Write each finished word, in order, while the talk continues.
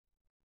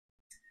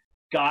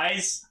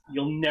Guys,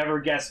 you'll never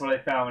guess what I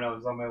found when I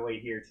was on my way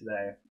here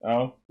today.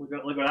 Oh? Look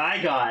what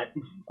I got.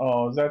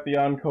 Oh, is that the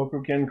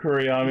Ankokuken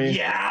Kuriyami?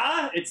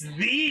 Yeah, it's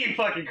the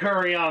fucking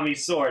Kuriyami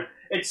sword.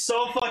 It's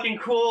so fucking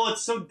cool.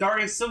 It's so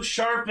dark. It's so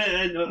sharp.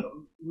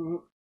 And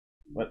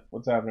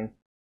What's happening?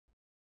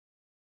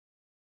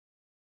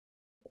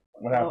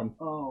 What happened?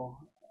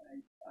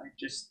 I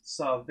just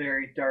saw a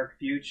very dark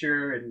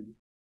future, and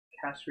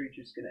Cast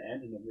Ranger's gonna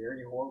end in a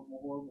very horrible,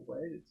 horrible way.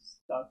 It's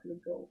not gonna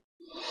go.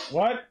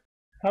 What?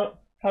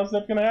 How's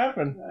that gonna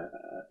happen?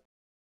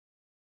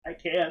 I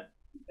can't.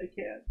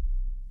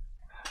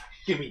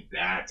 Give me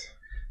that.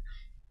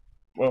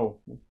 Whoa.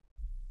 You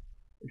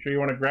sure you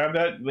want to grab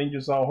that? Link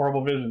just saw a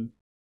horrible vision.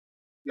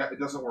 Yeah, it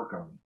doesn't work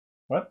on me.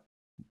 What?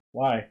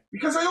 Why?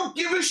 Because I don't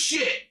give a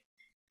shit!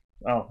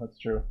 Oh, that's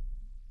true.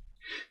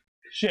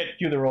 Shit,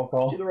 cue the roll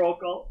call. Do the roll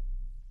call.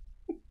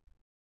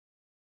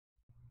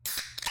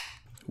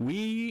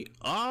 We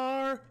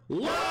are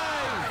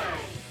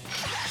live!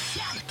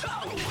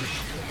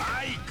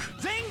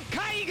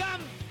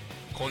 Zenkaigan!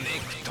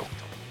 Connect.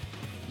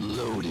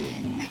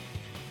 Loading.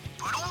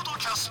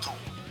 Broadcast.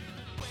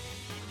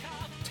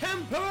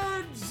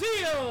 Tempered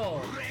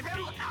Zeal!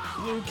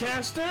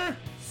 Bluecaster,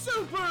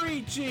 Super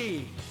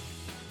Ichi!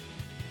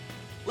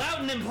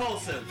 Loud and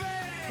impulsive.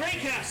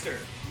 Greycaster.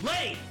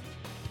 Late.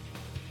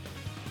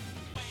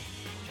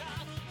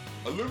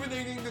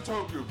 Illuminating the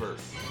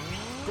Tokuverse.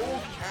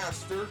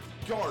 Goldcaster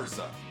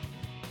Garza.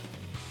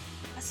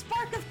 A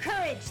spark of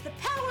courage, the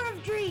power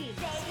of dreams.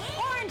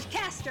 Orange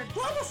Caster,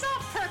 Global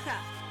Soft Perka.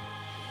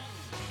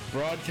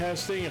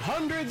 Broadcasting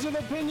hundreds of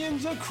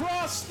opinions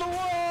across the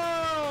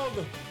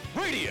world!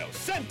 Radio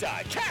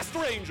Sentai Cast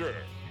Ranger!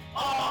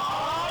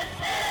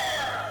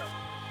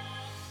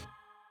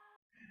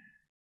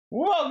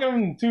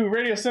 Welcome to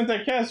Radio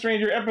Sentai Cast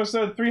Ranger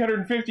episode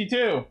 352.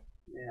 Yeah,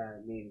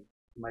 I mean,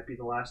 it might be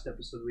the last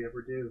episode we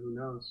ever do. Who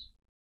knows?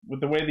 With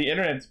the way the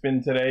internet's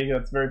been today,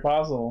 that's very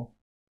possible.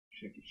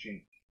 Shake.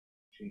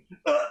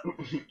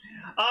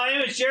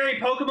 It's Jerry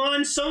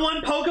Pokemon.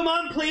 Someone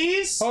Pokemon,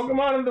 please.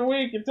 Pokemon of the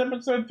Week, it's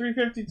episode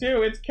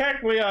 352. It's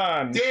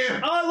Kecleon.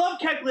 Damn! Oh, I love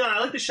Kecleon. I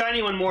like the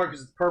shiny one more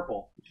because it's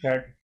purple.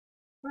 Kek.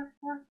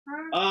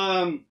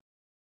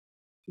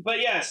 But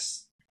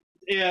yes,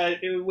 yeah.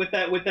 With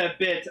that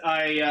bit,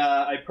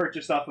 I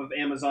purchased off of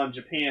Amazon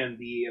Japan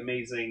the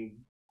amazing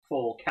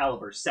full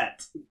caliber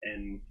set,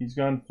 and He's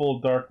gone full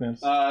darkness.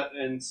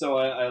 and so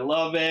I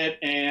love it.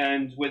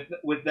 And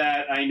with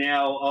that, I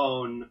now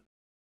own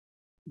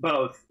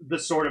both the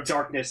Sword of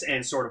Darkness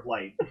and Sword of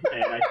Light,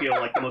 and I feel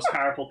like the most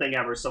powerful thing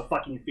ever. So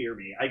fucking fear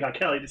me. I got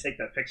Kelly to take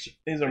that picture.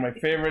 These are my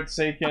favorite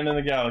Seiken in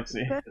the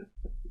galaxy.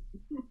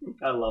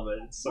 I love it.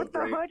 It's so With the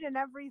great. hood and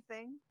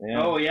everything.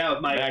 Yeah. Oh yeah,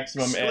 with my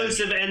Maximum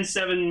exclusive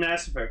N7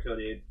 Mass Effect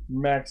hoodie.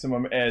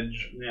 Maximum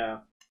Edge. Yeah.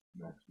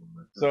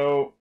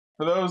 So,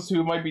 for those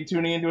who might be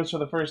tuning into us for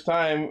the first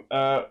time,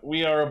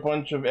 we are a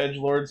bunch of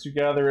edgelords who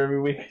gather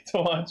every week to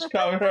watch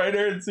Kamen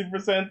Rider and Super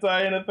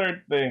Sentai and a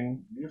third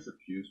thing. You just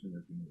accused me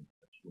of being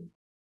sexual.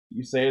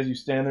 You say as you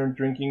stand there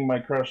drinking my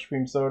crushed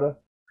cream soda.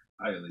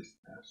 I at least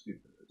asked you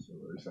for this, so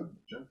at least I'm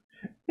gentle.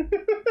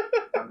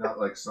 I'm not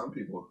like some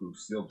people who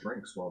steal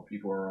drinks while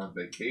people are on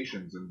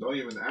vacations and don't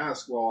even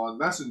ask while on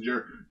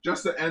Messenger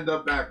just to end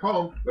up back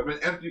home with an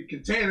empty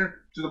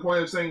container to the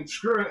point of saying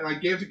screw it, and I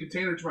gave the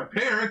container to my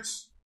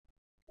parents.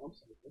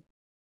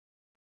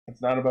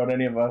 It's not about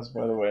any of us,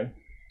 by the way.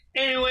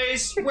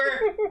 Anyways,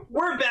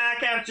 we're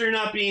back after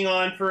not being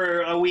on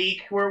for a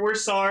week. We're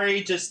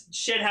sorry. Just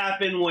shit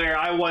happened where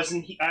I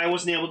wasn't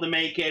able to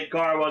make it.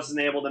 Gar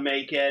wasn't able to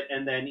make it,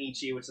 and then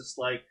Ichi was just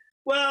like,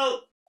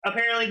 well,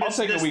 apparently I'll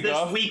take a week this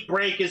off. week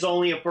break is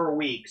only for a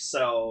week.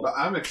 So But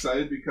I'm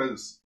excited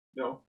because,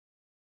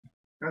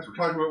 guys, we're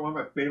talking about one of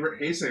my favorite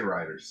Heisei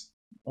riders.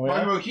 Oh,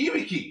 Talking yeah? about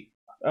Hibiki.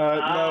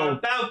 No.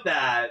 about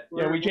that.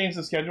 Yeah, we changed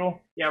the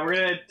schedule Yeah, we're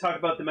gonna talk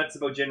about the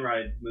Metsubo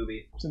Jinride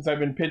movie. since I've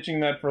been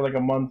pitching that for like a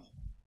month.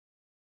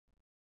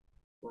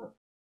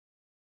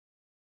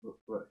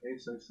 But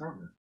Heisei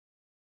Summer.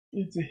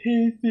 It's a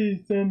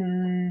Heisei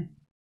summer.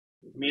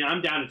 I mean,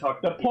 I'm down to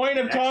talk. The about point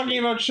of next talking week.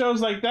 about shows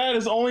like that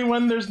is only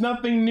when there's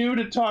nothing new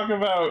to talk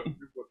about.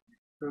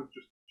 So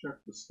just check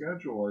the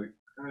schedule.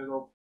 I kind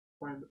of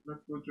find that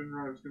Metro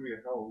Jinride is going to be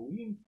a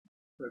Halloween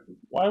type of.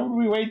 Why would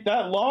we wait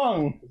that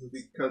long?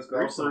 Because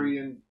Valkyrie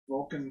and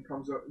Vulcan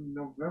comes out in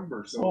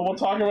November. So Well, we'll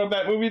talk about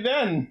that movie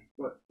then.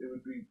 But it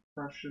would be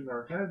fresh in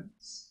our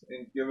heads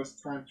and give us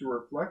time to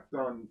reflect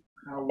on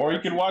how. Or you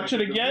could watch it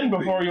again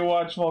before you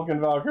watch Vulcan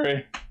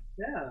Valkyrie.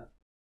 Yeah.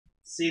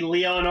 See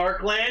Leon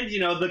Arkland,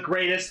 the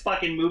greatest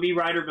fucking movie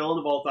writer villain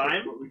of all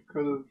time. But we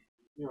could have,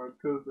 it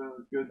could have been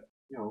a good,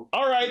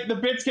 Alright, the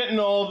bit's getting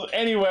old.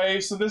 Anyway,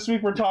 so this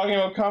week we're talking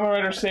about Kamen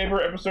Rider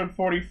Saber episode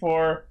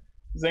 44,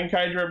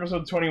 Zenkaiger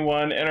episode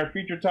 21, and our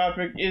feature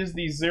topic is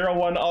the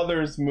 01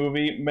 Others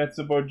movie,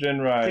 Metsubo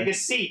Jinrai. Take a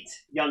seat,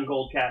 young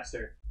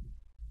Goldcaster.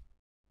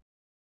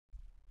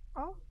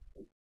 Oh,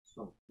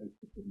 So,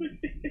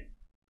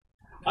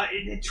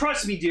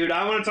 Trust me, dude,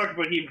 I want to talk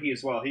about Hibiki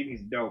as well.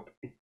 Hibiki's dope.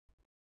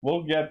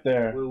 We'll get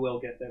there. We will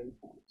get there.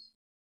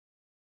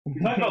 You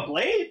talking about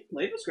Blade?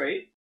 Blade was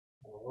great.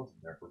 Well, I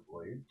wasn't there for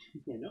Blade.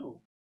 I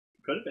know.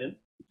 Could have been.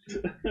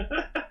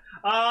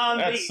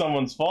 That's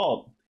someone's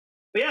fault.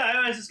 But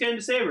yeah, let's just get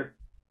into Saber.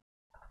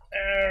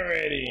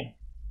 Alrighty.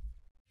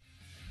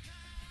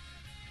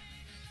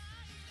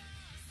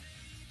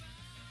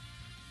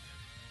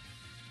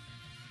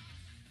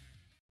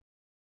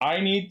 I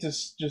need to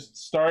just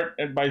start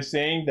by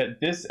saying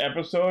that this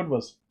episode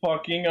was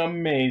fucking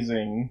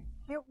amazing.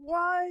 It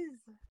was.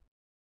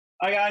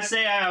 I gotta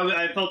say,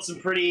 I felt some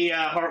pretty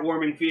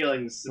heartwarming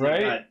feelings. In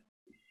Right? my gut.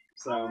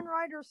 So Kamen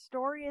Rider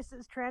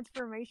Storius'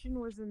 transformation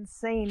was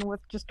insane with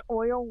just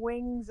oil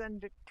wings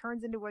and it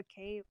turns into a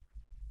cave.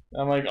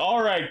 I'm like,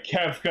 alright,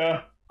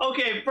 Kefka.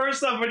 okay,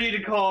 first off, I need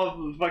to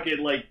call fucking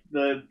like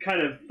the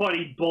kind of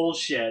funny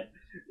bullshit.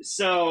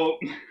 So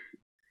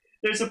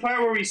there's a part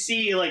where we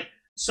see like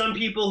some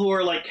people who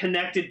are like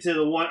connected to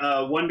the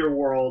Wonder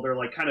World are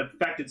like kind of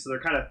affected, so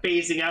they're kind of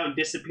phasing out and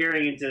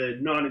disappearing into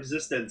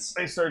non-existence.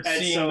 I start And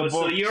seeing so, the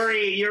so books.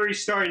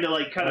 Yuri's starting to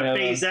like kind of Yeah,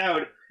 phase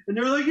out, and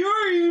they're like,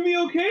 "Yuri, you gonna be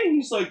okay?" And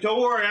he's like, "Don't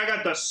worry, I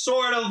got the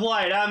Sword of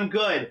Light. I'm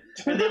good."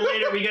 And then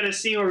later we get a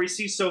scene where we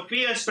see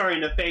Sophia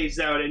starting to phase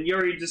out, and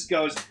Yuri just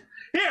goes,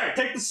 "Here,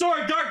 take the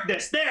Sword of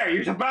Darkness. There,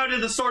 you're about to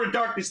the Sword of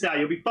Darkness now.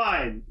 You'll be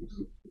fine."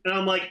 And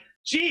I'm like,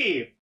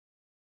 "Gee,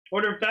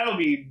 wonder if that'll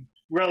be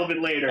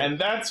relevant later." And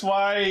that's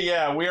why,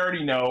 yeah, we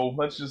already know.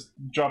 Let's just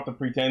drop the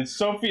pretense.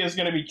 Sophia's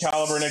gonna be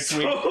Caliber next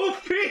week.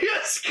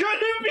 Sophia's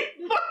gonna be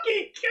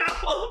fucking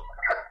Caliber.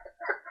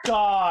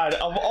 God,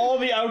 of all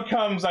the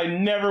outcomes, I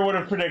never would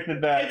have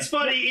predicted that. It's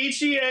funny,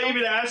 Ichi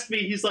even asked me,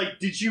 he's like,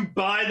 "Did you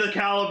buy the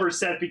Caliber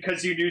set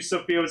because you knew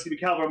Sophia was going to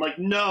be Caliber?" I'm like,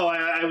 "No,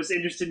 I was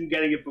interested in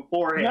getting it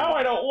beforehand." Now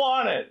I don't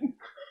want it.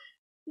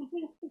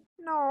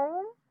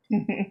 No.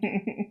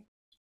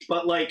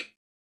 But, like,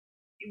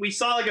 we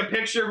saw, like, a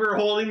picture of her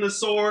holding the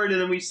sword, and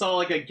then we saw,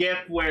 like, a gif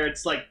where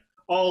it's, like,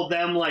 all of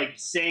them, like,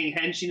 saying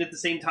Henshin at the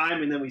same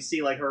time, and then we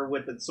see, like, her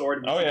with the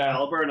sword and the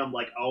Caliber, and I'm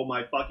like, oh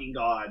my fucking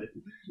god.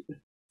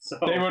 So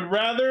They would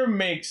rather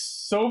make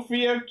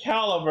Sophia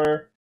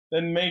Caliber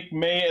than make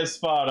May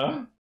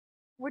Espada.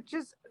 Which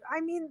is,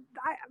 I mean,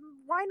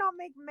 why not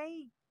make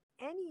May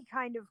any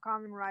kind of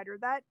Kamen Rider?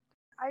 That,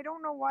 I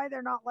don't know why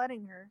they're not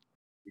letting her.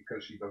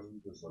 Because she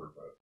doesn't deserve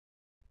it.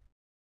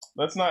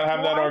 Let's not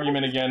have that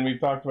argument again. We've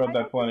talked about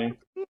that plenty. I don't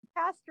be a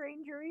Cast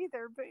Ranger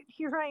either, but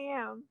here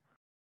I am.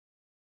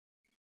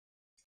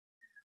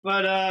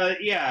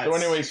 But, yeah. So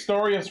anyway,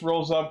 Storius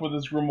rolls up with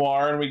his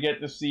grimoire, and we get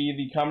to see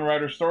the Kamen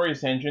Rider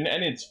Storius engine,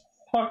 and it's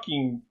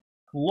fucking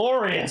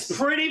glorious. It's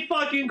pretty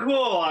fucking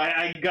cool,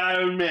 I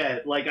gotta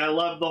admit. Like, I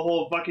love the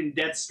whole fucking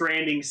Death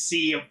Stranding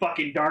sea of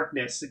fucking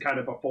darkness kind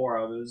of before.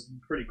 It was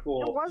pretty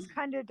cool. It was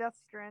kind of Death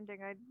Stranding.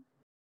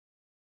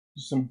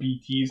 Some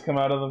BTs come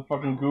out of the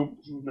fucking goop.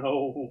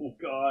 No,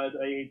 God,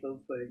 I hate those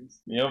things.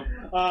 Yep.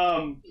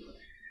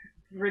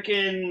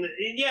 Freaking,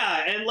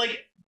 yeah, and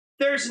like,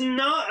 there's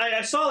not,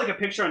 I saw like a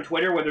picture on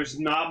Twitter where there's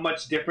not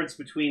much difference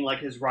between like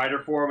his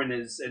rider form and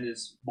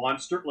his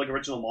monster, like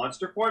original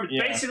monster form.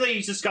 Yeah. Basically,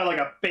 he's just got like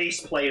a face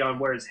plate on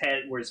where his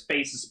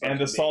face is supposed And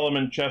to the be.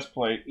 Solomon chest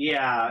plate.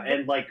 Yeah,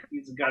 and like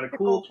he's got a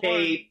cool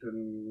cape,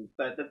 and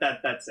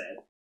that's it.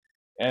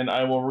 And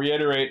I will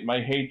reiterate my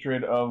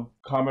hatred of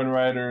Kamen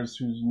Riders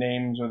whose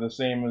names are the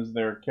same as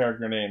their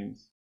character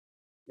names.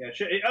 Yeah,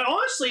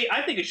 honestly,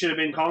 I think it should have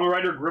been Kamen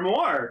Rider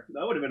Grimoire.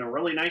 That would have been a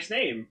really nice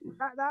name.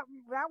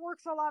 That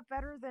works a lot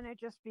better than it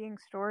just being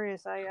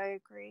Storius. I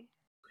agree.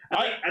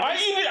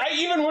 I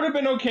even would have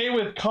been okay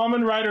with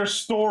Kamen Rider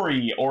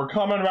Story or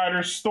Kamen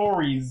Rider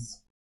Stories.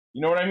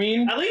 You know what I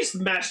mean? At least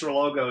Master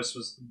Logos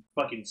was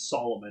fucking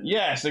Solomon.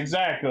 Yes,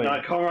 exactly.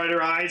 Not Kamen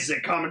Rider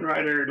Isaac, Kamen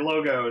Rider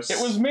Logos.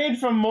 It was made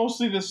from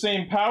mostly the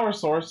same power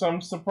source. So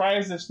I'm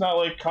surprised it's not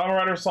like Kamen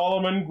Rider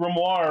Solomon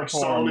Grimoire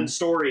form. Solomon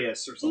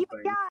Storius or something.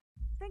 Yeah,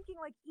 thinking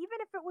like even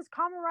if it was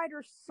Kamen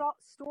Rider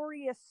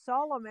Storius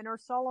Solomon or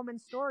Solomon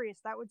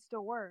Storius, that would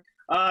still work.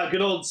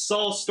 Good old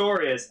Sol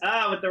Storius.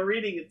 With the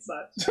reading and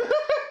such.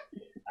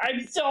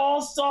 I'm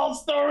Sol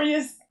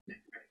Storius.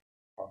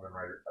 Kamen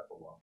Rider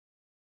Epilogue.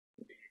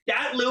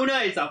 That Luna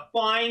is a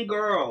fine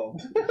girl.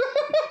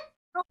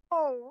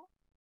 Oh.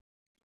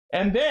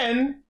 And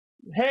then,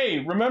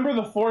 hey, remember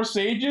the Four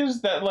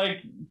Sages? That,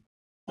 like,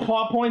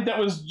 plot point that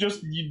was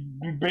just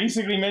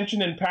basically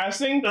mentioned in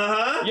passing?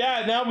 Uh-huh.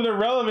 Yeah, now they're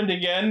relevant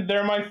again.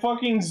 They're my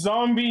fucking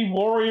zombie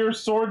warrior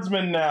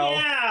swordsman now.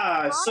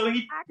 Yeah, so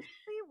he...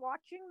 Actually,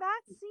 watching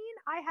that scene,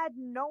 I had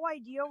no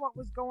idea what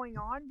was going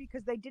on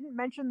because they didn't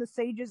mention the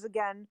sages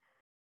again.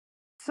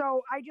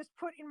 So I just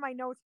put in my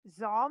notes,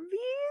 zombies?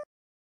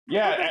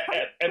 Yeah,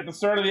 at the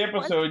start of the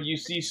episode, you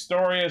see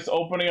Storius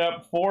opening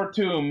up 4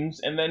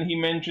 tombs, and then he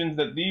mentions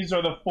that these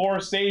are the 4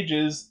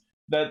 sages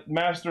that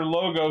Master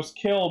Logos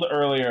killed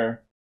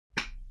earlier.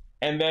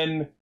 And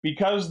then,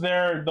 because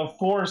they're the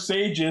 4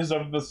 sages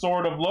of the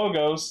Sword of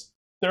Logos,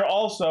 they're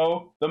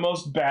also the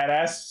most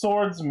badass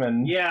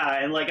swordsmen.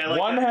 Yeah, and like I like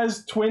one that.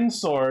 has twin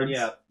swords.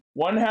 Yeah.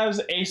 One has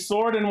a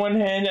sword in one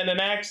hand and an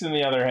axe in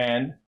the other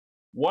hand.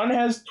 One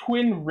has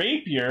twin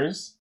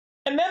rapiers.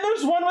 And then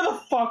there's one with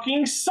a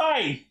fucking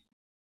scythe.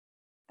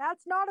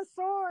 That's not a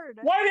sword.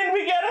 Why didn't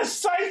we get a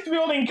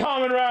scythe-wielding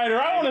Kamen Rider?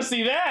 I want to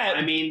see that.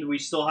 I mean, we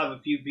still have a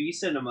few V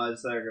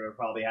cinemas that are going to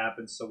probably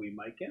happen, so we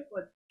might get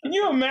one. Can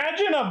you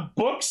imagine a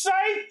book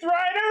scythe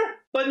rider?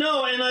 But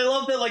no, and I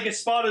love that, like,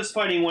 Espada's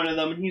fighting one of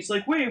them, and he's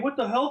like, wait, what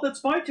the hell?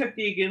 That's my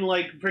technique. And,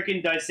 like,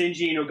 freaking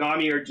Daisenji and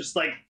Ogami are just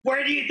like,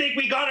 where do you think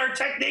we got our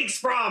techniques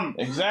from?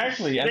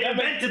 Exactly. They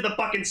invented the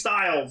fucking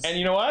styles. And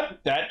you know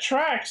what? That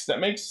tracks. That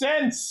makes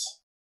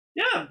sense.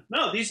 Yeah,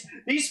 no,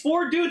 these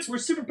four dudes were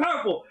super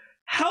powerful.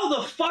 How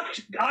the fuck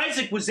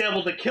Isaac was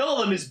able to kill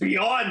them is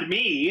beyond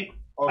me.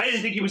 I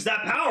didn't think he was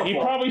that powerful. He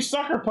probably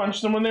sucker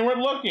punched them when they weren't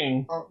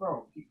looking. Oh,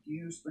 no. He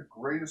used the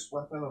greatest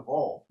weapon of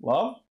all.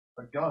 Love?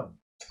 A gun.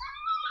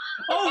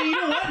 Oh, you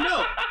know what?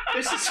 No.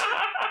 This is...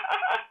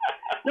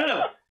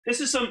 No. This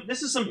is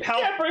some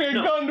Can't bring a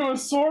gun to a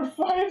sword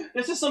fight.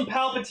 This is some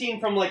Palpatine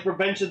from, like,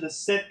 Revenge of the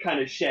Sith kind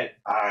of shit.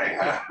 I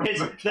have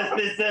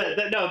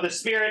the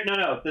spirit.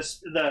 No. The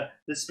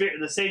spirit.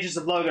 The sages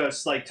of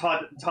Logos, like,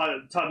 taught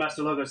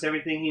Master Logos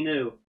everything he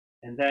knew,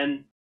 and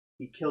then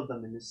he killed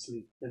them in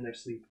their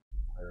sleep.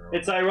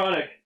 It's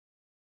ironic.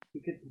 He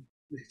could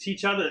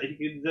teach others.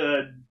 He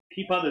could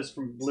keep others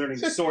from learning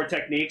sword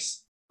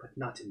techniques, but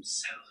not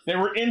himself. They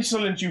were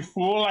insolent, you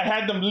fool. I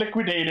had them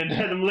liquidated. I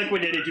had them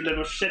liquidated, you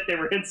little shit. They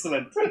were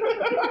insolent.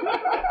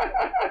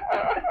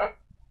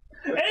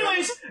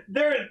 Anyways,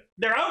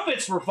 their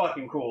outfits were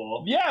fucking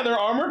cool. Yeah, their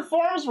armored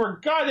forms were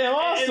goddamn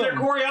awesome. And their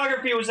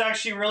choreography was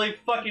actually really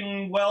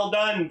fucking well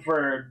done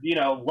for,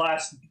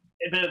 last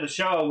bit of the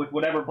show with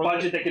whatever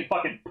budget they could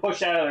fucking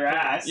push out of their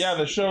ass. Yeah,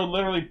 the show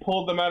literally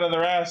pulled them out of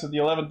their ass at the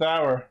 11th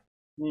hour.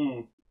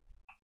 What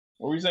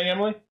were you saying,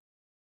 Emily?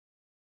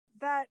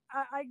 That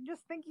I'm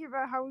just thinking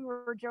about how we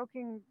were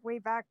joking way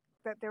back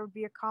that there would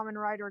be a Kamen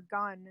Rider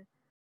gun,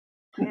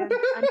 and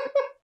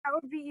that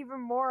would be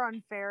even more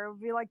unfair. It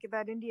would be like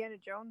that Indiana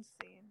Jones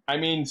scene. I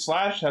mean,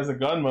 Slash has a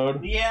gun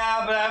mode.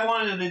 Yeah, but I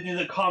wanted to do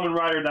the Kamen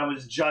Rider that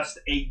was just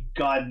a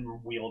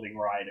gun-wielding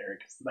rider,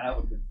 because that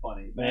would have been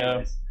funny. But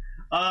anyways.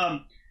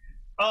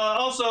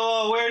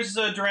 Also, where's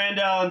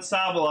Durandal and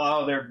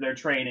Sabala? Oh, they're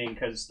training,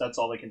 because that's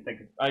all they can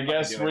think of. I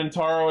guess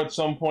Rintaro at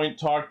some point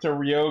talked to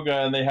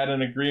Ryoga, and they had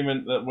an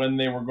agreement that when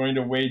they were going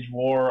to wage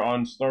war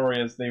on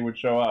Storius, they would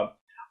show up.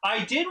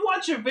 I did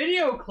watch a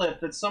video clip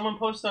that someone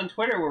posted on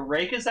Twitter where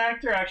Reika's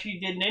actor actually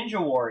did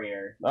Ninja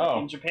Warrior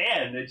in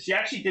Japan. And she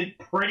actually did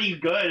pretty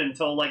good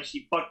until, like,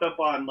 she fucked up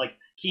on, like,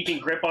 keeping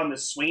grip on the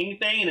swing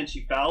thing, and then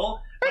she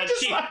fell. But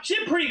she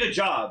did a pretty good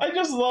job. I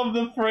just love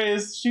the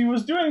phrase, she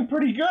was doing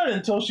pretty good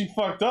until she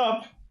fucked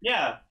up.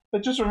 Yeah.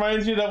 That just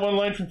reminds me of that one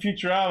line from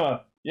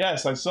Futurama.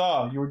 Yes, I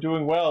saw. You were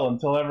doing well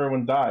until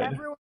everyone died.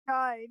 Everyone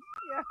died,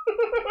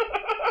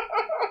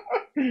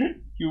 yeah.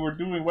 You were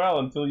doing well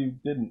until you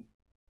didn't.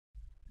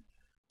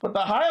 But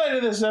the highlight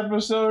of this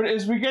episode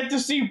is we get to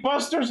see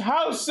Buster's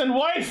house and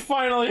wife,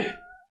 finally!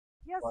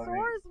 Yeah,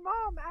 Sora's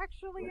mom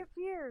actually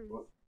appears.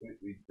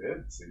 We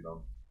did see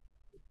them.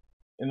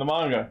 In the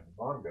manga.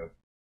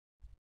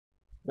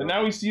 But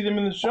now we see them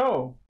in the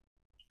show.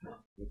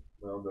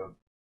 Well, the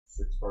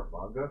 6-part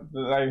manga?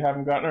 That I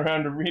haven't gotten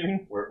around to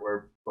reading.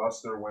 Where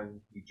Buster,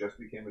 when he just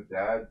became a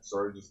dad,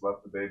 Sora just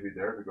left the baby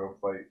there to go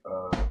fight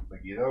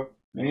Megiddo.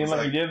 You mean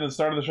like he did at the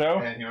start of the show?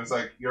 And he was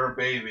like, "You're a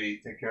baby.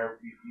 Take care of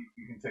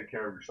you can take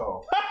care of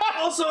yourself."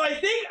 Also, I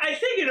think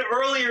in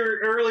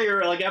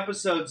earlier like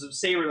episodes of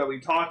Saber that we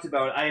talked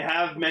about, I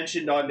have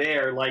mentioned on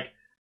air like,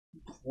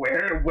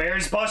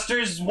 where's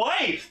Buster's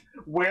wife?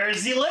 Where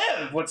does he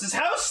live? What's his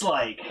house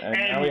like? And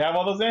now we have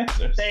all those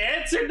answers. They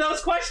answered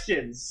those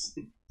questions,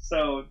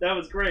 so that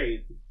was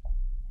great.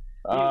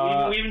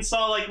 We even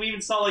saw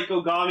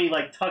Ogami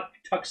like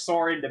tuck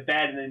Sora into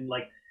bed, and then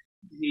like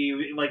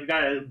he like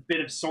got a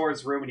bit of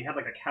Sora's room, and he had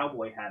like a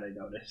cowboy hat. I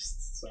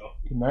noticed. So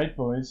good night,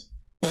 boys.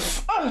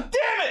 Oh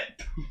damn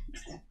it!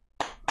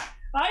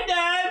 Hi,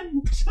 Dad.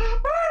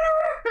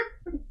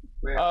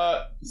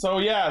 So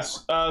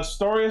yes,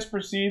 Storius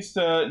proceeds to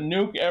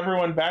nuke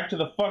everyone back to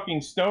the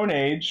fucking Stone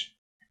Age,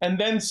 and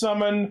then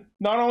summon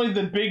not only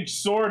the big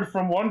sword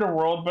from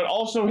Wonderworld, but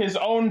also his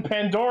own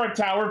Pandora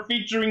Tower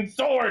featuring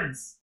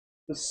swords.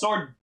 The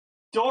Sword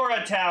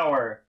Dora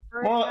Tower.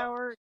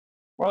 More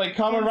like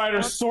Kamen Rider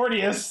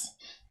Swordius.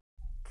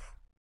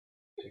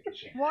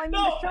 Well, I mean,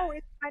 the show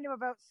is kind of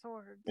about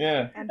swords.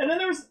 Yeah. And then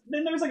there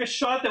was like a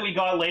shot that we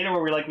got later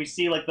where we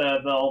see like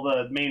all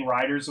the main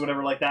riders or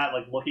whatever like that,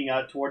 like looking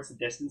out towards the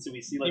distance, and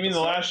we see like. You mean the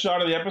last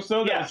shot of the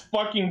episode? Yeah. That was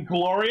fucking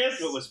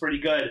glorious. It was pretty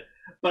good,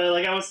 but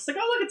like I was just like,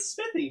 oh look, it's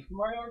Smithy from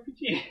Mario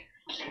RPG.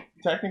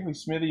 Technically,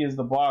 Smithy is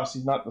the boss.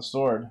 He's not the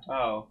sword.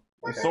 Oh.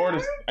 The sword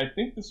is. I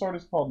think the sword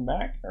is called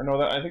Mac. Or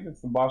no, I think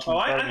it's the boss. Oh,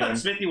 I thought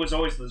Smithy was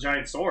always the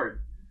giant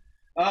sword.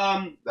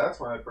 That's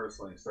when I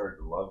personally started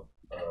to love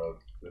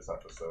this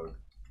episode,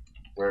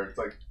 where it's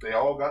like they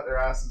all got their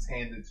asses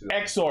handed to them.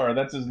 Exor,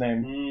 that's his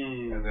name.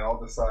 And they all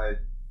decide,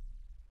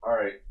 all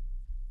right,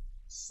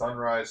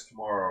 sunrise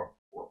tomorrow,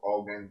 we're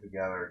all getting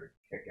together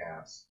to kick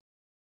ass.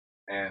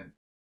 And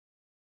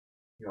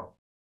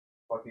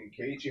fucking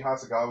Keiichi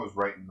Hasegawa was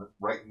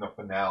writing the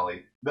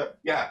finale. The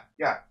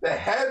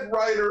head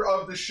writer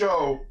of the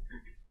show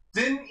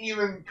didn't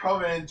even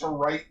come in to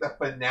write the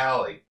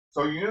finale.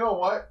 So you know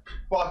what?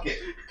 Fuck it.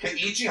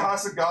 Keiichi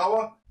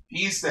Hasegawa,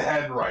 he's the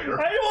head writer.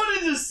 I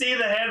wanted to see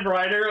the head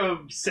writer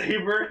of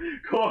Saber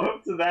go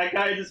up to that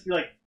guy and just be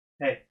like,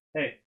 hey,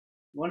 you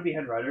want to be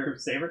head writer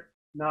of Saber?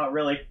 Not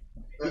really.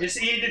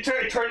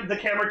 The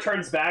camera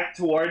turns back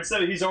towards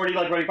him. He's already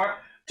like running far.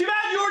 Too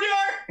bad you already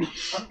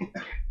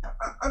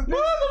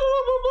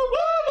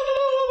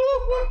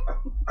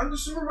I'm the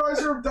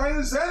supervisor of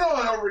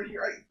Dynazenon over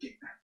here. I can't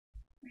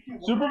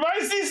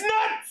Supervise these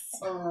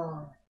nuts! I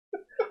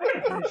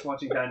gotta finish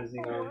watching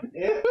Dynazenon.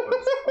 It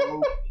was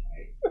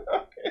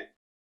okay.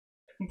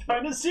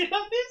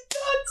 Dynazenon these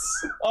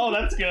nuts! Oh,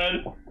 that's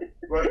good.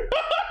 But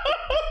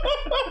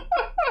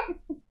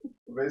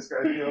basically,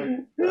 I feel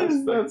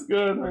like That's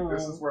good. like,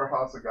 this is where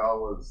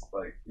Hasegawa's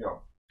like,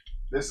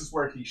 this is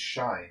where he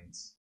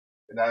shines,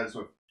 and that is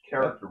with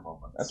character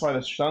moments. That's why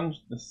the sun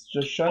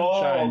just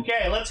shines.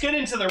 Okay, let's get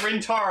into the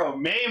Rintaro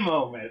May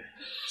moment.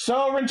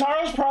 So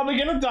Rintaro's probably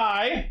gonna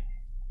die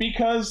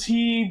because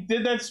he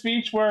did that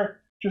speech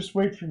where, just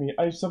wait for me,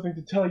 I have something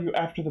to tell you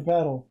after the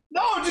battle.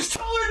 No, just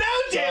tell her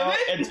now, damn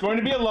it! It's going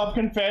to be a love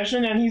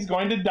confession, and he's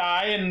going to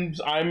die, and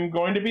I'm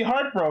going to be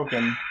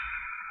heartbroken.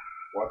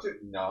 Watch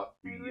it not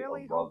be I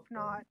really a love hope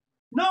not.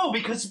 No,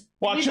 because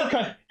Watch,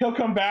 he'll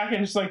come back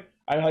and just like,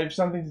 I have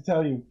something to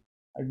tell you.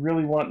 I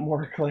really want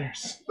more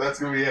eclairs. That's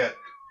gonna be it.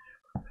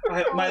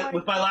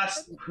 with my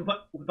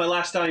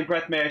last dying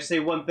breath, may I say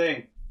one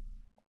thing?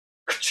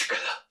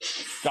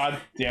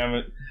 God damn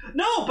it.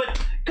 No, but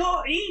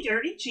go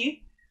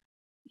Ichi.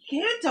 He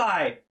can't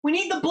die. We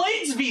need the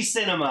Blades V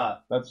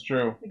cinema. That's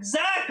true.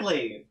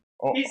 Exactly.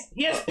 Oh.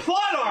 He has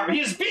plot armor. He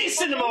has V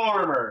cinema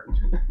armor.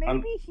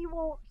 Maybe he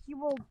will.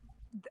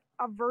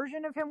 A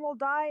version of him will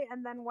die,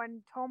 and then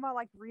when Toma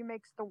like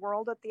remakes the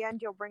world at the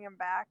end, you'll bring him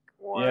back,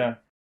 or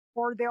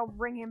they'll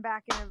bring him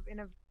back in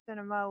a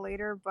cinema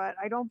later. But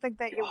I don't think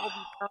that it will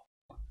be perfect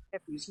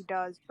if he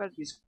does. But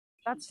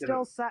that's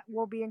still sad.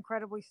 Will be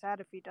incredibly sad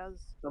if he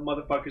does. The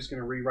motherfucker's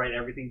gonna rewrite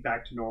everything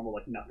back to normal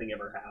like nothing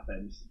ever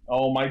happened.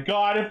 Oh my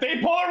god, if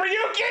they pull a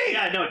Ryuki!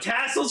 Yeah, no,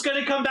 Tassel's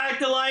gonna come back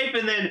to life,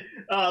 and then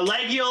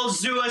Legiel,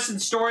 Zeus, and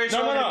Stories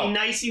are gonna be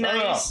nicey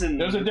nice. And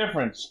there's a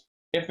difference.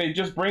 If they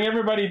just bring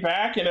everybody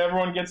back and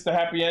everyone gets the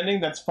happy ending,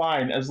 that's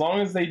fine. As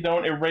long as they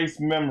don't erase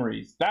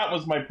memories. That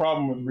was my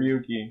problem with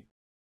Ryuki.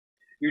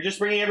 You're just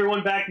bringing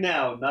everyone back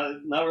now,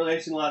 not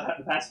releasing a lot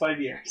the past 5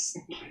 years.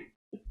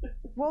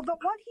 Well,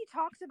 what he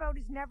talks about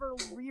is never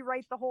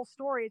rewrite the whole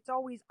story. It's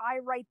always, I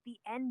write the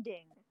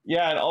ending.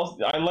 Yeah, and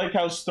also, I like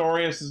how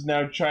Storius is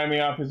now chiming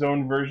off his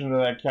own version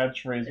of that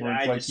catchphrase where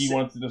it's like he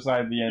wants to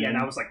decide the ending. Yeah, and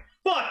I was like,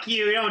 fuck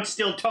you don't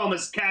steal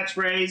Toma's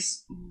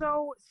catchphrase.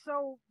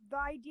 So the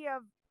idea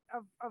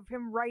of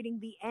him writing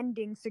the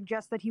ending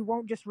suggests that he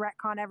won't just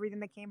retcon everything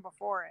that came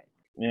before it.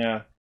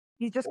 Yeah.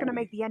 He's just going to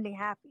make the ending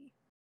happy.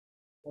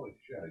 Holy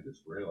shit, I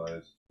just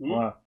realized.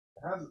 What?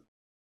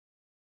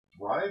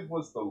 Drive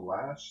was the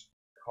last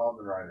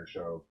Kamen Rider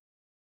show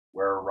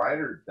where a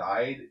rider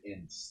died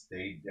and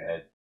stayed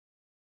dead.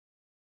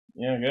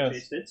 Yeah, I guess.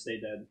 Chase did stay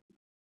dead.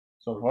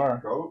 So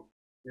far.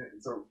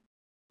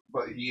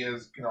 But he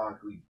is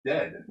canonically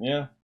dead.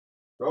 Yeah.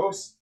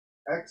 Ghost,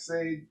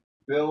 Xaid,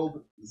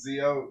 Build,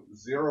 Zeo,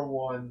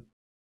 01,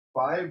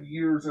 5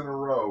 years in a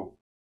row,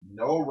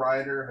 no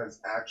rider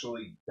has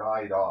actually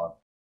died off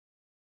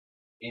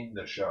in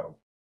the show.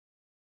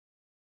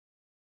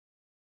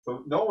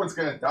 So no one's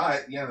going to die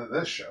at the end of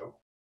this show.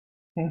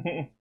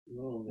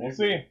 We'll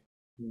see.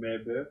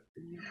 Maybe.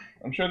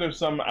 I'm sure there's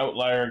some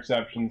outlier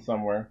exception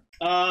somewhere.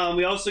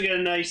 We also get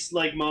a nice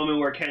moment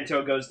where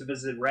Kento goes to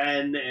visit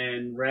Ren,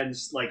 and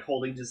Ren's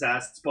holding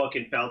Disaster's book,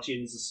 and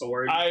Falchion's a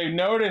sword. I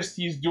noticed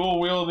he's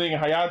dual wielding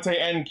Hayate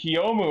and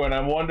Kiyomu, and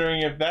I'm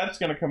wondering if that's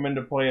going to come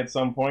into play at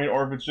some point,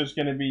 or if it's just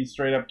going to be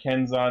straight up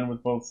Kenzan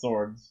with both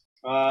swords.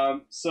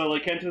 So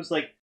Kento's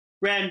like,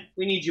 Ren,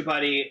 we need you,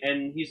 buddy,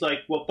 and he's like,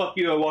 well, fuck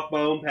you, I walk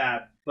my own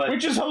path. But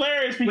which is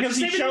hilarious because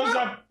he shows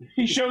up.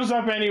 He shows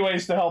up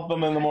anyways to help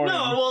them in the morning.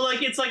 No, well,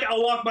 it's like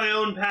I'll walk my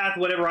own path,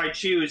 whatever I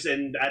choose.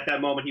 And at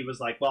that moment, he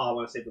was like, "Well, I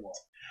want to save the world."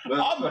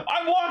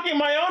 I'm walking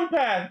my own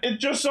path. It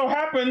just so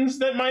happens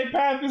that my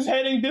path is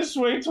heading this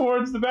way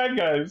towards the bad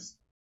guys.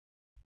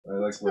 I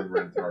like when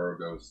Rentaro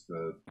goes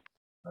to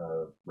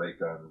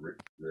Reika and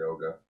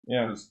Ryoga.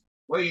 Yeah.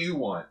 What do you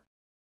want?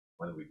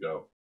 When do we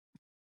go?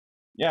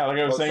 Yeah, like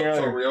I was saying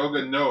earlier. So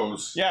Ryoga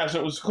knows. Yeah, so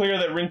it was clear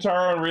that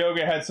Rintaro and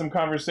Ryoga had some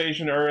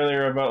conversation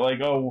earlier about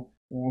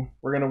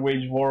we're gonna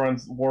wage war on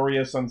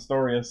Warrius on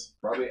Storius.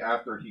 Probably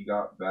after he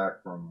got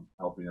back from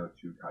helping out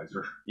Two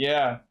Kaiser.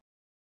 Yeah.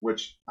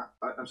 Which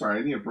I'm sorry,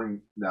 I need to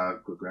bring that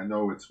up quickly. I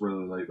know it's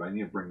really late, but I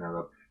need to bring that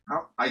up.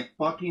 I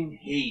fucking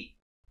hate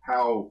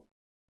how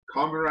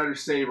Kamen Rider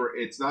Saber.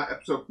 It's not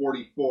episode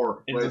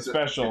 44. It's a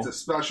special. It's a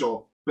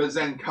special. But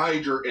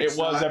Zenkaiger, it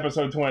was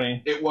episode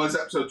 20. It was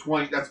episode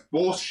 20. That's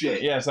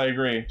bullshit. Yes, I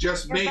agree.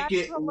 Just make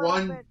it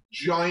one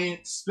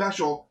giant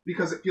special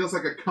because it feels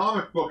like a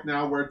comic book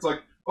now where it's like,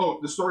 oh,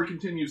 the story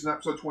continues in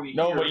episode 20.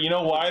 No, but you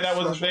know why that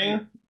was a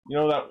thing? You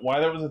know why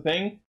that was a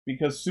thing?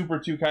 Because Super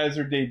 2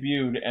 Kaiser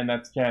debuted, and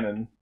that's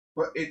canon.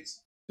 But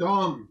it's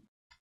dumb.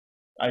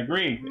 I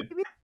agree.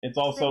 Maybe It's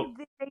also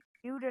they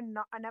debuted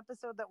an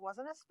episode that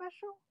wasn't a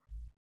special.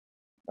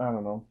 I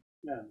don't know.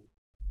 Yeah.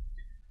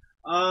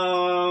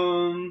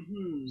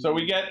 So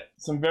we get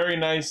some very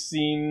nice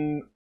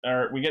scene,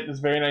 or we get this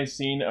very nice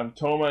scene of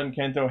Toma and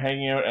Kento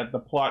hanging out at the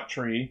plot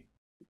tree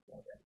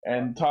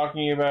and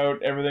talking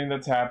about everything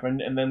that's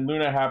happened, and then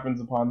Luna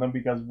happens upon them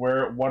because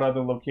what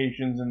other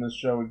locations in this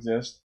show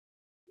exist?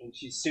 And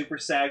she's super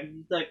sad.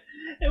 She's like,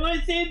 I want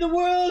to save the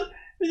world,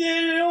 but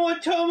then I don't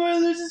want Toma to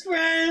lose his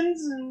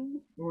friends. And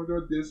I want to go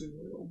to Disney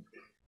World.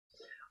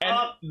 And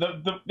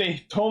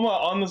Toma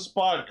on the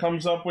spot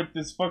comes up with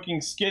this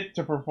fucking skit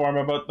to perform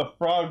about the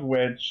Frog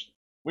Witch,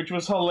 which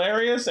was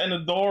hilarious and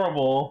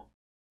adorable.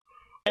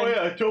 oh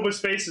yeah, Toma's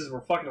faces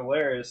were fucking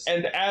hilarious.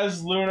 And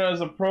as Luna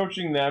is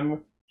approaching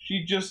them,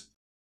 she just,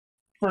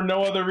 for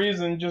no other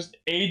reason, just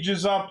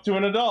ages up to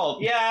an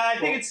adult. Yeah, I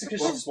think it's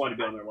because she just wanted to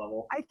be on their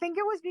level. I think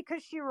it was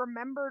because she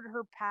remembered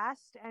her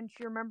past and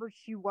she remembered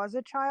she was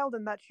a child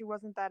and that she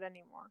wasn't that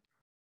anymore.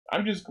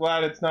 I'm just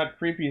glad it's not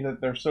creepy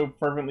that they're so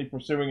fervently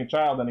pursuing a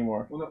child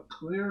anymore. Well, no,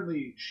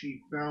 clearly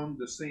she found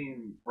the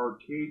same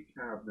arcade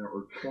cabinet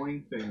or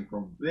coin thing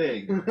from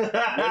Big,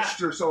 wished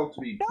herself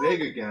to be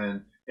big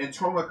again, and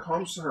Toma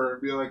comes to her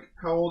and be like,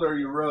 how old are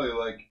you really?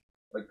 Like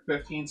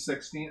 15,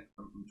 16?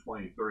 I'm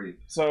 23.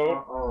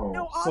 So,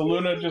 No, so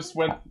Luna obviously just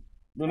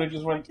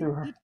went through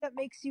her. That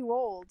makes you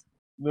old.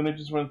 Luna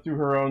just went through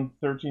her own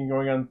 13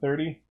 going on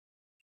 30.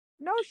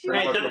 No, she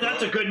Hey, went,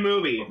 that's a good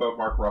movie. About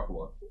Mark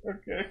Ruffalo.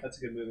 Okay. That's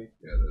a good movie.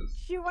 Yeah, it is.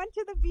 she went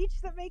to the beach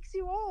that makes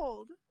you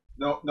old.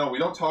 No, we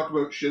don't talk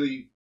about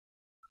shitty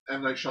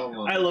M. Night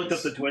Shyamalan. I looked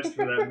up the twist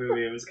for that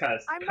movie. It was kind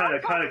I'm of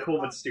not talking cool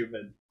about- but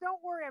stupid.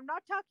 Don't worry, I'm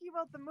not talking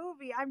about the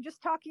movie. I'm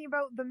just talking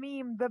about the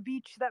meme, the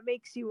beach that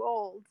makes you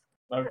old,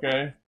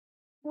 Okay.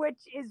 which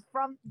is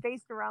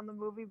based around the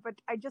movie. But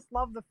I just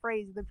love the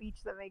phrase, the beach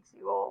that makes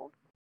you old.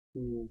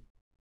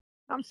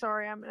 I'm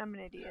sorry, I'm an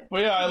idiot.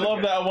 But yeah, I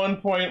love that at one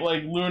point,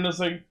 like, Luna's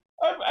like,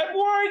 I'm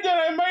worried that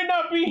I might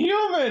not be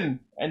human!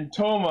 And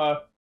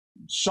Toma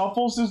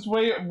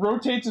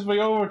rotates his way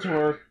over to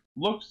her,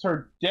 looks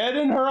her dead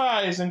in her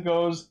eyes, and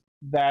goes,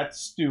 that's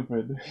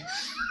stupid.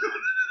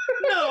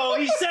 No,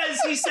 he says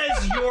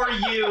you're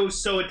you,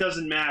 so it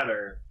doesn't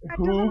matter. It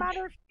doesn't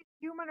matter if she's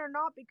human or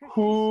not because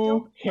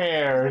Who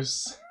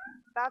cares?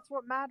 that's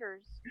what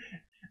matters.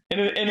 In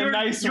a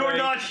nice way. You're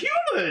not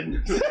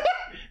human!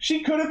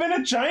 She could have been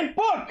a giant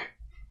book!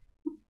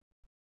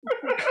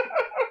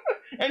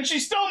 And she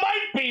still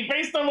might be,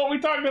 based on what we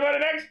talked about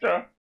in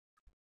Extra.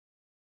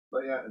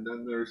 But yeah, and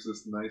then there's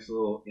this nice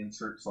little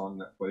insert song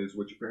that plays,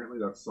 which apparently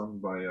that's sung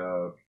by,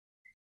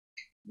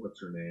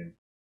 what's her name?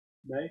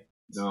 May?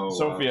 No.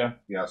 Sophia.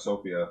 Yeah,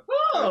 Sophia.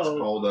 Oh!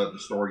 It's called The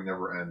Story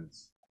Never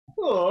Ends.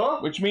 Oh.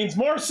 Which means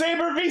more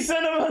Saber v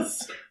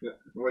Cinemas! Yeah,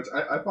 which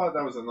I thought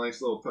that was a nice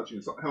little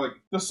touching song. How, like,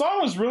 The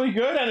song was really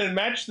good, and it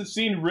matched the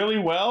scene really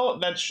well.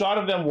 That shot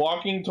of them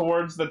walking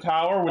towards the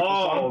tower with the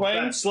song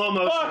playing. That slow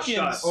motion Fucking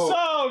shot.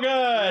 so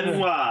good!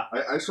 Mwah.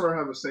 I sort of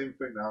have the same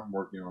thing that I'm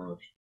working on a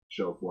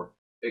show for.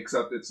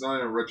 Except it's not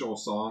an original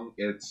song,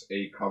 it's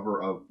a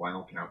cover of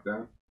Final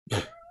Countdown.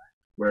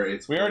 Where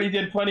it's We already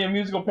did plenty of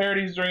musical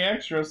parodies during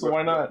Extra, so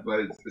why not?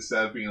 But it's,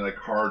 instead of being like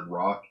hard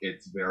rock,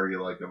 it's very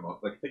like yeah,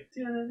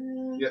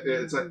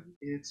 it's like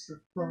it's the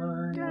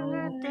final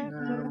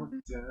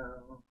countdown.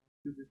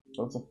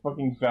 So it's a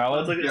fucking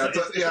ballad.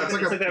 It's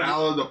like a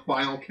ballad of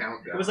Final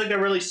Countdown. It was like that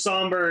really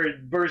somber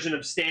version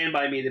of Stand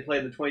By Me they played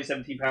in the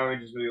 2017 Power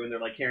Rangers movie when they're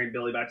like carrying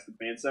Billy back to the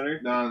command center.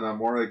 No,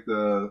 more like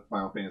the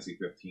Final Fantasy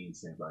 15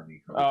 Stand By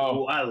Me.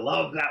 Oh, I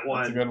love that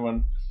one. That's a good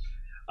one.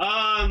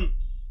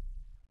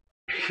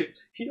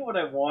 You know what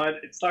I want?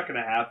 It's not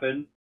gonna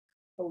happen.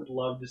 I would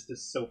love just a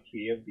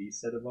Sophia B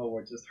cinema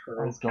where just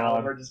her as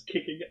Caliber just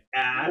kicking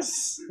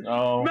ass.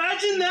 Oh.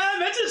 Imagine that!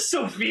 Imagine a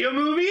Sophia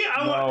movie!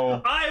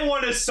 I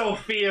want a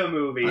Sophia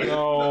movie. It's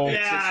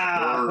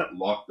Yeah! just her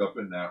locked up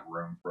in that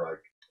room for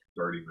like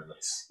 30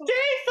 minutes.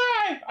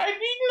 Day 5! I've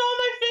eaten all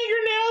my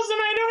fingernails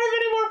and I don't have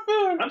any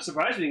more food! I'm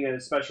surprised we didn't get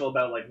a special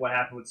about like what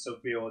happened with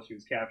Sophia while she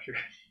was captured.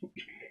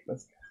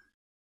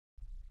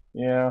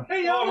 Yeah.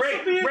 Hey,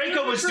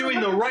 Reiko was doing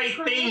the right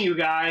thing, you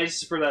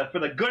guys, for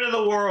the good of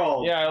the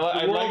world. Yeah,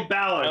 I world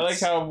balance. I like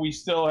how we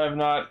still have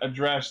not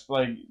addressed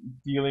like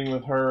dealing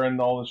with her and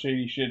all the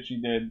shady shit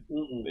she did.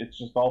 It's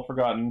just all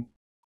forgotten.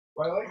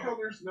 But I like how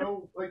there's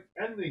no like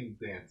ending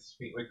dance.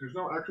 Like there's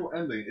no actual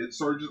ending. It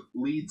sort of just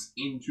leads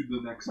into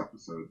the next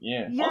episode.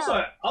 Yeah.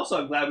 Also,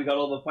 I'm glad we got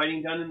all the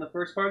fighting done in the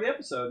first part of the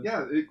episode.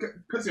 Yeah,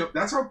 because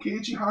that's how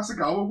Keiichi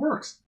Hasegawa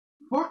works.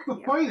 Fuck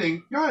the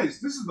fighting,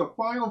 guys. This is the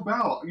final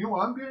battle. You know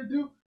what I'm gonna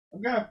do?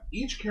 I'm gonna have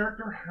each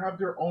character have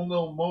their own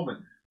little moment,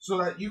 so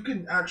that you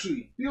can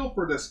actually feel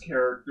for this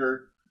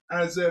character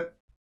as if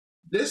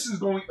this is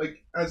going,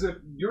 like, as if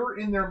you're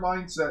in their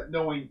mindset,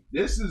 knowing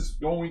this is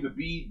going to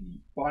be the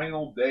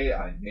final day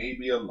I may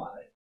be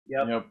alive.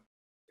 Yep.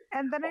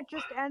 And then it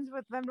just ends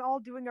with them all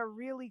doing a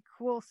really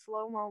cool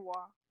slow-mo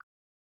walk.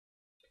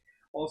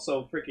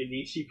 Also, freaking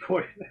Nishi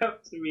pointed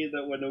out to me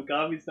that when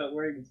Ogami's not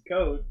wearing his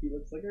coat, he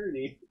looks like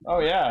Ernie. Oh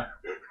yeah,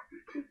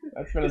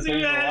 that's been a Because thing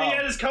he for a while.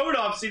 had his coat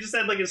off, so he just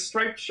had like his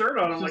striped shirt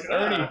on. I'm It's like, just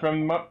Ernie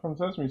from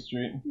Sesame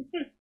Street.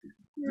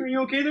 Are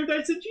you okay there,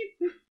 Daisenji?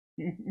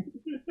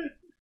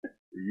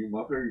 Are you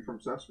Muppet or are you from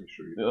Sesame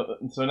Street?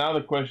 So now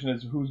the question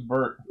is, who's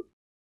Bert?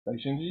 Like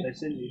Shinji?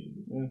 Daisenji.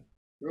 Yeah.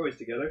 We're always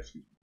together.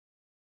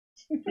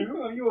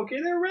 Are you okay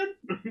there, Red?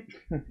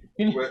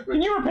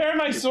 Can you repair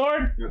my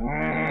sword?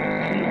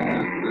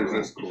 There's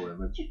this cool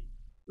image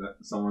that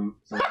someone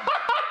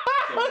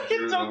Look at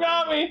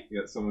Ogami!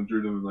 Yeah, someone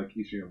drew them in like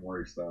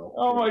Ishimori style.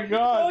 Oh my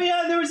god. Oh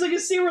yeah, there was like a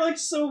scene where like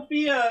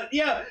Sophia,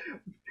 yeah.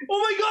 Oh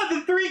my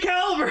god, the 3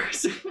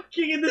 Calibers are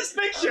fucking in this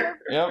picture.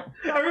 Yep.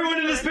 Everyone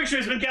in this picture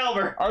has been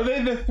Caliber. Are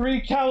they the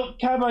 3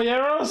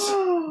 caballeros?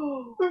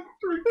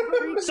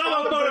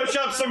 Someone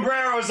photoshopped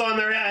sombreros on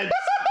their heads.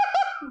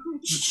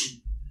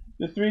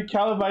 The 3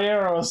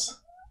 caballeros.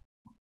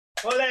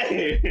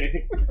 Ole!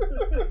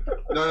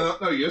 No.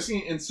 You just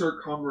need to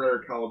insert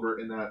Comrade Caliber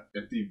in that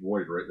empty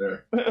void right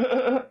there.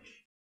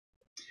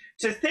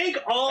 To think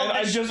all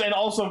this, and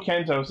also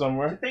Kento to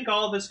somewhere. think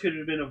all this could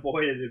have been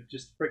avoided if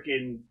just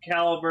freaking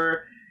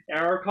Caliber and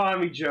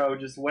Arakami Joe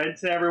just went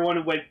to everyone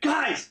and went,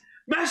 guys,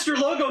 Master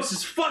Logos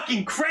is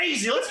fucking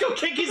crazy. Let's go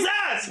kick his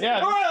ass. Yeah.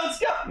 All right, let's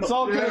go. This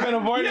all could have been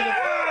avoided.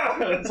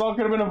 Yeah! This all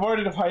could have been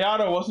avoided if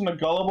Hayato wasn't a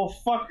gullible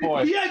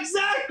fuckboy. Yeah,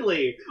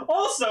 exactly.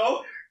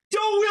 Also,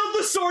 don't wield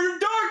the Sword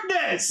of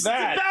Darkness.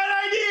 That. It's a bad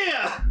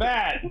idea.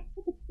 Bad.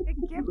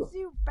 It gives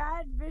you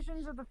bad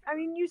visions of the. I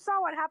mean, you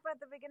saw what happened at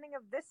the beginning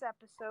of this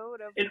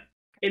episode.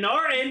 In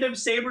our end of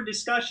Saber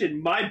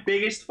discussion, my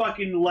biggest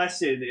fucking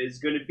lesson is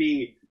going to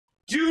be: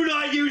 do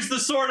not use the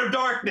Sword of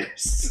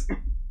Darkness.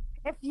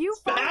 If you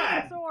It's find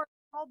bad. a sword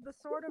called the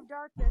Sword of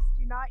Darkness,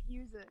 do not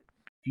use it.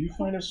 If you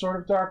find a Sword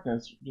of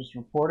Darkness, just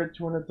report it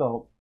to an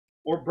adult.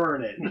 Or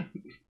burn it.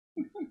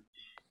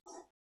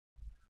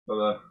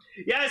 But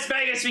Yes,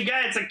 Vegas, we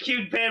got it. It's a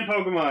cute fan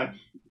Pokemon.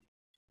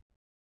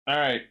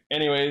 Alright,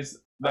 anyways,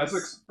 I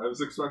that's...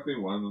 was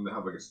expecting one of them to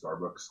have like a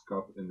Starbucks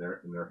cup in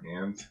their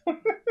hands,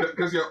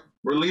 because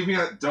we're leaving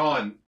at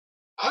dawn.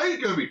 I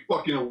ain't gonna be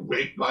fucking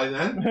awake by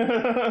then.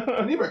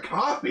 I need a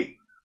coffee.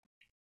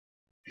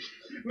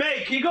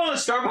 May, can you go on a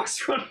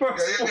Starbucks run for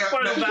us? Yeah, For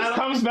the no, He just battle?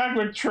 comes back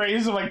with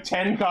trays of like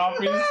 10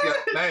 coffees. Yeah,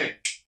 May.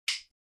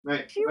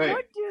 She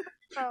would do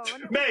that though.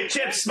 and it May, would-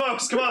 chips,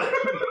 smokes, come on.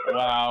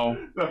 Wow.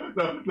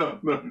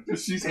 No.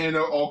 She's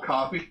handing out all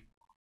coffee.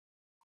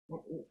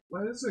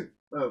 What is it?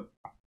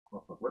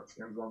 What's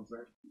Ken's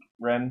saying?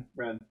 Ren.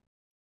 Ren.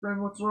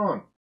 Friend, what's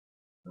wrong?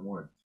 I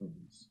want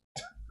twins.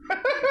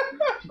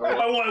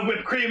 I want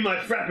whipped cream in my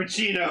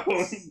Frappuccino.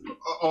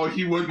 Oh,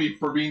 he would be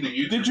for being the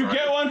YouTuber. Did you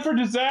get right? one for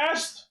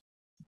Disaster?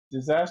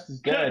 Disaster's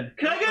dead.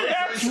 Can I get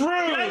That's Can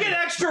I rude! get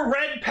extra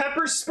red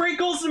pepper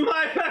sprinkles in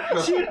my No,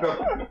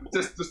 Frappuccino? no.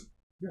 Just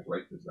get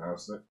right this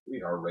house.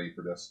 We are ready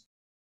for this.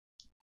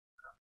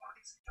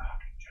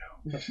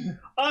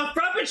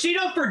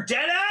 Frappuccino for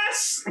dead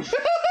ass?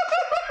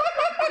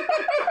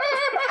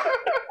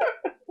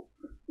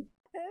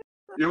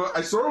 You know what?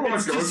 I sort of want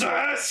It's to go.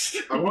 disaster.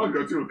 I want to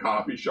go to a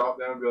coffee shop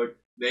now and be like,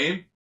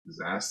 name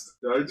Disaster.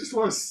 I just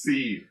want to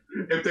see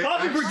if they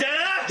Coffee for actually, dead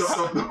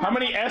ass? How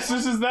many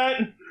S's is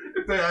that?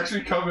 if they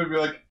actually come and be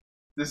like,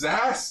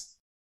 Disaster.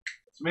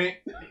 It's me.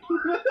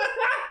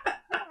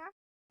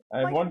 I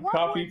have Like, one what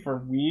coffee would- for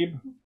Weeb.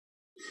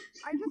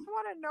 I just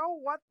want to know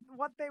what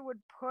they would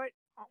put,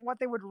 what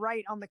they would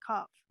write on the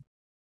cup.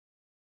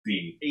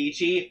 B.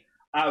 Ichi,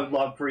 I would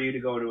love for you to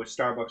go to a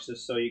Starbucks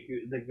just so you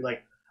could they'd be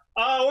like,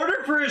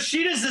 order for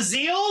Ashita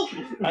Zazil?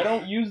 I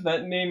don't use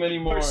that name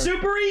anymore. Or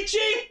Super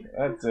Ichi?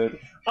 That's it.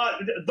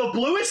 The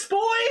bluest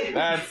boy?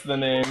 That's the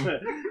name.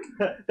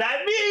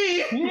 That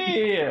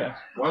me! Yeah.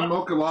 One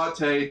mocha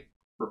latte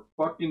for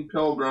fucking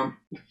Pilgrim.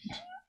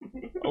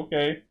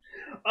 Okay.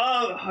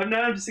 Now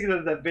I'm just thinking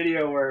of that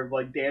video where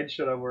like Dan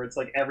showed up where it's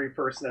like every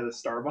person at a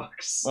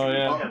Starbucks. Oh,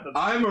 yeah.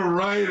 I'm a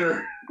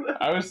writer.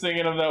 I was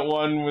thinking of that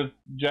one with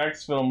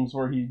Jack's films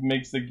where he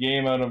makes the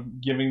game out of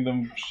giving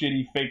them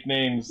shitty fake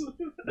names.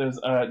 There's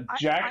I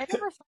Jack,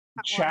 never saw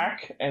that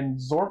Chak, and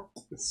Zorp.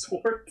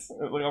 Sword.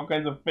 Like all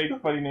kinds of fake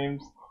funny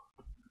names.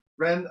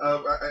 Ren,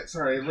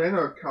 sorry, I ran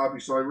out of coffee,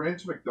 so I ran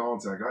to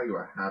McDonald's and I got you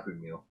a Happy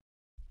Meal.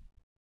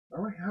 I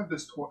already have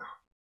this toy.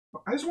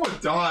 I just want to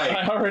die.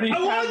 I already I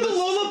have wanted the this-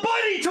 Lola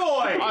Bunny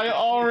toy! I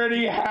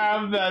already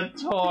have that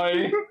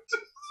toy.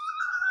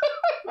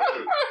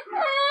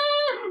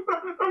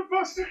 I'm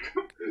busted.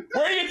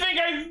 Where do you think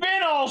I've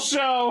been all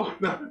show?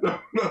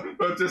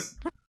 No, just.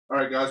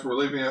 Alright, guys, we're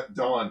leaving at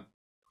dawn.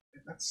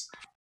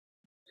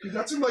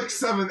 That's in like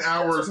 7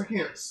 hours. I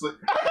can't sleep.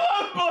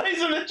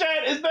 Please in the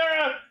chat, is there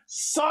a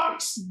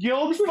socks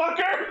guild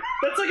fucker?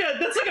 That's like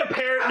a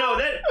pair. No,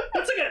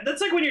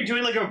 that's like when you're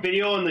doing like a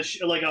video on the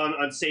like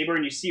on Saber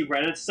and you see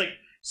Ren. It's like,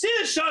 see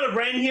this shot of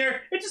Ren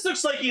here? It just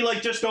looks like he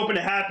like just opened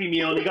a Happy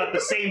Meal and he got the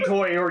same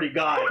toy he already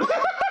got.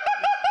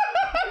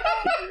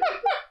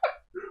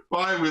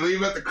 Fine, we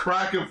leave at the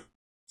crack of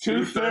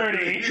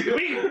 2:30.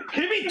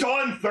 Can it be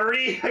dawn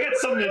 30? I got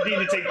something to need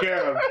to take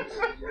care of.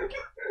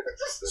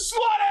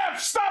 Slot F,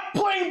 stop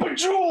playing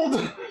Bejeweled!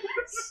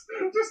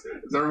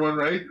 Is everyone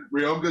ready?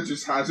 Ryoga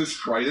just has his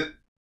trident.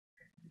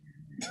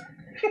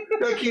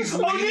 Like he's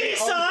leaning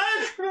just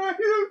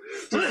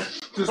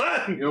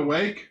you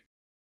awake?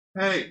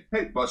 Hey,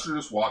 Buster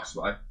just walks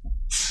by.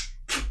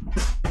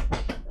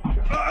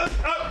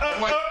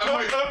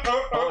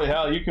 Holy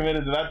hell, you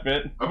committed to that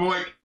bit. I'm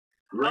awake.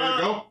 Ready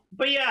to go?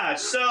 But yeah,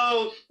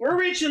 so we're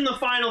reaching the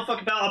final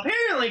fucking battle.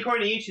 Apparently,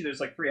 according to Ichi, there's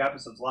like 3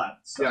 episodes left.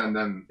 So. Yeah, and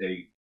then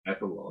a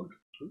epilogue.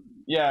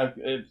 Yeah,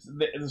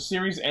 the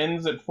series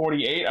ends at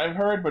 48, I've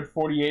heard, but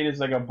 48 is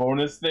like a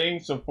bonus thing,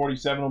 so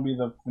 47 will be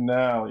the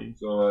finale.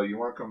 So you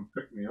want to come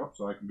pick me up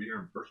so I can be here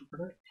in person for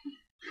that?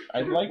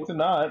 I'd like to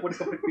not. Want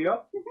to come pick me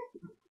up?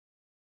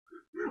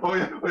 Oh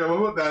yeah, what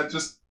about that?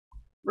 Just,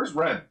 where's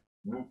Ren?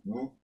 Whoop,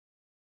 whoop.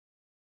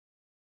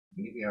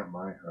 Meet me at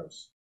my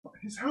house.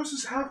 His house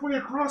is halfway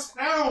across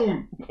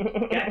town!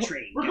 Get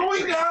train. We're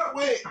going that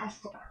way! Oh,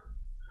 fuck.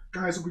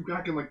 Guys, we'll be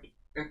back in like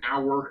an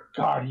hour.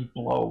 God, he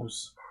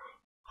blows.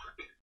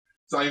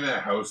 It's not even a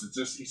house, it's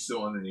just he's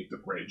still underneath the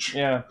bridge.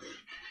 Yeah.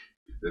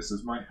 This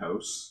is my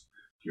house.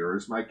 Here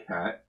is my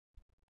cat.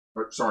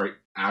 Or, sorry,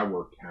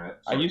 our cat.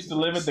 I used to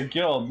live at the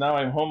guild, now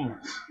I'm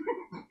homeless.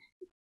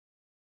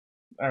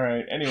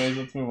 Alright, anyways,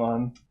 let's move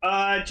on.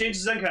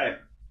 Change to Zenkai.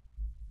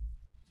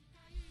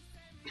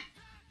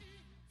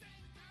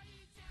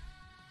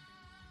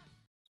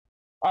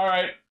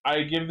 Alright,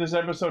 I give this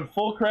episode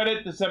full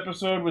credit. This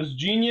episode was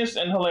genius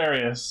and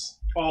hilarious.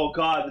 Oh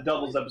god, the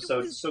doubles It episode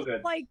was is so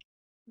good.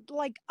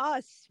 Like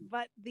us,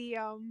 but the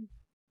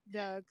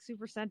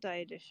Super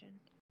Sentai edition.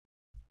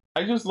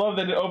 I just love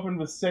that it opened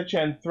with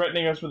Sechan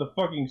threatening us with a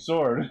fucking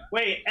sword.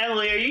 Wait,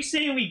 Emily, are you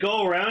saying we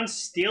go around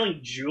stealing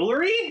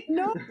jewelry?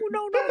 No, the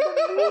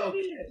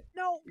movie.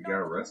 No, You got the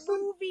arrested?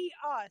 movie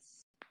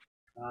Us,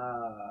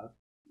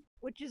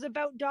 which is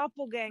about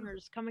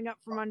doppelgangers coming up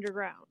from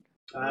underground.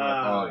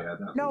 Oh yeah,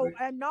 that No, movie.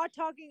 I'm not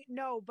talking.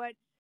 No, but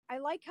I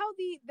like how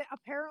the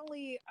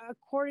apparently,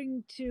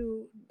 according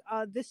to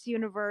this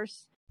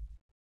universe,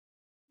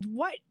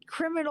 what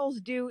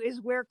criminals do is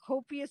wear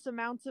copious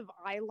amounts of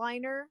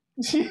eyeliner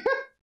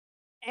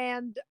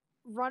and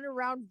run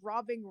around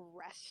robbing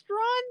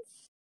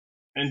restaurants.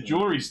 And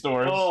jewelry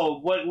stores. Oh,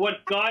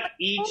 what got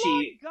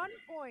Ichi?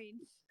 Gunpoint.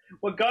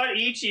 What got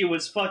Ichi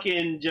was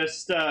fucking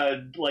just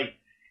like,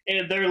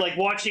 and they're like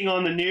watching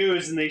on the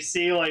news and they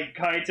see like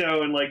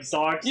Kaito and like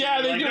Zox. Yeah,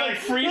 and they do like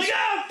freeze. Like,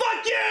 oh,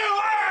 fuck you!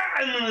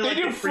 Ah! And then, They like,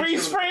 do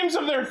freeze frames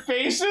of their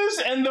faces,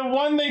 and the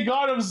one they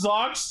got of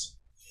Zox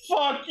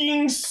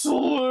fucking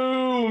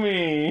slew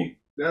me.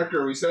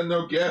 Decker, we said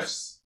no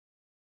gifts.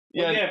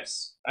 Yeah,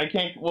 Gifts. I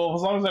can't. Well,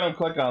 as long as I don't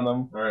click on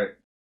them. Alright.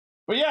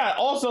 But yeah,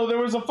 also there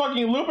was a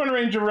fucking Lupin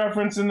Ranger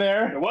reference in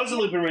there. There was a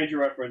Lupin Ranger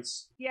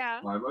reference. Yeah.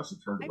 Well, I must have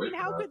turned I away mean,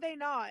 from how that. could they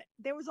not?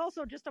 There was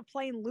also just a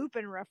plain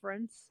Lupin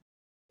reference.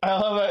 I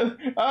love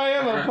it. I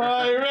am a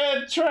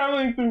pirate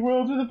traveling through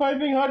worlds with a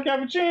piping hot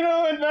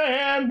cappuccino in my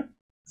hand.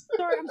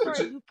 I'm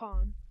sorry,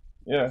 Lupin.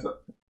 Yeah.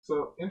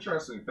 So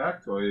interesting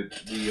factoid,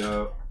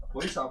 the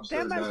police officer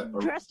Them as that...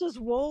 dressed as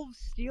wolves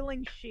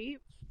stealing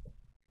sheep.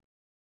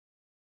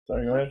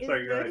 Sorry, go ahead. Is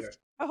Sorry, go ahead. this-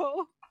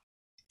 Oh,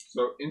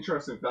 So,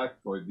 interesting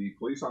factoid, the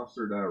police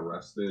officer that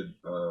arrested,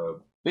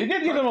 They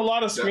did give him a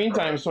lot of screen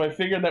Yeah, time, so I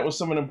figured that was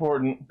someone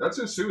important. that's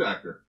his suit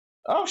actor.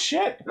 Oh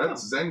shit!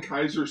 That's Zen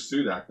Kaiser's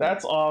suit actor.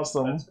 That's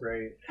awesome. That's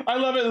great. I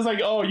love it. It's like,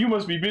 oh, you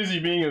must be busy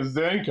being a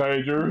Zen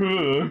Kaiser.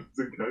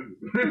 Zen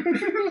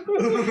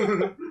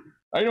Kaiser.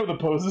 I know the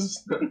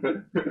poses.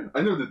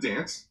 I know the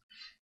dance.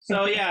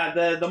 So yeah,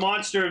 the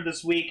monster of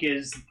this week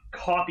is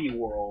Copy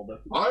World.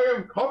 I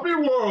am Copy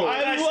World!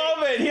 I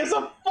love it. He has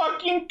a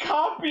fucking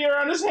copier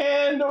on his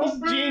hand. That was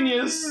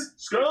genius.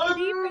 Scott!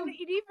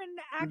 it even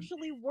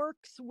actually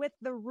works with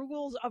the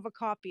rules of a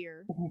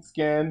copier.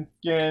 Scan,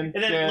 And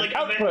then scan. like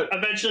Output.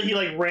 eventually he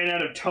like ran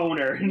out of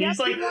toner and Yep, he's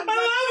like, he I runs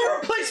don't have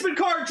a replacement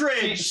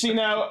cartridge. See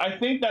now, I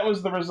think that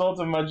was the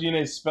result of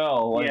Majine's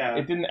spell. Like, Yeah.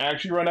 it didn't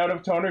actually run out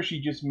of toner. She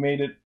just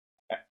made it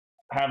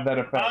have that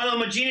effect. I don't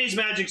know, Majine's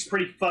magic's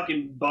pretty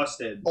fucking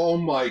busted. Oh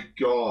my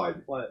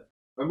god. What?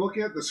 I'm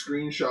looking at the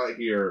screenshot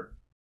here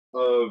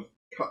of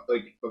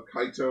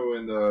Kaito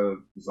and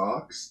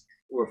Zox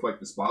with like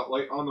the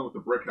spotlight on them with the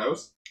brick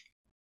house.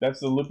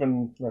 That's the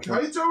Lupin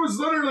reference. Kaito is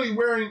literally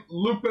wearing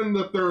Lupin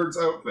the Third's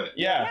outfit.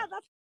 Yeah. Yeah, that's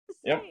what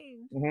Yep. I'm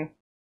saying.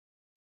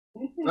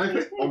 Mm-hmm. And I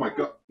think, oh my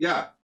god,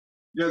 yeah.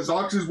 Yeah,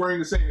 Zox is wearing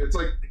the same. It's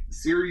like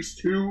Series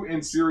 2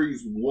 and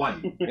Series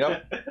 1.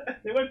 Yep.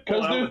 They went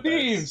full Because out they're with this.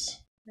 thieves.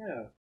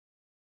 Yeah.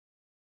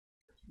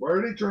 Why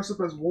are they dressed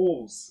up as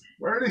wolves?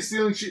 Why are they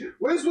stealing sheep?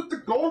 What is with the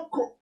golf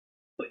course?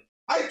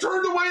 I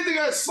turned away to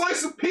get a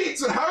slice of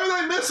pizza. How did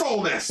I miss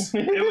all this?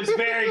 It was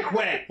very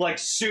quick, like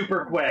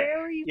super quick.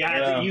 Very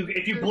Yeah, Yeah.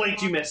 if you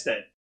blinked, you missed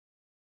it.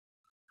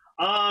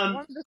 one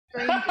of the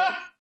strangest.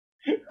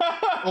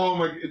 Oh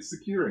my! It's the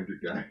Key Ranger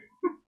guy.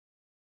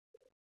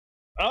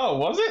 Oh,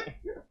 was it?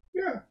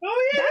 Yeah.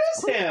 Oh yeah,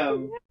 That's it's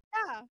him.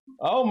 Yeah.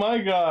 Oh my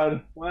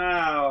god.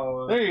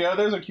 Wow. There you go.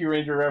 There's a Q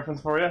Ranger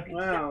reference for you.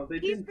 Wow, they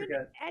He's didn't been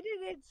forget.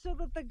 edited so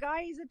that the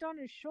guy isn't on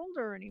his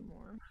shoulder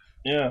anymore.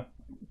 Yeah.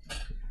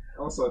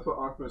 Also, I put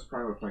Optimus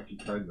Prime with Mikey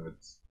Tide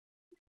notes.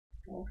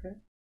 Okay.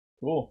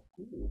 Cool.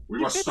 We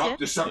He must fits stop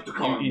in.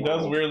 Decepticon. He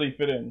does world. weirdly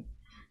fit in.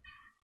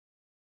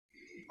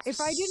 If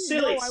I didn't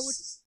Silly, know, I would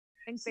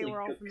think they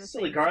were all from the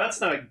silly same. Gar,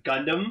 that's not a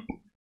Gundam.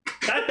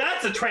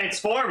 That's a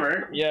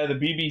Transformer. Yeah, the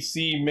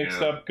BBC mixed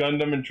Yeah. up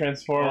Gundam and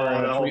Transformer. Oh,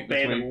 on the a whole tweet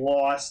this band week.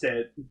 lost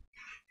it.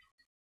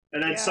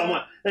 And then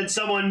Yeah.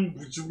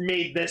 someone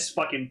made this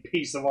fucking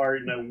piece of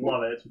art, and I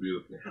love it. It's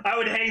beautiful. I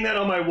would hang that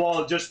on my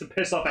wall just to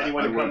piss off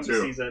anyone I who would comes and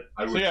too. sees it.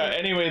 I So would yeah, say-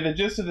 anyway, the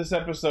gist of this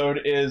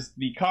episode is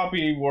the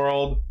copy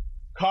world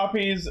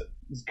copies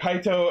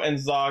Kaito and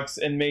Zox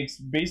and makes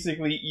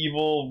basically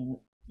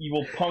evil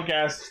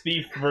punk-ass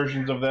thief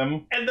versions of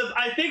them. And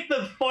I think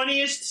the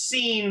funniest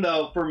scene,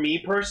 though, for me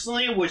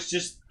personally, was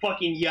just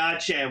fucking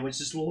Yachan was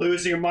just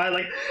losing her mind.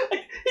 Like,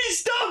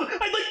 he's dumb.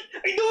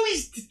 I know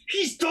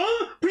he's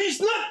dumb, but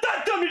he's not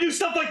that dumb to do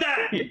stuff like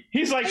that.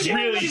 He's like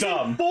really She's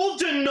dumb. in full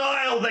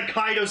denial that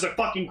Kaito's a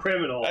fucking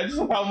criminal. I just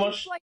love how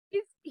much. Like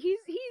he's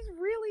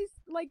really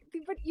like,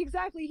 but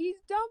exactly, he's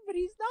dumb, but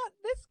he's not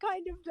this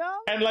kind of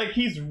dumb. And like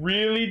he's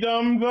really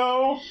dumb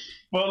though,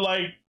 but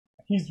like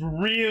he's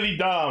really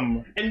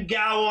dumb. And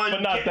Gowon,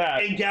 But not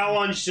that. And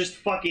Gowon's just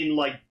fucking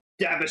like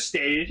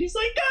devastated. He's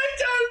like, I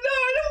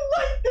don't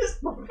like this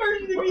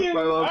person to be in.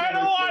 I love I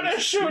don't that want to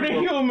there's shoot a two-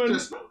 human.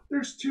 Just,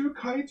 there's two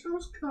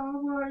Kaitos,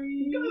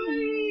 kawaii.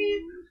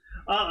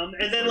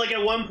 And then like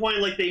at one point,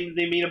 like they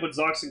meet up with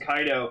Zox and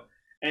Kaido,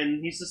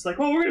 and he's just like,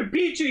 "Oh, we're gonna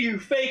beat you, you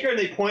faker!" And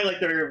they point like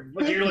they're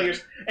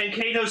yearlingers, and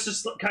Kaito's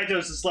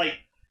just like,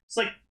 it's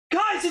like,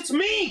 guys, it's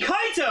me,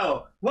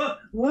 Kaito. What?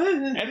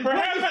 And for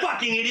What, half you a-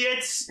 fucking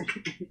idiots!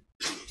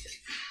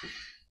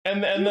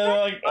 And then they're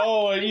like,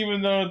 oh,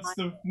 even though it's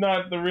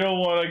not the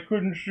real one, I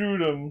couldn't shoot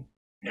him.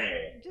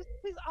 Just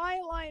his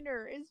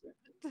eyeliner is.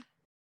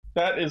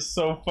 That is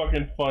so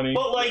fucking funny.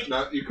 But like,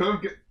 Now you could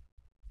have get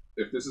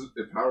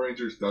if Power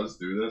Rangers does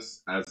do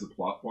this as a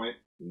plot point,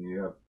 then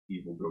you have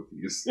evil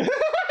goatees.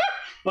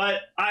 but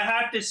I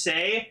have to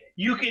say,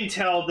 you can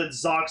tell that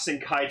Zox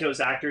and Kaito's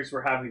actors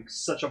were having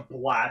such a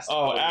blast.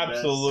 Oh, over this.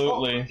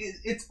 absolutely.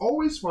 It's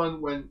always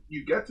fun when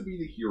you get to be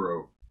the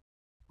hero,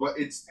 but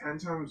it's 10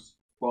 times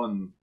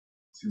fun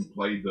to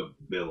play the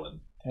villain.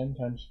 10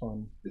 times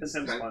fun. It's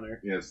 10 times funner.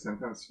 Yeah, it's 10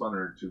 times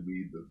funner to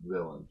be the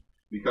villain.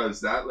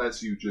 Because that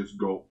lets you just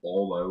go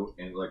all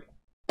out and, like,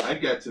 I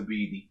get to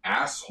be the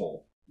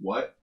asshole.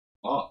 What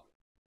up?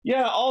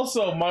 Yeah,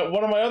 also,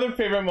 one of my other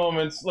favorite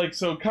moments, like,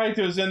 so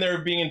Kaito's in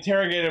there being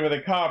interrogated with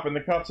a cop, and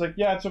the cop's like,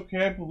 yeah, it's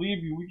okay, I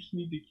believe you, we just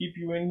need to keep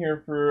you in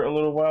here for a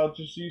little while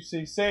just so you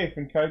stay safe,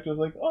 and Kaito's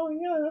like, oh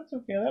yeah, that's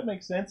okay, that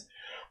makes sense.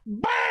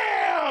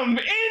 BAM!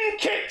 In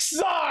kicks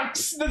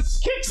Zox! The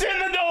kicks in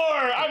the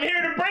door! I'm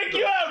here to break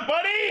you out,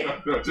 buddy!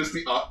 No, just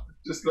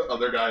the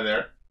other guy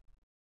there.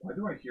 Why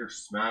do I hear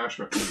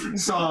Smash?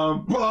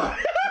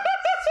 Somebody!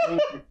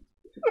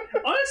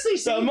 Honestly, The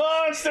seeing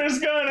monster's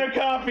gonna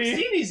copy!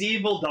 these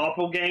evil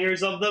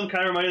doppelgangers of them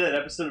kind of reminded me of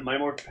that episode of My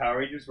Morphin Power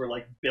Rangers where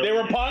like Billy, They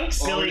were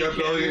punks? Oh, yeah,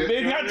 Billy.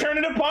 They got turned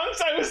into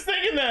punks? I was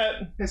thinking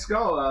that! Hey,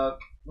 Skull,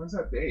 when's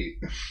that date?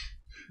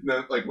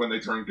 Then, like, when they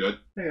turn good.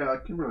 Hey,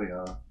 Kimberly,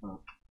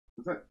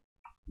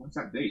 when's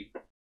that date?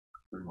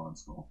 Dream on,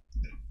 Skull.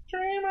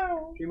 Dream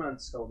on. Dream on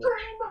Skull.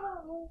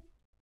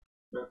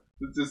 Yeah,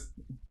 it's just...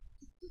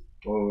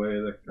 Away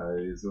the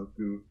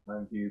Kaizoku,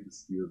 I'm here to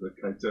steal the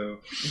Kaito.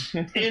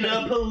 In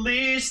a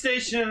police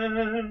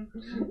station.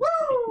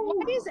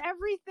 Why is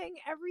everything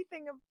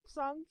a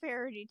song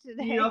parody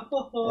today?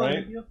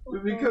 Right?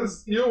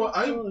 Because, you know what,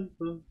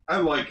 I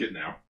like it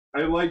now.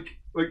 I like,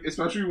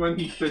 especially when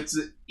he fits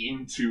it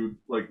into,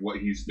 like, what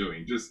he's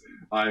doing. Just,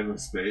 I'm a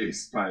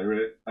space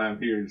pirate, I'm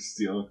here to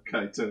steal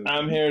Kaito.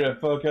 I'm here to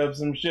fuck up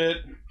some shit.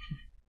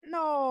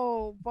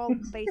 No, well,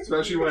 basically.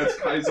 Especially when it's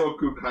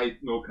Kaizoku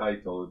no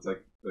Kaito, it's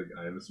like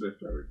I am a space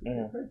pirate.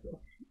 Yeah. Kaito.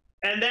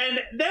 And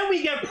then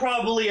we get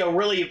probably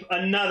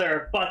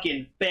another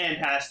fucking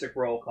fantastic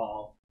roll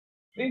call.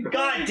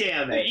 God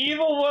damn The it!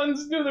 evil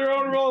ones do their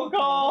own roll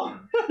call.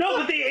 No,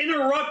 but they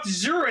interrupt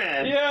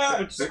Zuran. Yeah.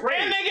 which is great.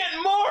 And they get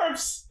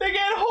morphs. They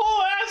get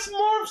whole ass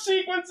morph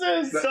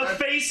sequences. The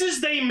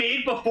faces they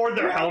made before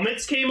their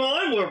helmets came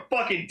on were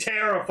fucking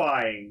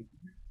terrifying.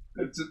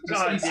 It's just,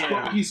 God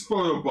damn. he's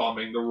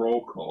photobombing the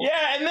roll call.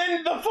 Yeah, and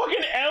then the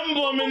fucking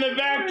emblem in the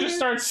back just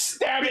starts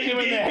stabbing him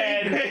in the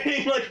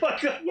head. Like,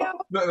 fuck. Yeah,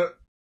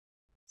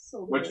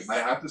 So Which good. I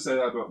have to say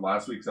that about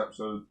last week's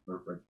episode,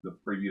 or like the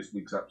previous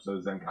week's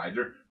episode,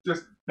 Zenkaiger.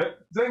 Just, hey,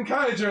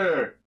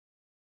 Zenkaiger!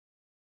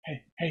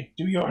 Hey,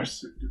 do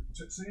yours.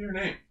 Say your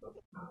name.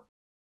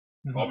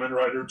 Kamen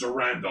Rider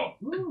Durandal.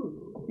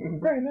 Ooh.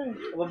 Very nice.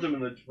 I loved him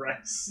in the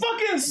dress.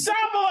 Fucking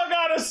Sabala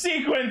got a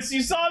sequence.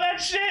 You saw that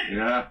shit?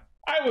 Yeah.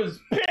 I was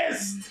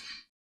pissed.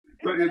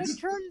 But and then it's- it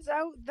turns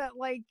out that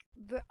like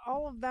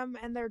all of them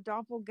and their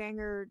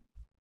doppelganger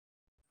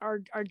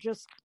are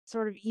just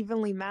sort of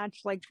evenly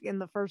matched, like in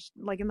the first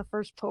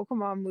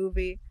Pokemon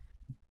movie.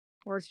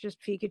 Or it's just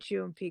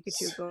Pikachu and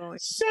Pikachu going.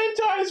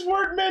 Sentai's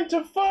weren't meant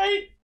to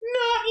fight!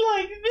 Not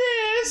like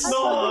this!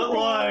 Not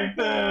like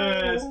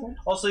this!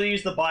 Also, they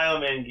used the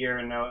Bioman gear,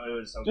 and now it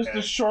was okay. Just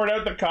to short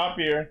out the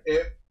copier.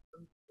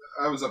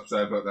 I was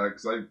upset about that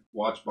because I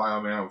watched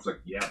Bioman. I was like,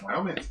 yeah,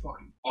 Bioman's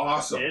fucking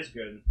awesome. It is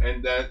good.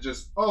 And that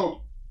just,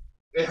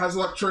 it has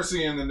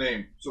electricity in the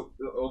name, so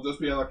it'll just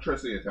be an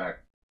electricity attack.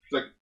 It's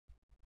like,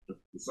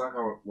 it's not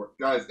how it works.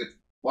 Guys, it's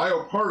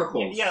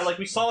bioparticles. Yeah, like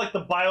we saw like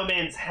the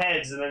Bioman's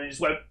heads, and then it just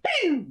went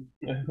BING!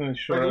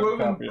 Short Like, it out would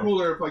the have been copier.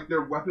 cooler if like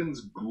their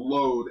weapons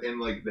glowed and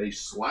like they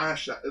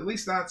slashed. At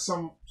least that's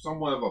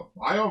somewhat of a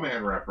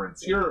Bioman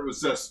reference. Here it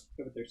was just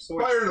With their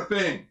swords. fire the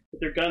thing.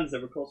 With their guns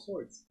that were called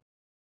swords.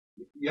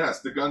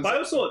 Yes, the guns.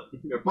 Biosword!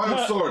 Yeah,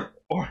 Biosword.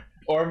 Or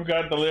I've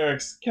got the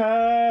lyrics.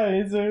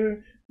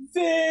 Kaiser,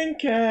 Zen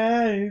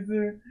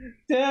Kaiser,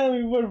 tell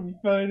me what are we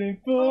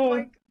fighting Oh for?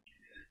 my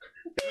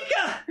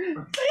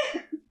Pika!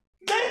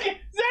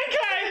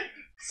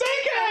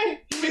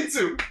 Zenkai!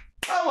 Mitsu.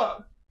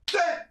 Awa.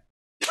 Zen.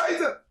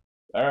 Kaiser.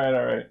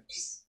 Alright.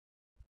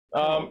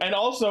 And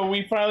also,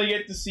 we finally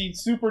get to see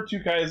Super 2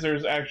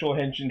 Kaiser's actual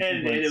henshin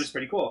And sequence. it was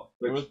pretty cool.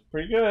 It was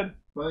pretty good.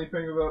 Funny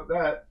thing about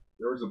that,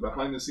 there was a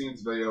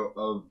behind-the-scenes video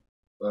of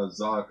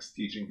Zox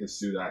teaching his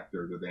suit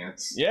actor to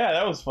dance. Yeah,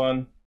 that was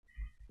fun.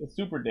 The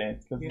super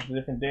dance, because it's a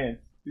different dance.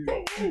 Dude,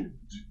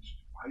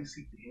 why is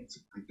he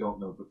dancing? I don't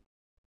know, but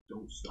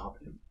don't stop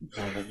him.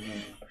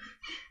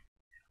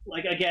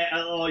 Like, again,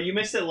 you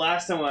missed it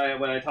last time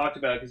when I talked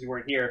about it because you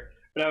weren't here,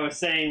 but I was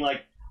saying,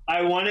 like,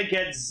 I want to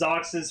get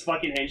Zox's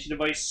fucking henshin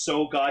device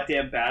so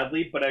goddamn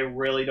badly, but I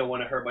really don't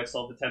want to hurt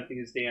myself attempting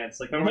his dance.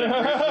 Like, remember when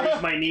I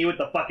bruised my knee with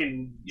the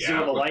fucking zoom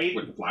of the light?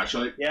 With the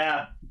flashlight.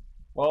 Yeah.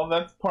 Well,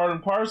 that's part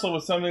and parcel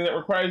with something that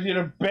requires you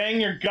to bang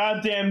your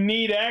goddamn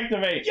knee to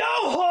activate.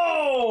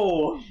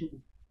 Yo-ho!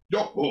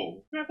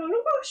 Yo-ho!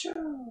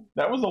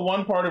 That was the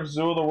one part of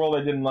Zoo of the World I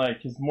didn't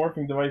like. His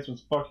morphing device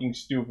was fucking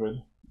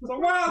stupid.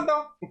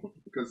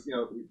 Because,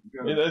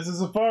 It's a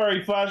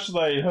safari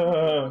flashlight.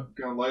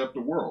 gonna light up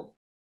the world.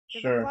 The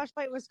Sure.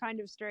 flashlight was kind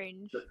of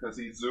strange. Because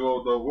he's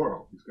Zuo the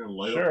world. He's gonna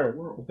light up Sure. the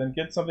world. But then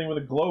get something with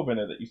a globe in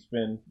it that you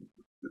spin.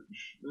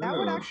 That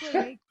would actually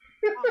make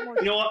a lot more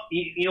You know what?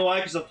 You know why?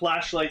 Because a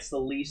flashlight's the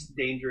least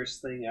dangerous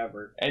thing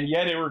ever. And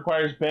yet it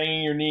requires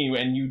banging your knee,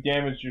 and you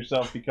damaged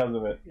yourself because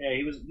of it. Yeah,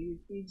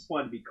 he just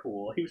wanted to be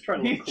cool. He was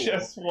trying to He look cool.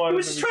 just He wanted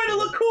was to just be trying to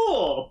cool. look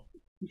cool.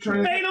 He's trying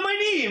to Bang on my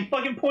knee and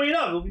fucking point it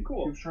up. It'll be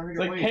cool. He's trying to It's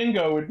get like laid.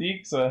 Kengo with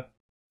Dixa.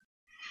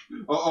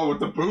 with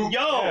the boot.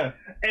 Yo, Yeah.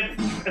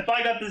 if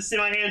I got this in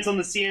my hands on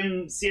the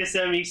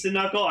CSM Easton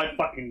Knuckle, I'd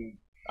fucking.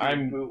 I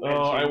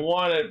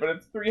want it, but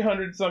it's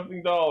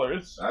 $300-something.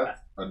 That's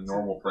a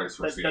normal price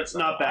for CSM. That's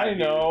not bad. I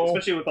know. Dude,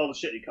 especially with all the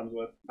shit he comes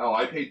with. Oh,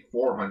 I paid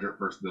 $400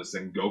 for the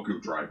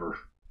Sengoku driver.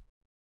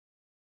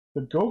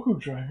 The Goku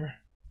driver.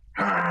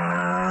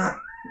 But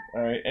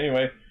Alright,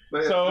 anyway.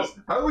 yeah, So-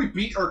 how do we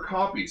beat our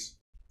copies?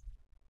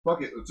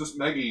 Fuck it, it's just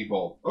Mega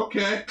Evolve.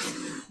 Okay.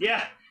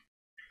 Yeah,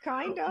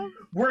 kind of.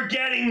 we're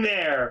getting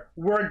there.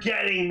 We're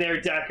getting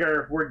there,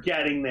 Decker. We're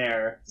getting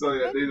there. So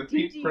yeah, they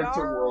defeat Prince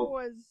of DDR World.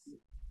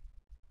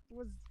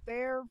 was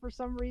there for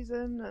some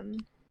reason,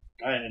 and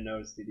I didn't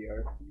notice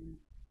DDR.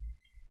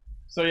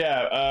 So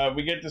yeah,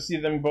 we get to see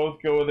them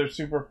both go with their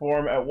super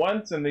form at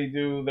once, and they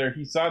do their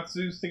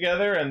Hisatsus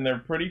together, and they're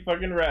pretty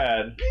fucking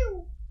rad.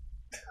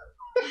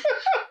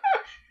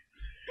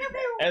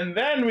 And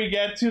then we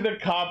get to the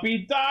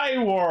copy die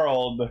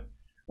world,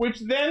 which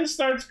then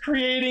starts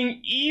creating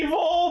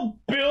evil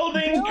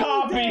building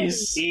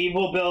copies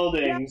Evil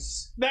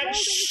buildings. that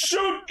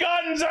shoot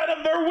guns out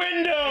of their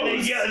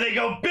windows. They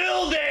go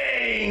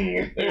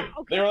building.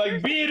 They were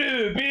like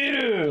biru,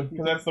 biru,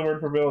 because that's the word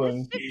for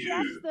building. this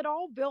suggests that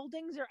all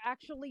buildings are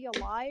actually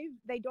alive.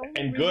 They don't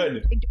And reason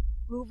good. They don't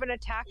move and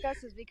attack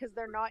us is because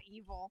they're not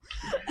evil.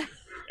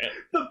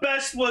 The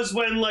best was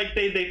when like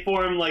they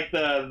formed like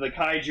the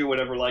kaiju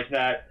whatever like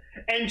that,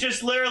 and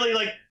just literally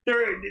like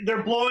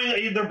they're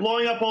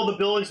blowing up all the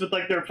buildings with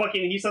like their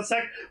fucking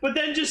Hisatsu, but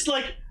then just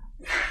like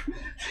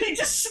he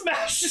just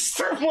smashes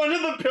through one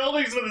of the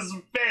buildings with his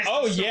fist.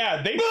 Oh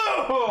yeah, they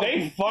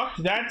Boom!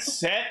 fucked that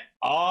set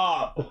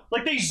up.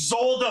 Like they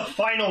Zolda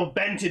final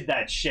vented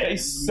that shit. They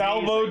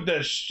salvoed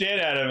the shit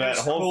out of that That's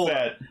whole cool.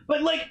 set.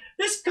 But like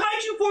this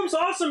kaiju form's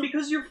awesome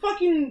because you're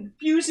fucking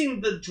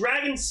fusing the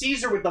Dragon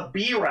Caesar with the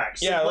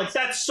B-Rex. Yeah, like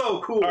that's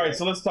so cool. Alright,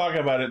 so let's talk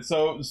about it.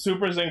 So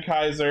Super Zen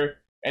Kaiser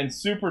and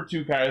Super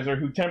 2 Kaiser,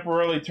 who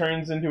temporarily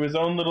turns into his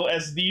own little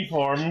SD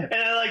form. And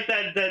I like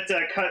that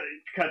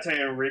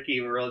Kataya and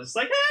Ricky were all just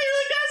like, hey,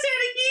 look us,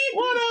 Aniki!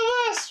 One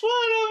of us!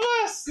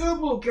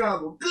 Gobble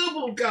gobble,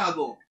 gobble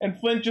gobble. And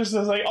Flint just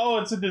says like, oh,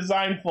 it's a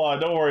design flaw,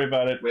 don't worry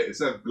about it. Wait,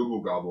 instead of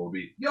Google gobble, it'll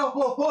be yo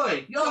ho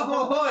hoy, yo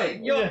ho hoy.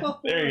 Yeah,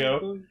 there you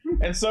go.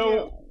 And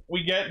so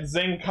we get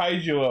Zen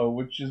Kaijuo,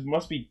 which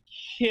must be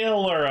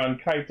killer on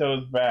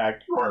Kaito's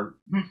back. Sure.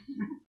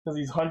 Because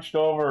he's hunched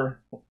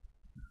over.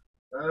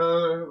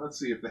 Let's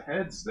see. If the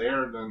head's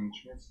there, then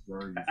chances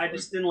are. I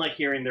just didn't like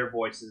hearing their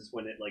voices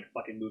when it like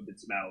fucking moved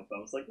its mouth. I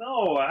was like,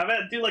 no, have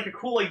it do like a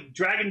cool like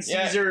Dragon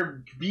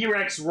Caesar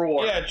B-Rex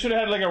roar. Yeah, it should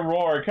have had like a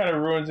roar. It kind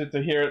of ruins it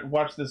to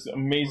watch this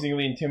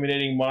amazingly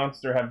intimidating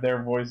monster have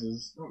their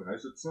voices. No,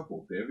 guys, it's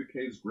simple. David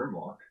K's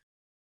Grimlock.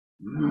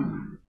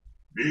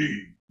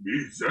 Me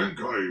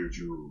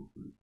Zenkaiju.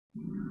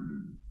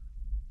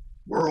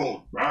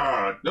 World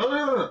bad.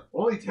 No.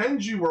 Only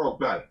Tenji world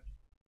bad.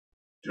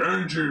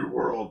 Tenji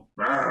world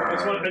bad.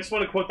 I just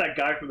want to quote that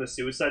guy from the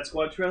Suicide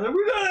Squad trailer.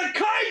 We're gonna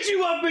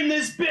kaiju up in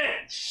this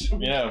bitch!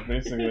 Yeah,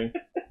 basically.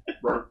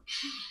 Burp.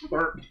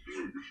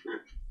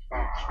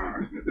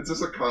 It's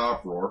just a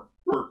cut-off roar.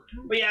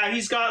 But yeah,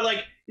 he's got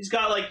like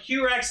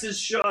B-Rex's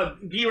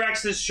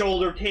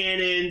shoulder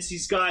cannons.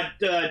 He's got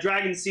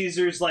Dragon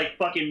Caesar's like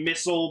fucking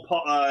missile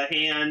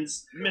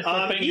hands.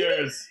 Missile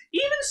fingers.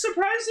 Even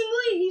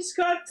surprisingly, he's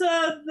got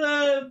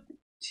the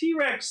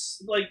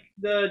T-Rex, like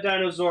the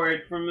Dinosaur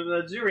from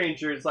the Zoo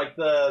Rangers, like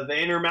the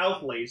inner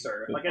mouth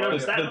laser. Like I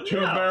noticed that. The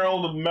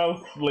two-barreled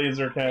mouth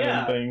laser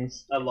cannon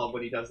things. I love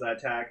when he does that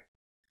attack.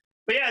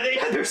 But yeah,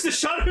 there's the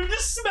shot of him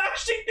just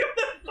smashing through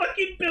the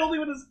fucking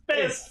building with his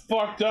fist. It's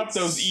fucked up,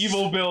 those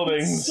evil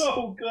buildings.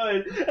 So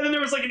good. And then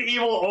there was like an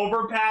evil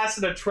overpass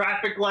and a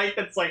traffic light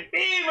that's like,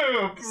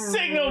 beam!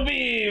 Signal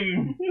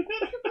beam!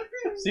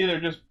 See,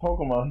 they're just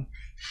Pokemon.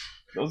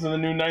 Those are the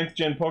new 9th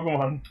gen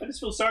Pokemon. I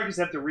just feel sorry because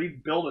they have to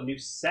rebuild a new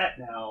set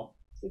now.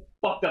 They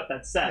fucked up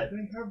that set.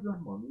 They have their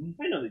money.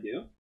 I know they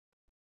do.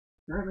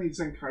 Apparently,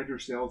 Zenkaiger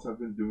sales have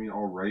been doing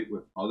alright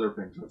with other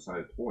things outside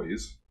of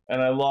toys.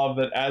 And I love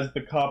that as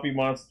the copy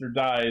monster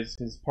dies,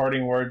 his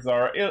parting words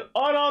are,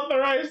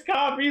 unauthorized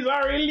copies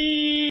are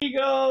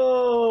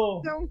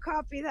illegal! Don't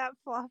copy that,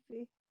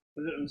 Floppy.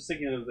 I'm just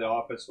thinking of The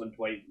Office when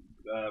Dwight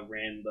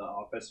ran the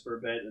office for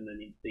a bit, and then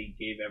they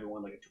gave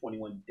everyone like a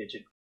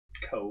 21-digit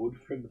code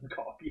from the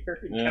copier,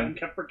 and Kevin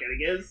kept forgetting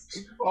his.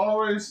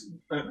 Always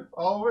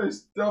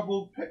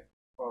double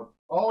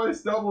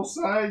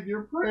side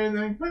your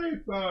printing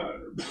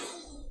paper.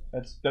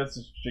 That's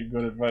just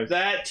good advice.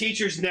 That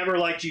teachers never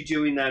liked you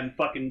doing that in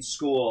fucking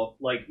school,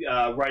 like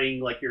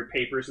writing like your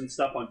papers and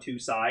stuff on two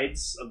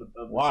sides of the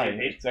Why? same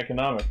page. It's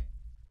economic.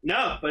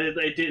 No, but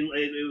it didn't.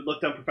 It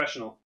looked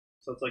unprofessional.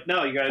 So it's like,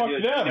 no, you gotta Fuck do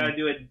it. them. You gotta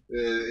do it.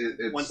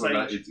 It's one so side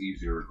that each. it's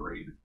easier to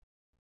grade.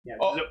 Yeah.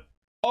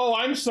 Oh,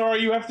 I'm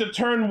sorry, you have to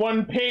turn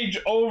one page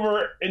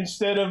over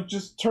instead of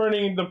just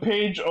turning the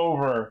page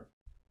over.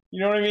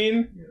 You know what I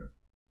mean? Yeah.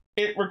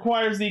 It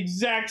requires the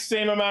exact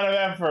same amount of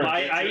effort.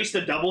 I used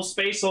to double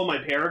space all my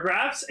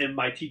paragraphs, and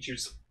my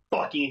teachers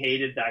fucking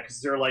hated that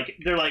because they're like,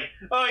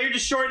 oh, you're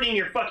just shortening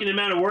your fucking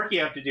amount of work you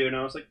have to do, and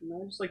I was like,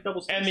 no, just like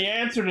double space. And the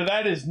answer to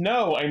that is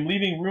no. I'm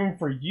leaving room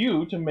for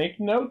you to make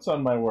notes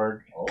on my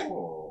work.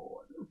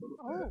 Oh, I never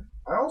thought of that.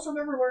 I also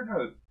never learned how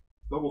to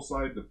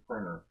double-side the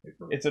printer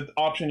paper. It's an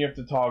option you have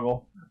to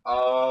toggle.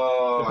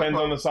 Oh, Depends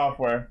on the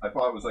software. I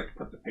thought it was like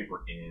put the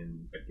paper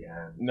in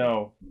again.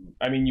 No.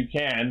 I mean, you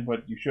can,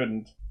 but you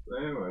shouldn't.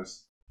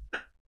 Anyways,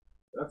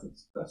 that's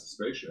a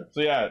spaceship.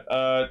 So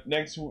yeah,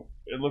 next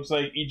it looks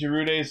like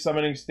Ichirude is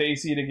summoning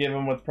Stacy to give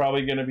him what's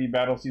probably going to be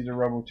Battle Caesar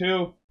Robo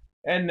 2.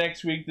 And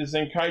next week, the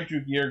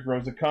Zenkaiju gear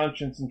grows a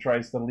conscience and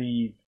tries to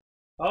leave.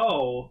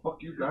 Oh. Fuck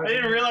you guys. I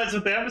didn't realize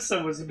what the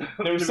episode was about.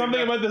 There was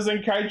something about the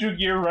Zenkaiju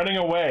gear running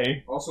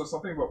away. Also,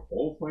 something about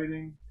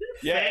bullfighting.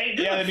 They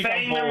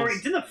become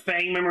bulls. Didn't the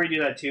Fang memory do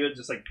that too? It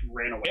just like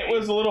ran away. It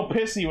was a little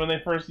pissy when they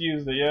first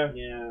used it, yeah.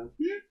 Yeah.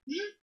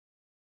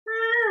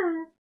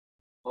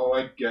 Oh,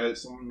 I get it.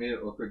 Someone made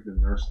it look like the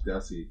Nurse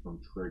Desi from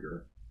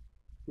Trigger.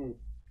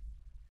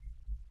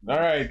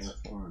 Alright.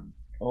 That's fun.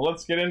 Well,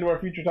 let's get into our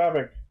future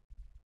topic.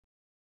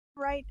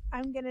 Right,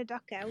 I'm gonna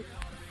duck out.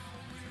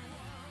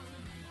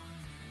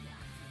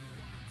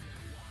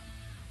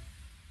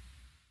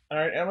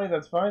 Alright, Emily,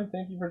 that's fine.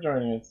 Thank you for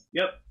joining us.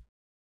 Yep.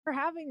 For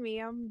having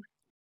me.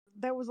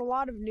 There was a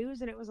lot of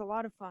news and it was a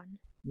lot of fun.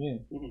 Yeah.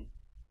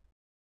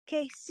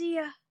 Okay, see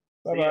ya.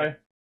 Bye-bye.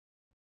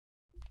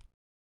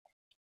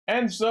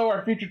 And so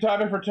our feature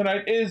topic for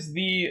tonight is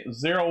the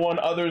 01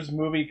 Others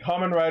movie,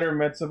 Kamen Rider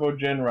Metsubo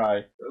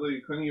Jinrai. Really,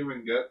 you couldn't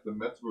even get the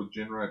Metsubo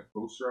Jinrai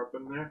poster up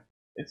in there?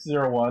 It's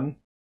 01.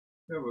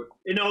 Yeah, but...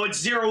 You know,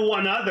 it's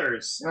 01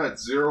 Others. Yeah,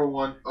 it's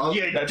 01 Others.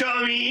 You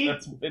dummy!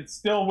 It's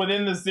still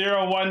within the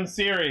 01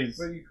 series.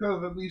 But you could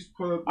have at least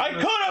put up... I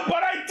could have,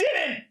 but I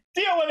didn't!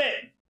 Deal with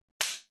it!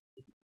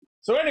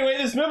 So anyway,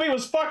 this movie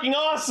was fucking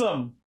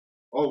awesome!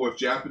 Oh, with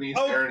Japanese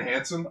Aaron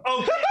Hansen?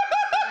 Okay.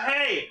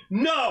 Hey,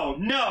 no.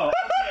 Okay,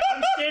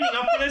 I'm standing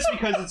up for this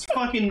because it's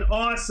fucking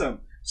awesome.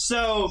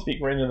 So,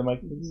 speak right into the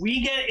mic.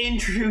 We get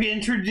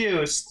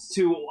introduced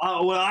to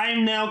what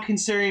I'm now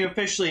considering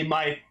officially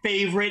my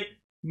favorite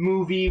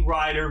movie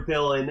rider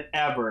villain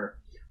ever.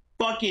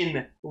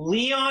 Fucking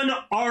Leon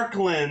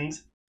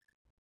Arkland,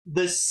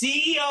 the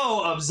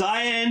CEO of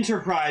Zaya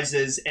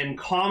Enterprises and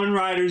Kamen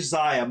Rider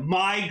Zaya.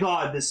 My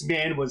god, this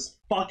man was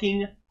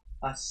fucking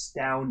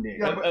astounding.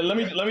 Yeah, let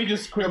me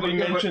just quickly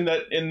mention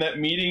that in that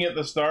meeting at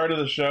the start of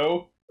the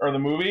show or the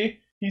movie,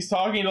 he's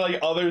talking to like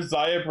other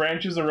Zaya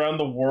branches around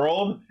the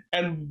world,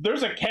 and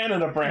there's a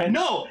Canada branch.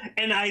 No,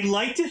 and I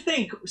like to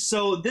think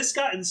so. This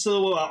guy,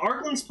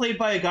 Arkland's played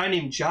by a guy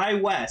named Jai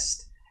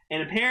West,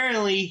 and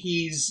apparently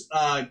he's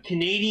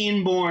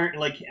Canadian born,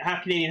 like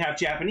half Canadian, half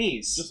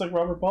Japanese, just like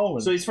Robert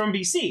Baldwin. So he's from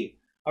BC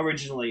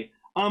originally.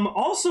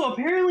 Also,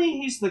 apparently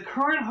he's the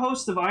current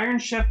host of Iron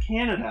Chef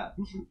Canada.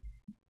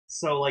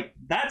 So like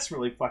that's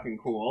really fucking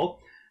cool.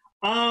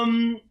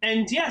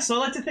 And yeah, so I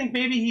like to think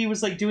maybe he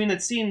was like doing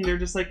that scene. And they're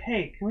just like,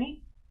 hey, can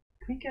we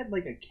get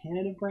like a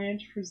Canada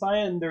branch for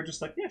Zaya? And they're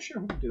just like, yeah,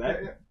 sure, we can do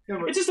that. Yeah,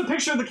 but, it's just a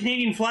picture of the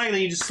Canadian flag, and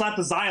then you just slap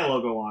the Zaya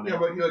logo on it. Yeah,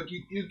 but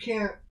you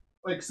can't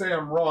like say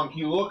I'm wrong.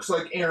 He looks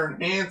like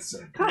Aaron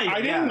Hansen.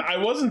 I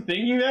wasn't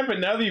thinking that, but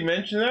now that you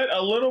mention that,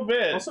 a little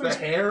bit. Also, the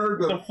hair,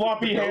 the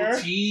floppy hair.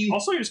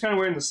 Also, he was kind of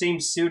wearing the same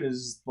suit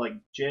as like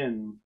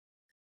Jin.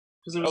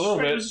 Because it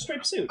was a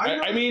straight suit.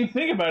 I mean,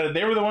 think about it.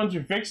 They were the ones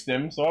who fixed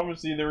him, so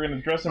obviously they were going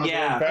to dress him in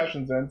their own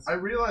fashion sense. I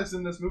realized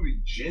in this movie,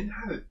 Jin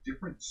had a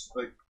different,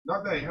 like,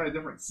 not that he had a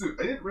different suit.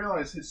 I didn't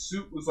realize his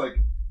suit was like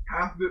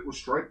half of it was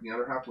striped, and the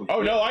other half was.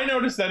 Oh no, I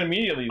noticed that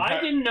immediately. I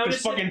didn't notice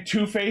his fucking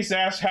Two-Face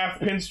ass half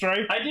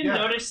pinstripe. I didn't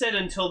notice it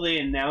until they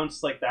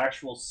announced like the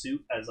actual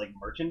suit as like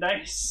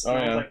merchandise. Oh,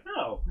 I was like,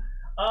 no.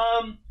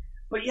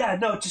 But yeah,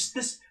 no, just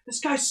this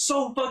guy's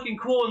so fucking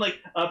cool, and like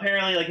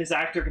apparently like his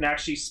actor can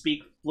actually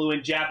speak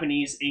fluent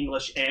Japanese,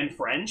 English, and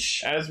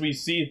French, as we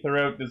see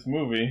throughout this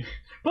movie.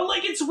 But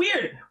like it's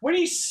weird when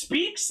he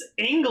speaks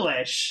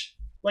English,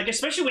 like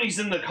especially when he's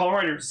in the Kamen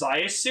Rider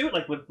Zaya suit,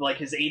 like with like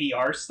his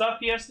ADR stuff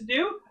he has to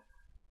do.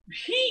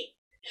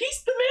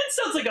 He's the man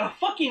sounds like a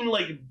fucking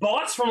like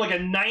boss from like a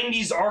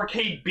 90s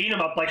arcade beat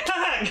 'em up. Like,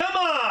 haha, come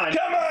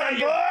on,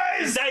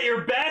 boys! Is that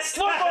your best?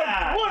 One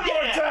more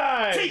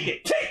time!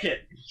 Take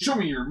it! Show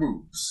me your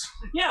moves.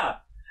 Yeah.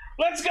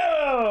 Let's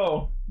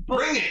go!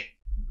 Bring it!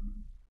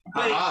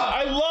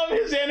 I love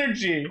his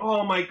energy.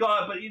 Oh my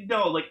god, but you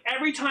know, like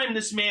every time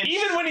this man,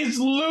 even when he's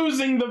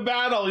losing the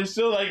battle, he's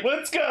still like,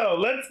 let's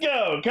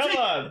go, come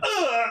on.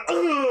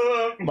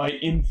 My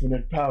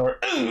infinite power.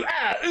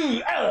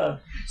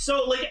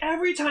 So like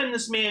every time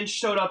this man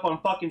showed up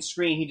on fucking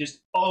screen, he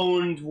just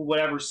owned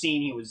whatever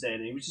scene he was in,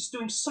 and he was just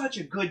doing such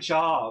a good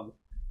job.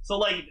 So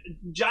like,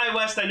 Jai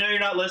West, I know you're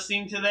not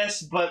listening to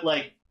this, but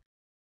like,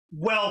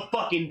 well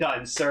fucking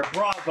done, sir.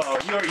 Bravo.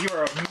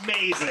 You're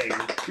amazing.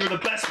 You're the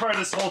best part of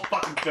this whole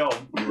fucking film.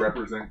 You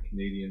represent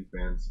Canadian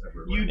fans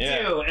everywhere. You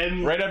do,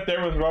 and right up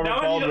there with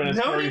Robert Baldwin as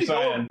Terry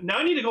Cyan. Now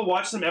I need to go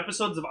watch some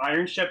episodes of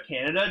Iron Chef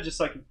Canada just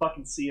so I can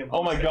fucking see him.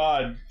 Oh my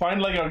god.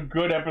 Find like a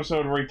good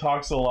episode where he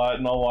talks a lot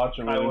and I'll watch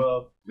him. I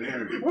will.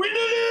 There. We did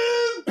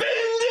it!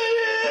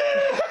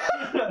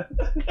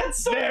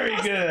 That's very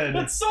good.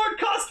 That sword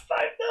cost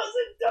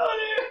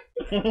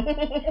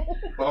 $5,000.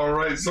 All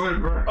right, so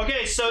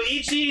okay, so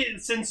Ichi,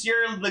 since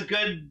you're the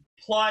good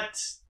plot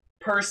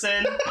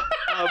person,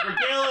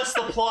 regale us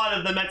the plot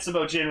of the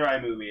Metsubo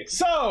Jinrai movie.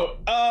 So,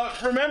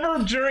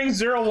 remember during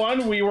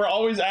 01, we were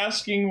always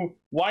asking,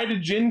 why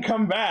did Jin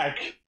come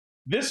back?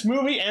 This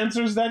movie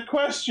answers that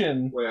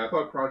question. Wait, I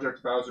thought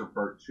Project Bowser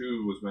Part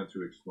 2 was meant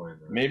to explain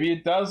that. Maybe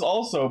it does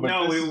also, but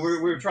no, we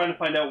were trying to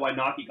find out why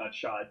Naki got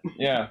shot.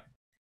 Yeah.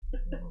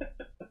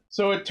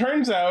 So it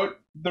turns out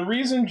the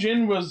reason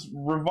Jin was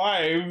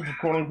revived,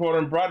 quote unquote,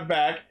 and brought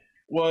back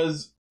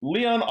was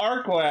Leon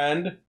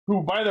Arkland,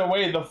 who, by the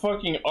way, the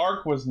fucking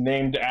Ark was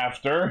named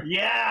after.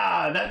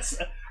 Yeah, that's...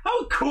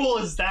 How cool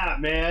is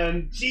that,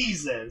 man?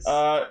 Jesus.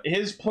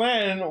 His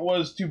plan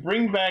was to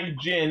bring back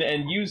Jin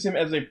and use him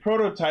as a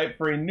prototype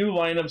for a new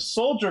line of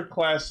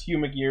soldier-class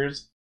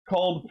Humagears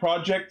called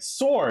Project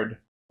Sword.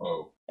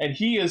 Oh. And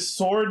he is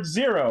Sword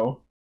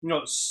Zero.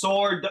 No,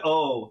 Sword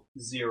O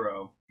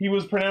Zero. He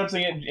was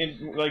pronouncing it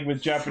in, like with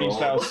Japanese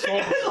style.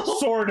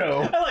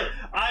 Sordo.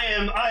 I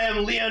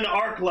am Leon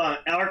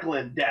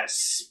Arkland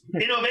des.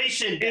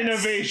 Innovation des.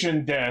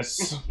 Innovation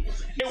des.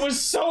 It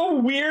was so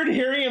weird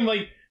hearing him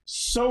like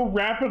so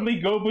rapidly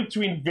go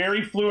between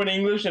very fluent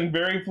English and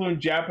very fluent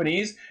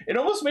Japanese. It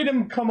almost made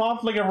him come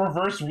off like a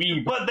reverse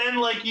weeb. But then,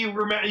 like, you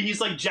remember, he's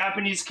like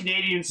Japanese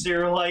Canadian, so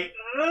you're like,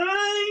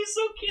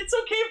 it's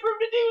okay for him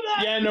to do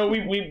that. Yeah, no,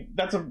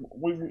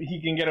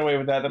 he can get away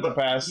with that. That's a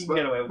pass. He can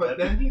get away with but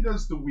that. Then he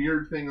does the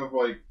weird thing of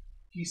like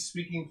he's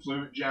speaking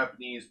fluent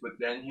Japanese, but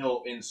then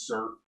he'll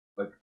insert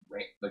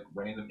like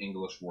random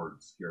English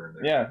words here and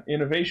there. Yeah,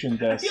 innovation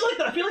des. I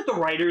feel like the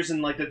writers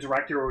and like the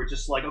director were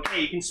just like, okay,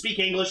 you can speak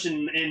English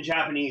and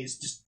Japanese,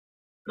 just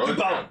go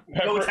town.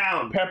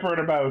 Pepper it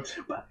about.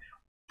 But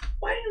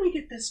why didn't we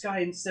get this guy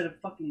instead of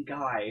fucking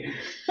Guy?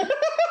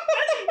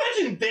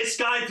 Imagine this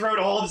guy throughout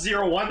all of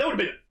 01. That would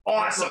have been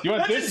awesome. You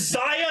want Imagine this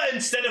Zaya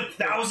instead of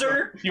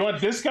Thouser. You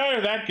want this guy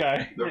or that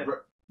guy?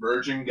 The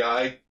virgin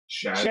guy.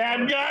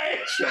 Chad guy?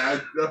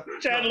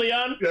 Chad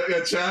Leon?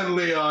 Yeah, Chad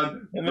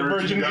Leon. And the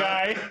virgin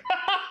guy.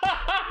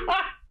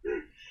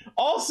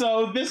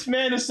 Also, this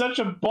man is such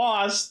a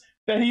boss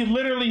that he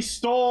literally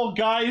stole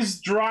Guy's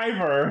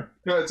driver.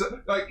 Yeah, it's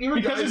like even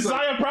because it's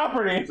Zaya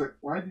property. He's like,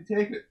 why'd you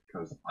take it?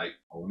 Because I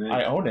own it.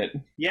 I own it.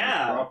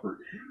 Yeah.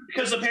 Property.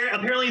 Because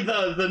apparently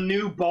the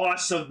new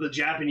boss of the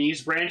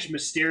Japanese branch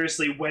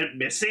mysteriously went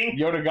missing.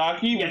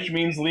 Yodagaki, Yeah, which he-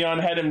 means Leon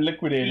had him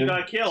liquidated. He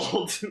got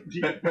killed.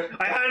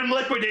 I had him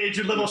liquidated,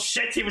 you little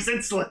shit. He was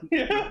insolent.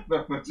 Yeah.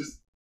 No, just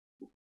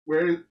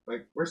where's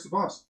the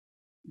boss?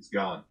 He's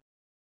gone.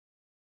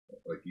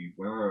 Like he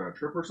went on a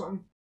trip or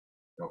something?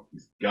 No,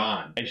 he's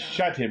gone. I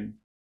shut him.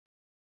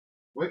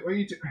 Wait, what are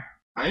you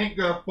I ain't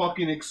gonna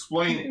fucking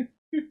explain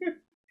it.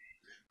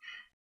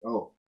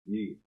 Oh,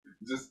 he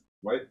just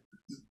what?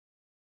 Just,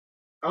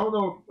 I don't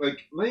know. Like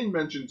Lane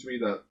mentioned to me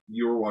that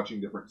you were watching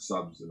different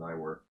subs than I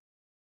were.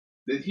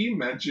 Did he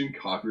mention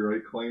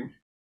copyright claim?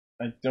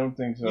 I don't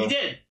think so. He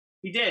did.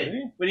 He did. Did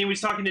he? When he was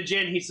talking to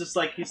Jin, he's just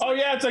like, Oh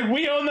yeah, it's like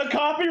we own the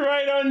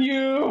copyright on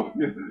you.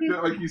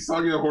 Yeah, like he's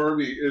talking to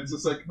Horby. It's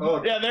just like,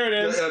 oh, Yeah, there it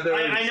is. yeah, there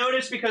it I is.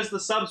 noticed because the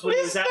subs when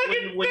he was His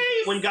fucking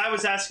face! when Guy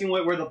was asking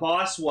where the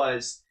boss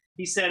was,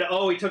 he said,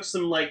 "Oh, he took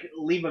some like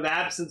leave of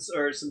absence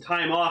or some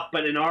time off."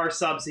 But in our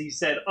subs, he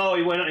said, "Oh,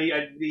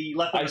 he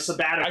left on a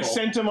sabbatical." I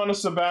sent him on a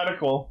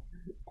sabbatical.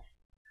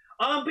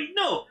 But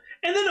no.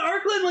 And then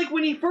Arklin, like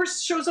when he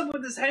first shows up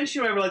with his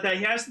henchman or whatever like that,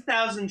 he has the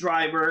 1000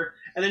 driver,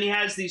 and then he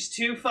has these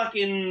two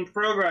fucking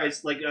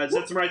Progrise, like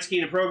Zetsumaru's Key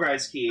and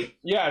Progrise Key.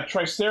 Yeah,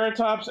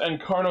 Triceratops and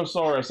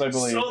Carnosaurus, I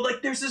believe. So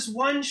like, there's this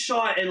one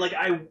shot, and like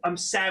I'm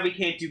sad we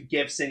can't do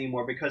gifs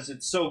anymore because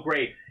it's so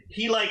great.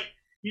 He like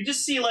you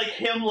just see like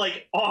him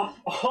like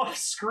off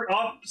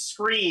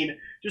screen,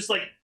 just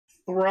like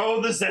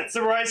throw the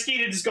Zetsumaru's Key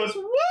and it just goes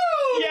woo.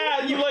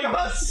 Yeah, you like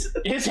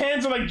his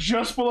hands are like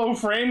just below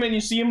frame, and you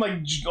see him like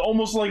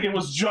almost like it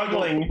was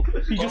juggling.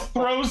 He just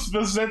throws the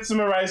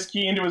Zetsumaru's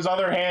Key into his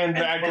other hand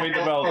to activate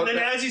the belt. And then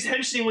as he's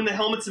henching, when the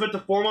helmet's about to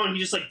form on, he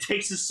just like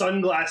takes his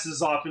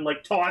sunglasses off and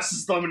like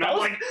tosses them, and I'm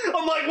like,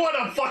 what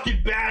a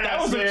fucking badass! That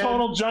was man. a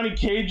total Johnny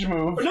Cage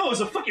move. No, it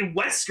was a fucking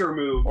Wesker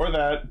move. Or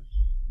that.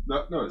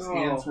 No, his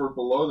hands were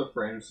below the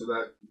frame so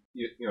that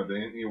you know they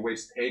didn't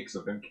waste takes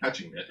of him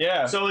catching it.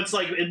 Yeah. So it's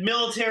like a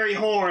military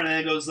horn, and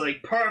it goes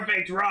like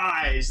perfect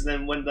rise. And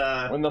then when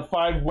the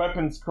 5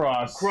 weapons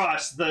cross,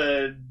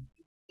 the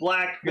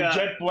black the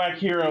jet black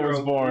hero was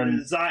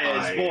born.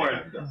 Zaya is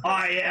born.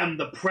 I am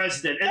the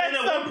president. And then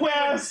That's at the one point,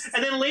 best.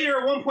 and then later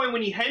at one point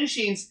when he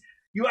henshins,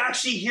 you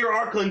actually hear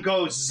Arklin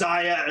go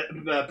Zaya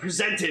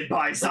presented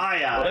by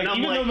Zaya. Like, and I'm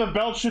even like, though the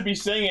belt should be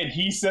saying it,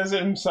 he says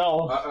it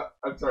himself.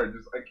 I'm sorry,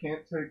 I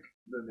can't take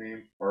the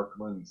name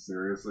Arklin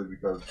seriously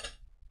because,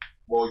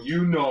 well,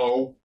 you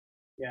know,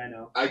 yeah, I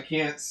know. I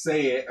can't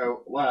say it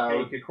out loud. Okay,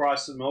 you could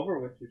cross him over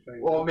with your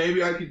finger. Well,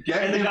 maybe I could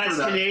get and him the guy's for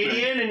that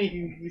Canadian, thing. and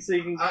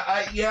you can.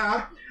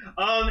 Yeah.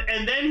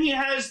 And then he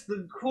has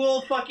the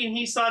cool fucking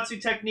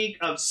Hisatsu technique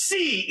of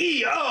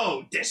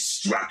CEO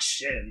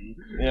destruction.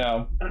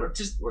 Yeah.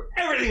 Just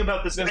everything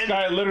about this. This and,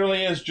 guy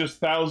literally is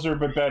just Thouser,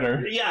 but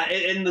better. Yeah,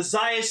 in the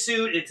Zaya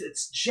suit,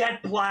 it's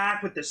jet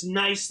black with this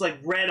nice like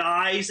red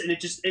eyes, and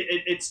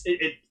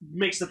it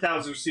makes the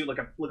Thouser suit look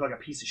like a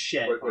piece of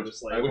shit.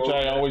 Honestly, Which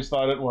I always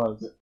thought it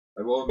was.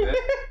 I will admit,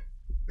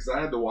 because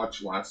I had to watch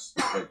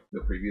the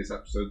previous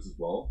episodes as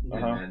well,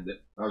 and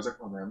I was like,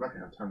 oh man, I'm not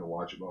gonna have time to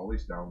watch it, but I'll at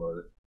least download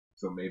it.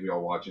 So maybe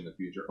I'll watch in the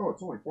future. Oh,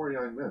 it's only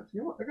 49 minutes.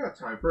 You know what? I got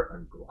time for it.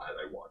 I'm glad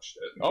I watched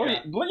it. Oh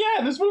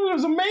yeah, this movie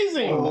was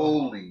amazing.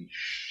 Holy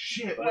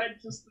shit!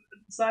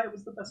 Zaya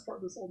was the best part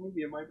of this whole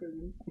movie, in my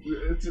opinion.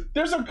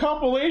 There's a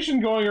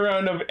compilation going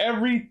around of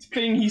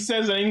everything he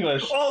says in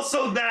English.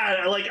 Also,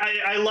 that like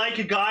I like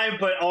a guy,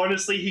 but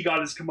honestly, he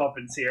got his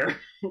comeuppance here.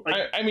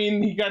 I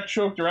mean, he got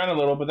choked around a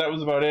little, but that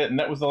was about it, and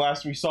that was the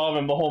last we saw of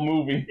him the whole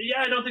movie.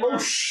 Yeah, I don't think. Oh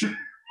shit!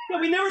 No,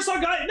 we never saw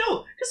Guy.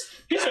 No,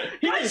 because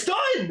Guy's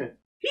done.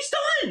 He's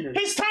done.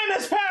 His time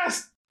has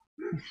passed.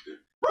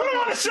 Put him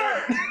on a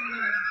shirt.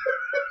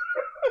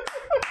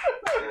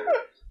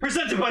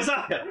 Presented by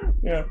Zaya.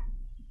 Yeah.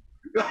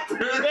 There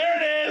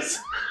it is.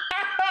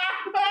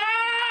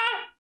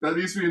 That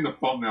needs to be in the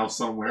thumbnail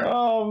somewhere.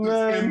 Oh Just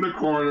man. in the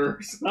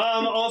corners.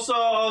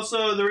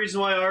 Also, the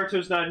reason why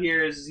Aruto's not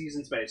here is he's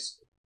in space.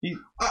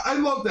 I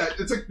love that.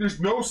 It's like there's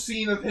no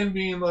scene of him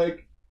being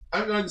like,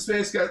 I'm going to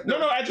space, guy.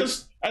 No,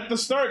 at the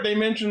start they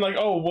mentioned like,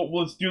 oh, well,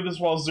 let's do this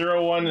while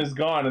 01 is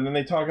gone, and then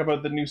they talk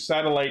about the new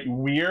satellite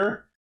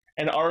Weir,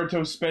 and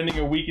Aruto spending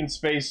a week in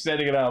space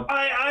setting it up.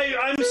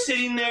 I'm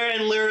sitting there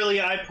and literally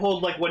I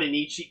pulled like what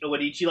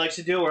Ichi likes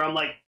to do, where I'm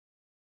like,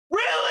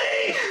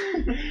 really?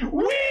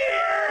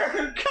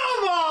 Weir?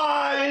 Come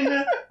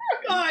on!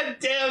 God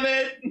damn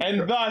it!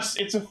 And thus,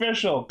 it's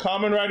official.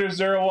 Kamen Rider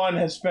 01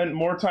 has spent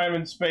more time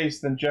in space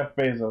than Jeff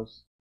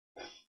Bezos.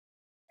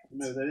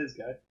 No, that is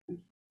Guy.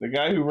 The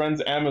guy who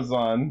runs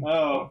Amazon.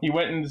 Oh. He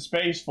went into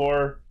space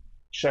for,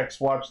 checks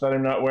watch that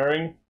I'm not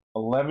wearing,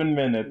 11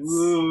 minutes.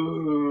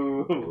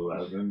 Ooh.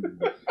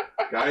 11.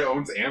 Guy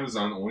owns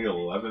Amazon, only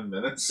 11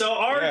 minutes. So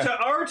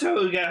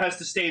Aruto has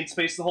to stay in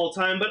space the whole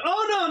time, but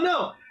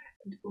no.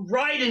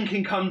 Raiden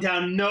can come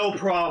down, no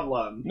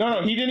problem.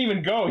 No, he didn't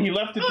even go. He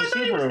left it to I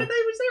thought he Subaru. was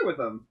there with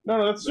them.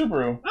 No, that's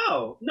Subaru.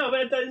 Oh, no,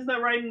 but isn't that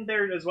Raiden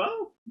there as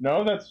well?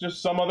 No, that's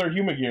just some other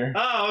Huma gear.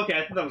 Oh, okay,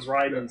 I thought that was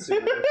Raiden and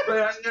Subaru.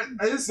 But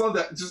I just love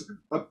that. Just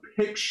a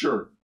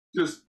picture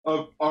just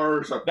of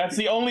our stuff. That's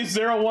the only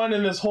 01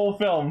 in this whole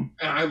film.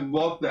 And I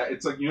love that.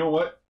 It's like, you know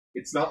what?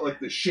 It's not like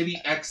the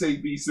shitty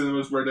XAB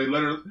cinemas where they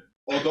literally,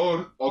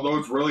 although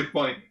it's really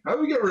funny, how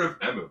do we get rid of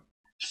Emu?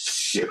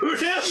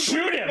 Shoot him!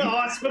 Shoot him! In the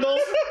hospital!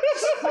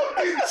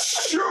 Fucking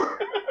shoot!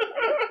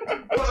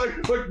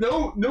 like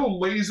no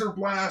laser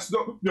blast,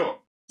 no,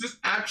 just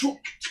actual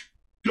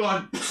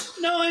gun.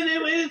 No, and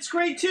it's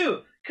great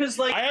too, because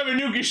like I have a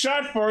new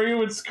shot for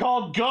you. It's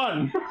called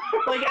Gun.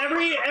 like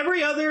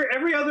every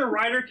other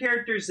Rider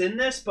character's in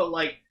this, but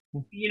like,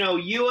 you know,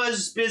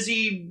 Yua's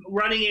busy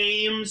running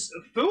Ames.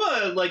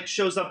 Fua like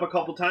shows up a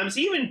couple times.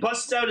 He even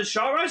busts out his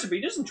Shaw Riser, but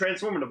he doesn't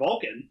transform into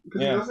Vulcan.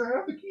 Because Yeah. he doesn't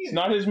have the key. It's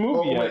not his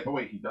movie yet.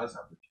 Wait, he does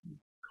have the key.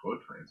 Could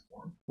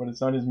transform. But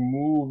it's not his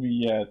movie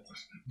yet.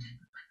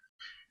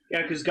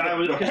 Yeah, because Guy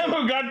was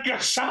Emu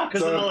got shot.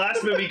 because in the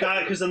last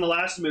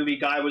movie,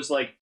 Guy was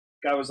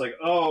like,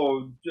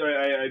 oh,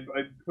 I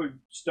put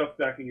stuff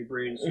back in your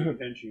brain so you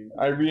attention.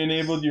 I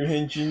re-enabled your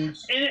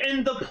henchins.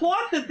 And the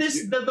plot that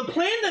the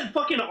plan that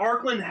fucking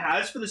Arkland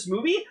has for this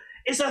movie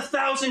is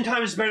 1,000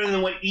 times better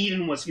than what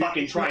Eden was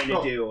fucking trying to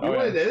do. You know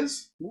what it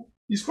is?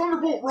 He's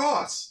Thunderbolt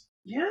Ross.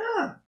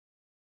 Yeah.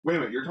 Wait a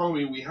minute, you're telling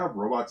me we have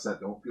robots that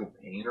don't feel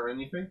pain or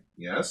anything?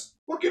 Yes.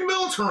 Fucking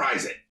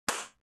militarize it.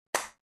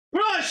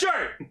 Put on a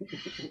shirt.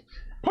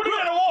 Put it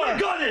in a Put a war.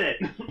 gun in it.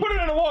 Put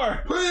it in a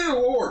war. Put it in a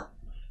war.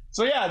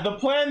 So yeah, the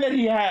plan that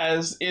he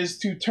has is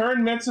to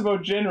turn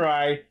Metsubo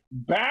Jinrai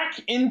back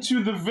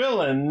into the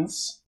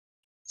villains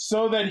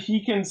so that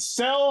he can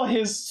sell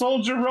his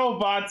soldier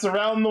robots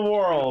around the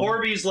world.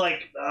 Orby's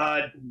like,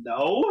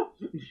 no.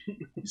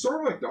 He's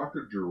sort of like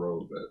Dr.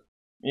 Gero a bit.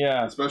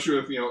 Yeah. Especially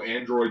with,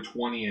 Android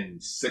 20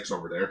 and 6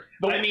 over there.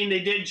 I mean,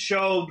 they did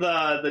show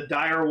the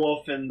dire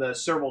wolf and the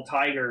serval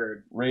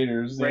tiger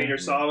Raiders.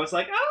 so I was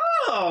like,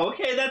 oh,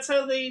 okay, that's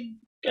how they.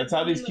 That's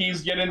how these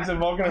keys get into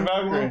Vulcan and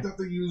I Valkyrie. love that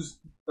they use,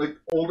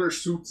 older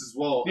suits as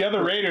well. The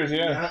other Raiders,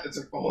 yeah. It's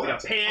like, oh, Like a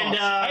that's panda.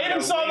 awesome. I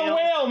even saw the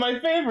whale, my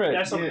favorite.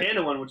 That's the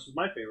panda one, which was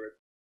my favorite.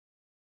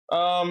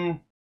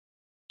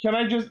 Can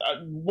I just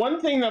one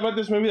thing about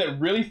this movie that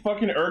really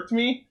fucking irked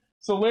me?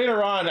 So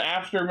later on,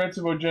 after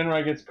Metsubo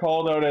Jinrai gets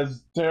called out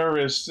as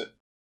terrorists,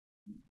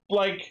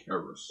 like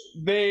Terrorists.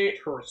 they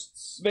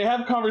Tourists.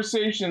 have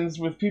conversations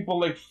with people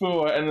like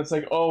Fua, and it's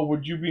like, oh,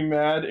 would you be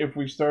mad if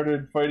we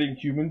started fighting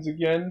humans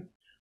again?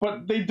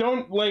 But they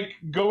don't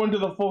go into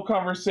the full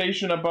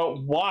conversation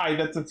about why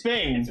that's a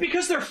thing. It's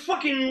because they're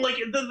fucking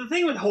the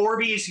thing with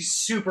Horby is he's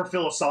super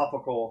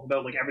philosophical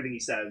about everything he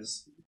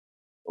says.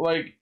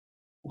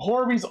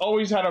 Horby's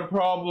always had a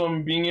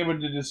problem being able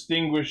to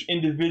distinguish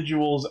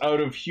individuals out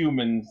of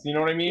humans. You know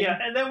what I mean? Yeah,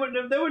 and then when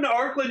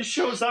Arkland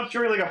shows up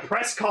during a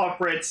press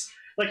conference,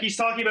 he's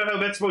talking about how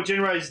Metsubo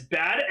Jinrai is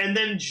bad, and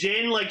then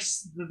Jin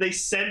they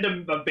send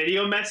him a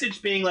video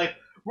message being like,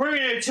 "We're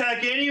gonna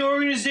attack any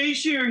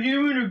organization or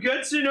human who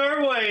gets in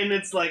our way," and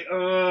it's like,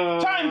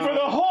 oh, time for the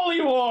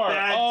holy war.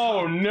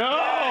 Oh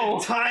no!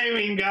 Bad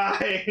timing,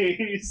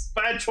 guys.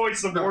 Bad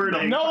choice of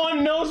wording. No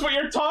one knows what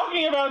you're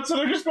talking about, so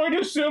they're just going to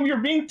assume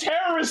you're being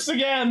terrorists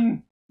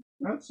again.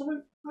 How did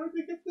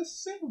they get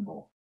this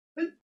signal?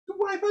 The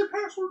Wi-Fi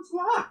password's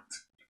locked.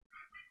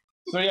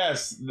 So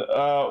yes,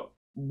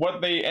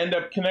 what they end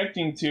up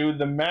connecting to,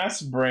 the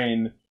mass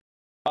brain,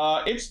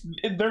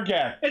 they're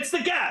Geth. It's the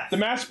Geth. The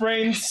mass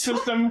brain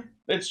system.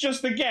 It's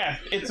just the Geth.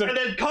 It's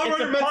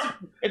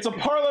a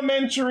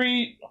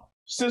parliamentary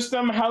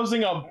system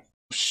housing a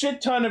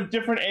shit ton of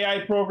different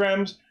AI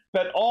programs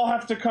that all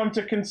have to come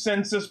to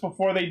consensus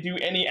before they do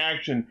any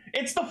action.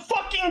 It's the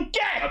fucking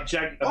Geth.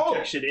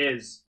 Objection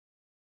is.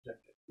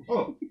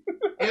 Oh,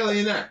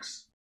 Alien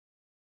X.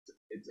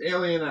 It's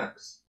Alien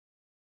X.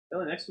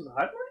 Alien X was a hot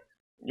one?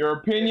 Your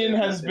opinion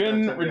has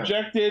been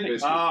rejected.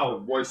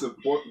 Voice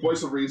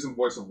of reason,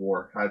 voice of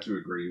war. Had to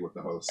agree with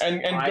the host.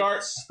 And I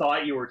Gar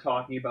thought you were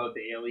talking about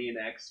the Alien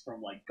X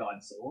from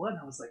Godzilla, and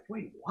I was like,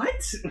 wait,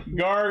 what?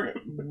 Gar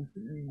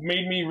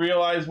made me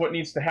realize what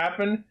needs to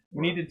happen.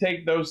 We need to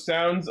take those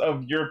sounds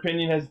of your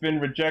opinion has been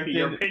rejected.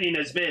 Your opinion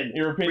has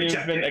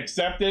been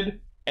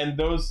accepted. And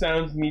those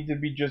sounds need to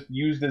be just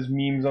used as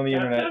memes on the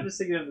internet. I'm just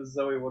thinking of the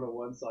Zoe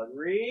 101 song.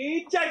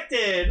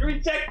 Rejected!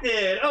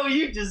 Rejected! Oh,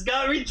 you just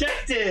got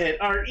rejected!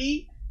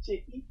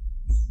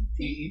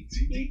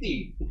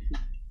 R-E-J-E-T-T.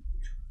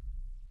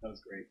 That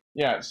was great.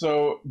 Yeah,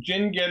 so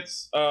Jin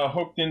gets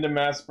hooked into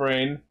Mass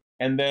Brain,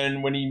 and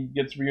then when he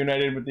gets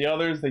reunited with the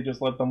others, they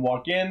just let them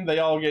walk in. They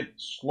all get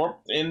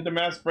slurped into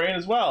Mass Brain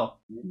as well.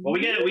 Well,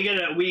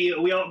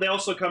 they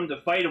also come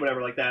to fight or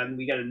whatever like that, and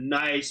we get a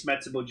nice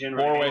Metsubo Jinrai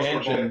Four-way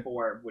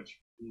henshin. which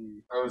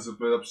I was a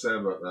bit upset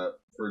about that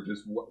for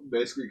just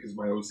basically because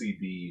my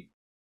OCD.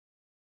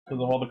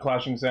 Because of all the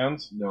clashing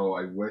sounds. No,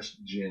 I wish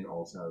Jin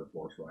also had a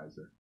Force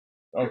Riser.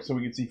 Oh, so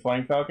we could see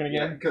Flying Falcon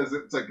again. Yeah, because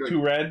it's like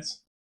two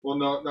reds. Well,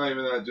 no, not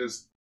even that.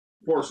 Just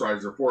Force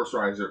Riser,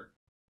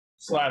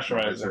 Slash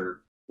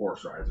Riser,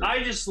 Force Riser. I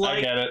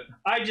get it.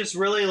 I just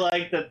really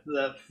like that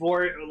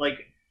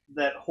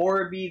that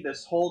Horby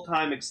this whole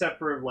time, except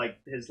for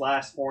his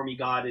last form he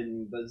got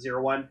in the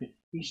 01,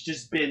 he's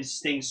just been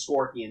Sting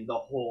Scorpion the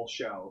whole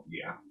show.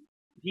 Yeah.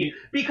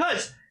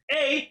 Because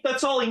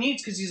that's all he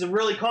needs because he's a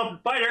really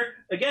competent fighter.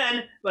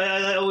 Again,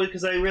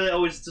 because I really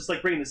always just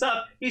like bringing this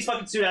up, he's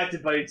fucking suit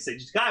acted by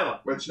Seiji Takaiwa.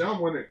 Which now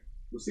I'm wondering,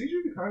 was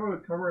Seiji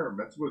Takaiwa the cover of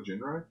Metsubo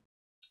Jinrai?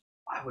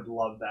 I would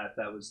love that if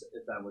that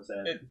was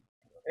it.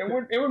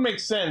 It would make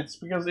sense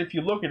because if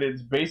you look at it,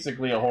 it's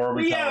basically a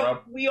horror cover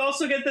up. We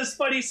also get this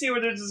funny scene where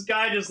there's this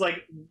guy just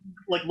like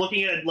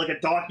looking at like a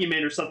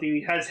document or something.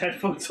 He has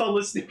headphones on,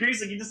 listening to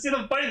music. You just see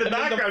them fighting in the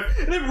background,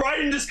 and then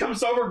Raiden just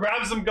comes over,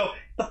 grabs him, and go, "Get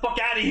the fuck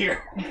out of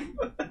here!"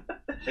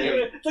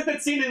 It's like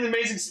that scene in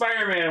Amazing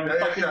Spider-Man with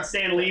fucking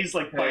Stan Lee's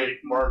like fighting.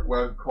 Mark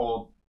Webb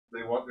called.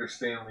 They want their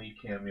Stan Lee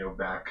cameo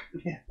back.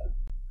 Yeah.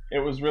 It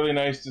was really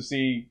nice to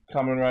see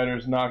Kamen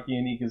Riders Naki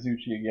and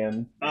Ikazuchi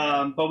again.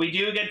 But we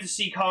do get to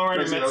see Kamen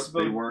Rider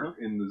Metsubo. They weren't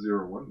in the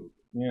 01 movie.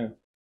 Yeah.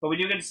 But we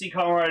do get to see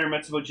Kamen Rider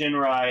Metsubo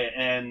Jinrai,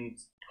 and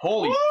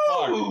holy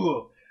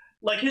fuck!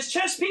 Like his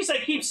chest piece, I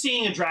keep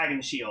seeing a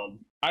dragon shield.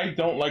 I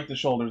don't like the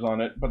shoulders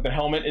on it, but the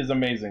helmet is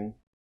amazing.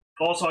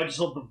 Also, I just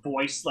love the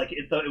voice. Like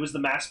it was the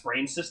mass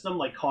brain system,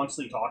 like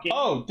constantly talking.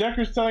 Oh,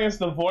 Decker's telling us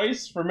the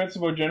voice for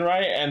Metsubo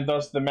Jinrai and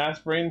thus the mass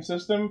brain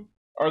system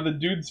are the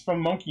dudes from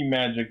Monkey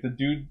Magic.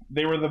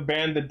 They were the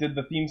band that did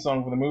the theme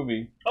song for the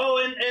movie.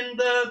 Oh, and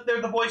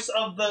they're the voice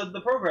of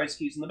the progress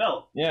keys in the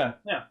belt. Yeah.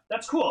 Yeah,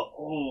 that's cool.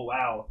 Oh,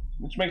 wow.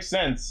 Which makes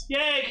sense.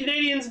 Yay,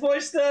 Canadians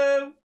voiced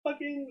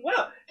fucking...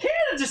 Wow,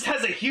 Canada just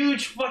has a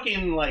huge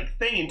fucking, like,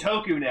 thing in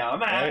Toku now.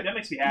 That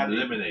makes me happy.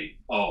 Eliminate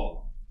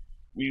all.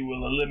 We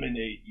will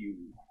eliminate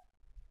you.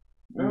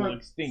 We will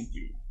extinct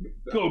you.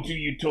 Go to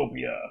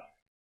Utopia.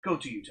 Go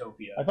to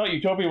Utopia. I thought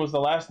Utopia was the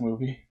last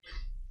movie.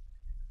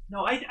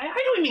 No, I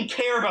don't even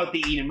care about the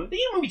Eden movie. The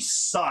Eden movie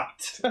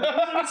sucked.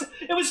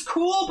 It was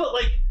cool, but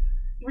like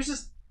it was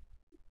just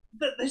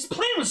his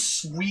plan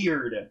was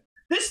weird.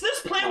 This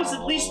plan was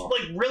at least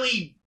like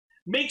really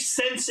makes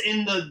sense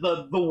in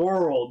the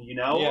world, you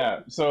know?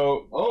 Yeah.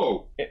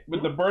 So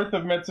with the birth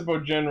of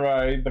Metsubo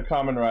Jinrai, the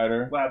Kamen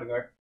Rider. What happened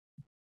there?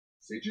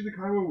 Seiji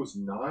Takaiwa was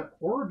not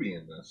Horobi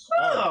in this.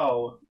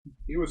 Oh.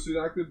 He was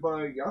suit acted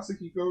by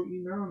Yasuhiko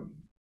Inami.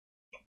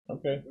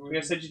 Okay. I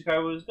guess Seiji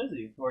Takaiwa was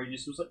busy, or he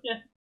just was like, yeah.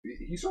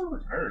 He sort of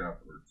retired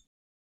afterwards.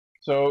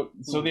 So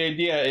the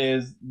idea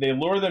is they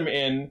lure them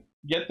in,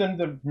 get them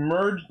to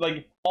merge,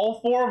 like all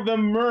four of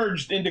them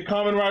merged into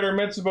Kamen Rider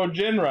Metsubo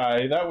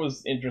Jinrai. That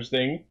was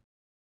interesting.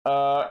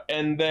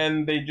 And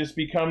then they just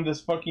become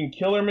this fucking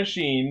killer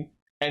machine,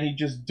 and he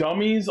just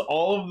dummies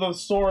all of the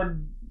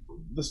sword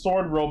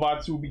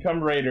robots who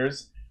become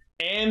raiders,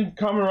 and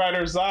Kamen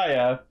Rider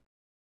Zaya.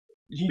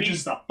 He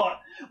beats the fuck,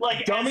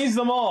 like dummies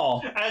them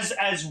all.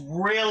 As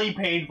really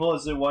painful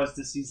as it was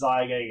to see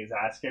Zaya getting his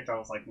ass kicked, I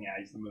was like, yeah,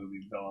 he's the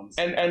movie villain.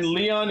 And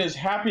Leon is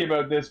happy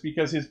about this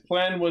because his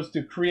plan was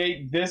to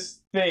create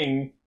this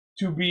thing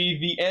to be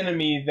the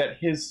enemy that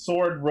his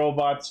sword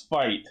robots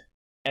fight,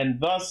 and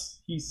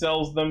thus he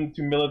sells them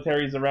to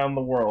militaries around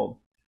the world.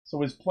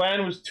 So his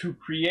plan was to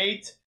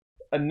create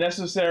a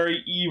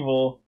necessary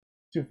evil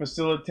to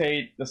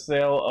facilitate the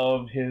sale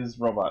of his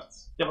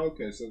robots. Yep.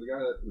 Okay, so the guy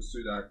that was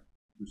suit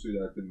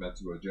acted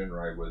Metsubo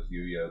Jinrai was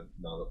Yuya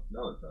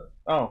Nalata.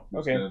 Oh,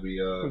 okay.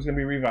 Who's gonna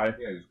be revived?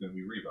 Yeah, he's gonna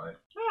be revived.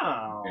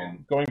 Oh.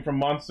 And going from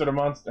monster to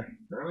monster.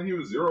 Apparently he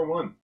was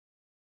 01.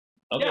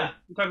 Okay. Yeah,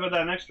 we'll talk about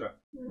that in extra.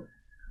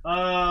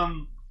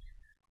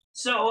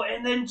 So,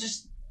 and then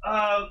just,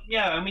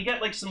 and we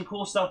get like some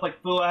cool stuff,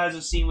 like Fua has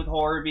a scene with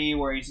Horobi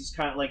where he's just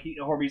kind of like,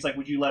 Horobi's like,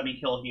 would you let me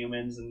kill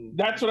humans? And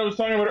that's what I was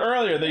talking about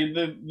earlier.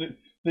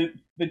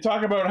 They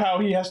talk about how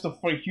he has to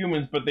fight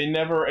humans, but they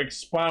never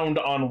expound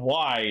on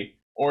why.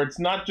 Or it's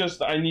not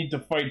just I need to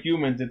fight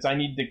humans, it's I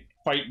need to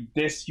fight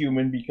this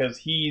human because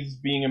he's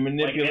being a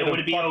manipulative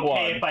would it be okay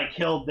fuckwad. if I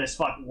killed this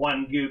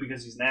one goo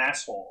because he's an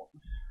asshole?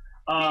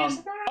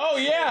 Oh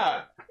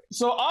yeah!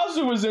 So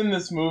Azu was in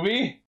this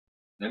movie.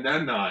 And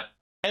then not.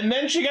 And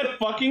then she got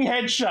fucking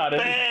headshotted.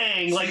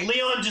 Bang! Like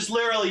Leon just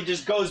literally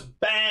just goes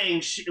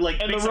bang,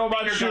 and the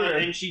robot shooter,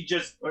 and she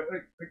just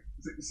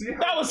see how,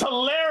 that was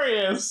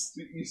hilarious.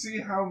 You see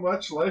how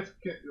much life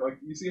can,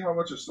 you see how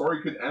much a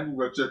story could end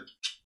with just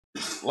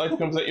life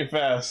comes at you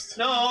fast.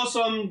 No,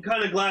 also I'm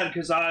kind of glad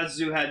because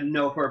Azu had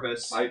no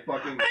purpose. I just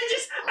want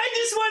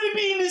to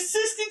be an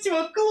assistant to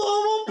a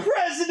global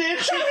president.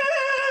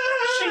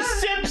 She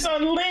sips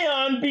on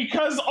Leon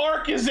because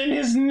Ark is in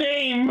his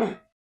name.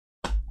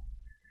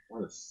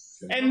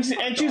 And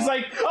she's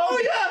like,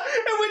 oh yeah,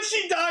 and when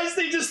she dies,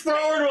 they just throw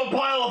her into a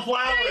pile of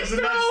flowers. They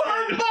and throw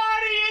her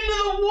body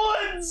into the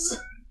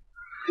woods.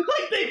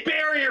 Like they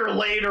bury her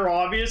later,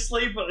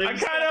 obviously, but I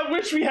kind of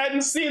wish we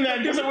hadn't seen that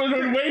because it would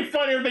have been way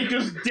funnier if they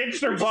just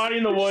ditched her body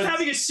in the woods. Just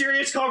having a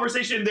serious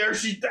conversation there,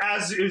 she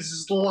is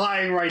just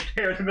lying right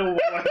there in the middle of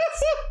the woods.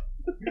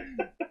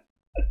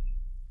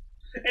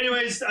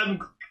 Anyways,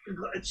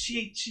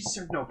 she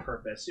served no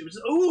purpose. It was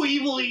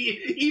evil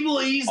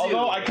easy.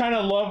 Although I kind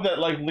of love that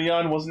like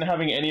Leon wasn't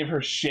having any of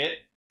her shit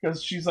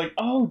because she's like,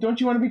 oh, don't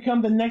you want to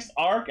become the next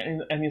Ark?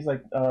 And he's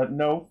like,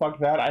 no, fuck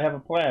that. I have a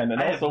plan,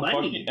 and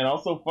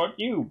also fuck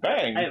you.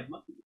 Bang. I have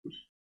money.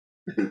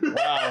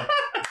 Wow.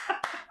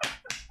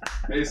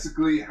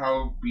 Basically,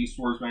 how Beast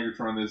Wars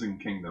Megatron is in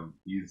Kingdom.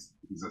 He's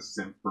a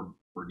simp for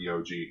the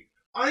OG.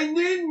 I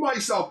named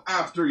myself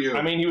after you.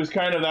 I mean, he was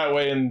kind of that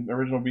way in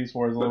original Beast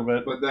Wars a little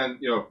bit. But then,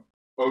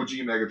 OG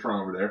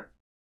Megatron over there.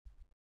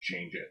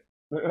 Change it.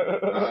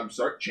 I'm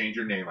sorry, change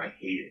your name. I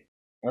hate it.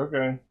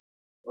 Okay.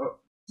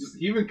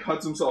 He even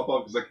cuts himself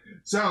up. He's like,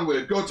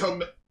 Soundwave, go tell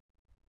me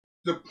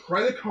the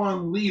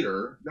Predacon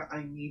leader that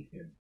I need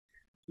him.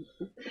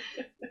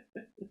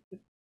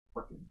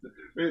 Fucking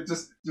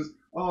just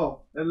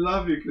oh, I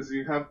love you because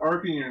you have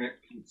Arc in your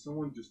neck. Can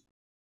someone just?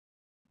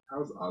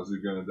 How's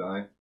Azu gonna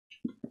die?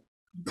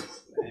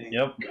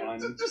 Yep.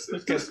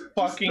 Just get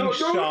fucking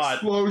shot. No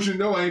explosion,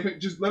 no anything.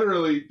 Just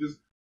literally, just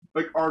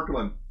like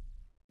Arkland.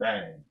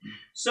 Bang.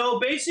 So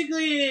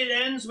basically, it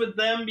ends with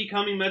them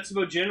becoming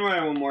Metsubo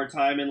Jinrai one more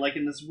time, and like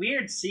in this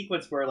weird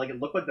sequence where like it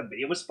looked like the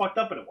video was fucked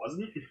up, but it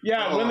wasn't.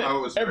 Yeah,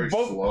 it was very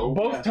slow.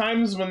 Both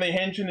times when they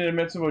hench into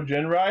Metsubo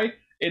Jinrai,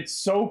 it's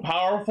so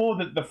powerful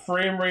that the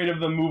frame rate of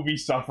the movie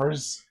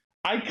suffers.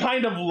 I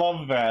kind of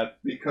love that.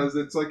 Because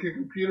it's like a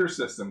computer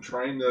system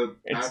trying to...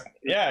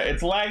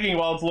 it's lagging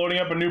while it's loading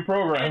up a new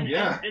program.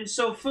 And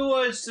so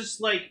Fua is just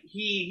like,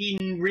 he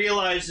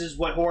realizes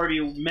what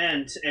Horby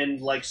meant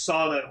and like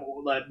saw that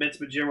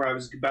Metsubo Jinrai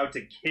was about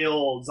to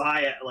kill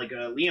Zaya, like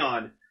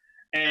Leon.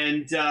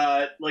 And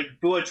like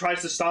Fua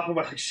tries to stop him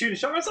by like shooting a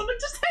shot or something.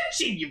 Just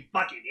henching, you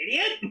fucking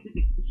idiot!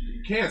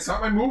 You can't, it's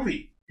not my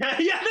movie.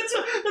 Yeah, that's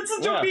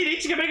a joke.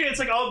 It's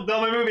like, oh,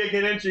 no, my movie, I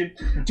can't hit you.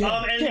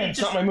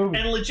 It's not my movie.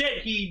 And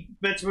legit,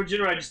 Metsubo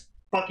Jinrai just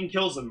fucking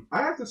kills him.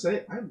 I have to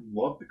say, I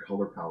love the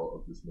color palette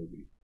of this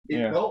movie.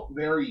 It felt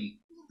very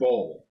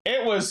full.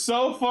 It was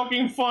so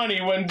fucking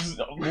funny when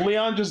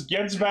Leon just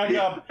gets back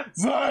up,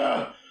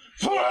 Zaya,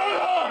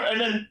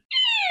 and then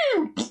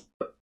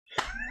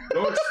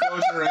no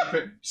explosion or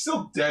anything. He's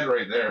still dead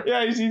right there.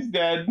 Yeah, he's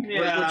dead.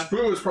 Yeah. Which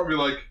Fu is probably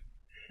like,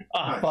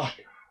 fuck.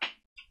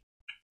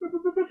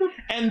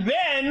 And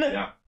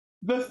then,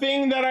 the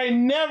thing that I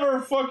never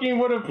fucking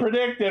would have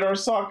predicted or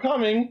saw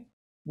coming,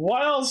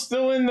 while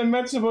still in the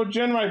Metsubo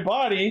Jinrai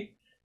body,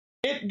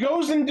 it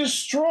goes and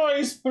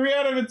destroys 3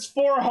 out of its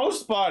 4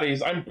 host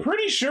bodies. I'm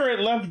pretty sure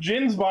it left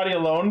Jin's body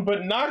alone,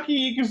 but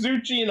Naki,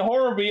 Ikazuchi, and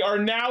Horobi are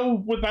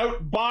now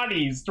without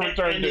bodies to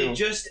return to.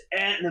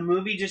 And the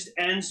movie just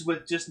ends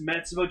with just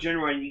Metsubo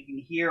Jinrai, and you can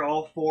hear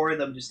all 4 of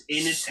them just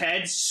in his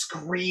head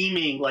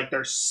screaming like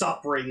they're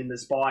suffering in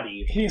this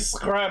body. He's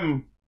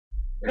scrum.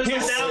 Because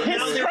now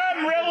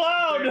real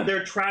loud.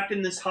 They're trapped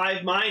in this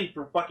hive mind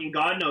for fucking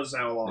God knows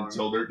how long.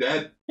 Until they're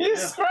dead.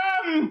 He's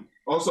scrum.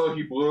 Also,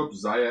 he blew up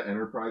Zaya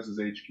Enterprises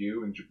HQ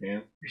in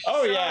Japan.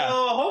 Oh, yeah.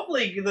 So,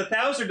 hopefully the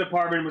Thouser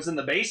department was in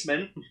the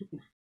basement.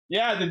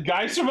 Yeah, did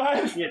Guy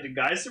survive? Yeah, did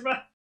Guy survive?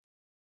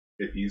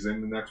 If he's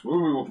in the next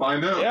movie, we'll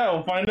find out. Yeah,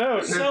 we'll find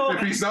out.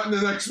 If he's not in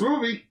the next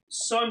movie.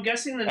 So I'm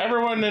guessing that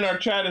everyone in our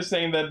chat is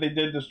saying that they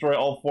did destroy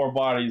all 4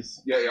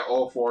 bodies. Yeah,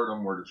 all 4 of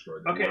them were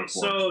destroyed. Okay,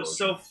 so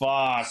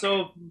fuck.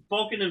 So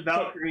Vulcan and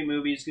Valkyrie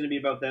movie is going to be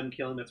about them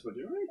killing Metsubo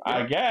Jinrai?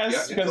 I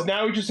guess, because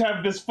now we just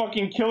have this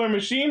fucking killer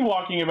machine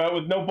walking about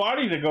with no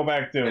body to go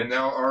back to. And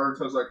now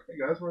Aruto's like, hey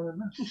guys, where are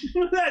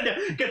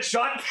they? Get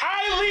shot.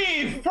 I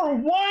leave for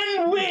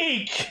 1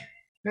 week.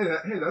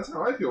 Hey, that's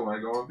how I feel when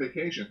I go on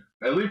vacation.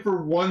 I leave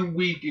for 1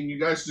 week and you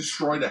guys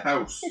destroy the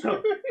house.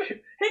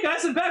 Hey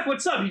guys, I'm back.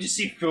 What's up? You just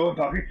see Phil and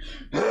Bobby.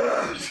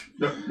 I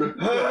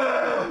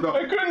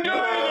couldn't do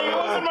anything. It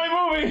wasn't my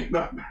movie.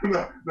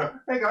 No.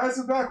 Hey guys,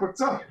 I'm back.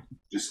 What's up?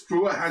 Just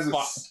Fua has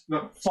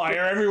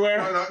fire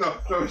everywhere.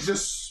 No. He's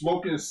just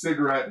smoking a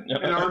cigarette.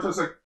 And Naruto's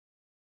like,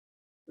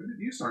 when did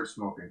you start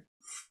smoking?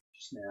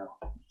 Just now.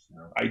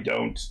 I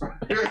don't.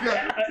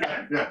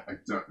 Yeah, I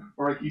don't.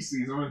 Or like he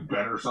sees him in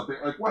bed or something.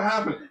 Like, what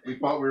happened? We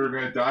thought we were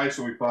gonna die,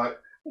 so we thought.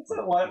 What's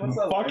that line?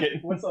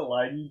 It. What's that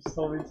line you just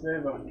told me today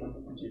about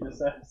what Vegeta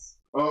says?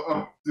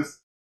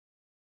 Just.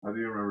 I do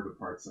remember the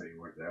parts that you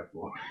weren't there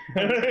for.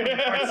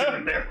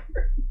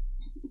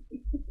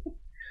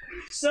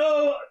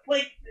 So,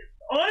 like,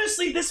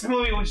 honestly, this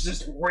movie was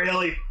just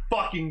really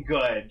fucking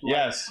good.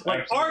 Yes.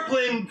 Like,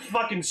 Arkland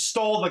fucking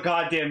stole the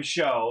goddamn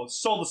show.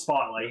 Stole the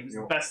spotlight. He was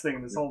the best thing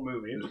in this whole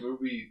movie. This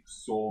movie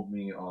sold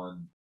me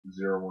on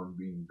 01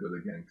 being good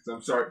again. Because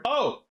I'm sorry.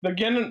 Oh, the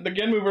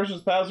Genmu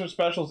versus Thouser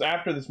specials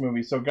after this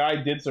movie, so Guy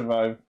did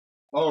survive.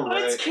 Oh,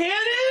 right. It's canon?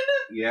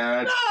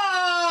 Yeah. No!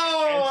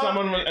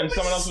 And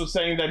someone else was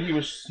saying that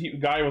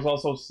Guy was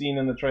also seen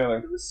in the trailer.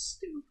 It was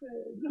stupid.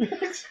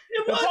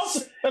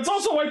 That's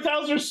also why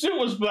Thouser's suit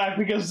was black,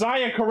 because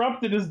Zaya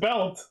corrupted his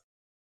belt.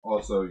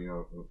 Also,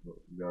 you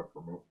gotta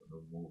promote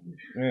the movie.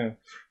 Yeah.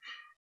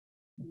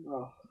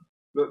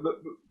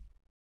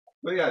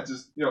 But yeah,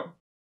 just,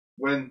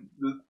 when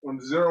the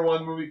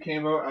 01 movie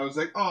came out, I was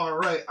like, all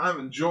right, I'm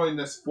enjoying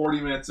this.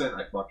 40 minutes in,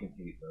 I fucking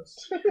hate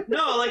this.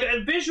 No, like,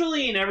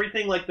 visually and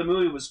everything, like, the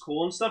movie was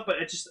cool and stuff, but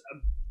it just,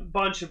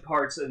 bunch of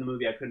parts in the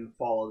movie I couldn't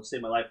follow to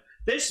save my life.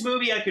 This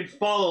movie I could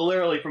follow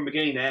literally from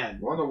beginning to end.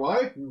 You wanna know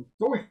why? It's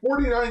only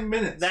 49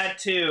 minutes. That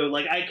too.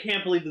 Like, I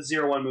can't believe the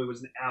 01 movie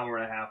was an hour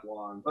and a half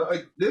long.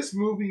 Like, this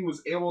movie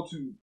was able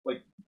to,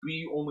 like,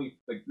 be only,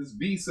 like, this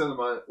V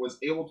cinema was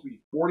able to be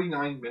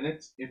 49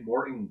 minutes and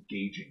more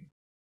engaging.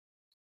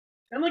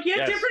 And, like, you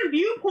had Yes. different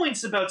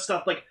viewpoints about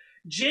stuff. Like,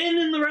 Jin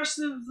and the rest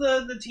of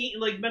the team,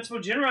 like,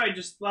 Metsubo Jinrai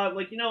just thought,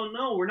 like,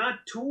 no, we're not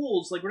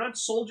tools. Like, we're not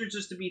soldiers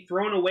just to be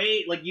thrown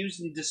away, like,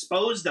 used and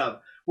disposed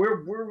of.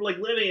 We're like,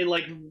 living, and,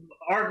 like,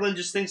 Arkland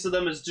just thinks of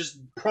them as just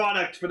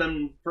product for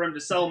him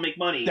to sell and make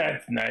money.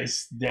 That's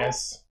nice.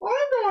 Yes. I'm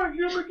not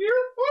Jim McGear.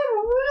 I'm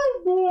a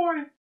real boy.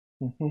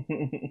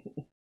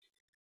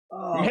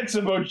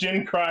 Metsubo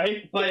Jin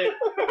cry. But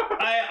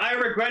I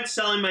regret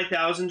selling my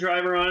 1000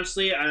 driver,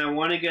 honestly, and I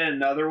want to get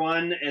another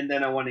one, and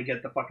then I want to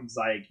get the fucking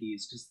Zaya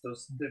keys,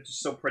 because they're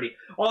just so pretty.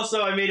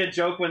 Also, I made a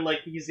joke when,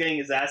 like, he's getting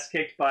his ass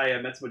kicked by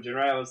Metsubo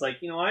Jinrai. I was like,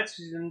 you know what?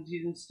 He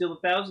didn't steal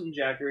the 1000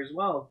 jacker as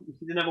well.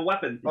 He didn't have a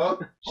weapon.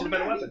 Should have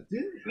been a weapon.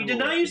 He did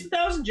not use the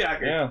 1000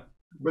 jacker. Yeah.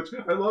 But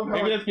I love how...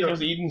 Maybe that's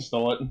because Eden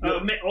stole it.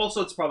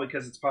 Also, it's probably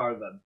because it's part of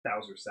the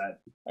Thouser set.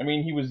 I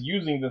mean, he was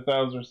using the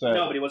Thouser set.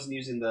 No, but he wasn't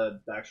using the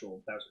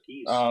actual Thouser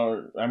keys.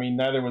 I mean,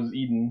 neither was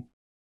Eden.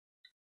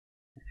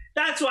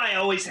 That's why I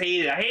always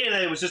hated it. I hated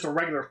that it was just a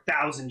regular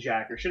 1000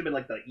 jacker. Should have been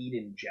like the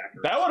Eden jacker.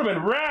 That would have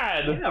been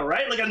rad. Yeah,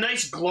 right? Like a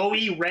nice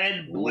glowy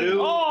red,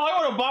 blue. Oh, I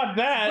would have bought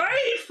that.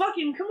 Right?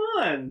 Fucking come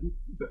on.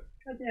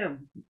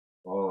 Goddamn.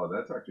 Oh,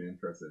 that's actually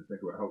interesting. Think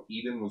about how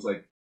Eden was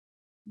like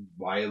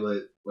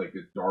violet, like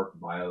a dark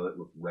violet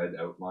with red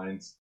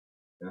outlines,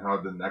 and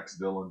how the next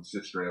villain's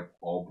just straight up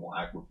all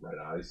black with red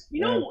eyes.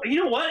 You know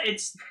what?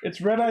 It's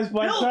Red Eyes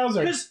Black Thouser.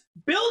 Because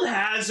Build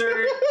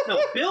Hazard.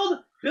 Build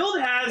That's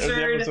the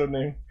Hazard. episode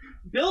name.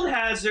 Build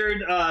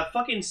Hazard.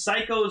 Fucking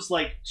Psycho's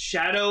like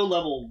Shadow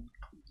level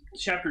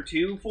Chapter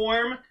 2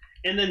 form,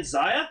 and then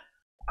Zaya.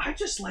 I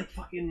just like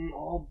fucking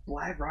all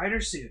black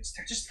rider suits.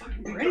 They're just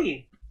fucking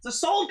pretty. It's a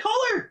solid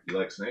color. You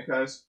like Snake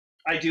Eyes?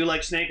 I do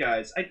like Snake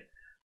Eyes.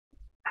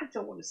 I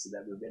don't want to see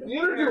that movie.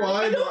 Neither do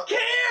I. I don't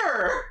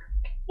care.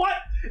 What?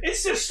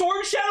 It's just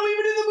Storm Shadow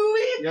even in the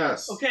movie?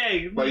 Yes.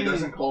 Okay. But he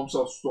doesn't call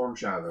himself Storm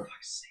Shadow.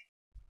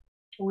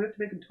 Oh, we have to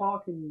make him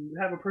talk and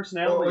have a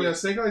personality. Oh, yeah,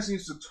 Snake Eyes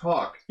needs to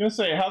talk. I was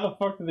gonna say, how the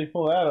fuck did they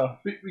pull that off?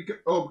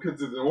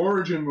 Because it's an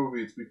origin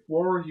movie. It's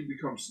before he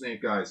becomes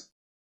Snake Eyes.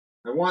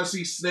 I want to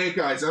see Snake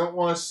Eyes. I don't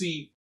want to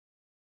see...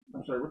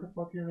 I'm sorry, what the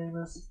fuck your name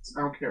is?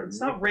 I don't care. It's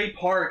not Ray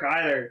Park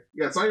either.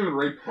 Yeah, it's not even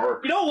Ray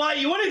Park. You know what?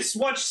 You want to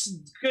watch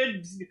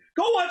good...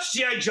 Go watch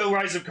G.I. Joe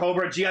Rise of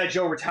Cobra, G.I.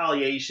 Joe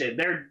Retaliation.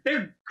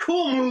 They're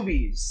cool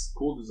movies.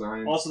 Cool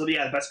designs. Also, the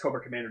best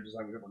Cobra Commander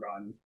design we've ever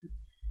gotten. It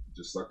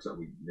just sucks that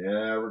we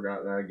never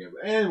got that again.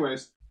 But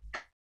anyways,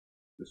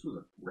 this was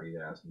a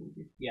great-ass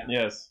movie. Yeah.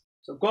 Yes.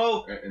 So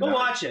go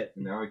watch it.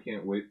 And now I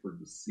can't wait for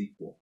the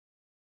sequel.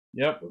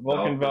 Yep,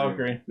 Vulcan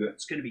Valkyrie.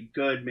 It's going to be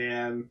good,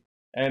 man.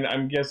 And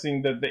I'm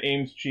guessing that the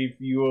Ames chief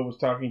Yua was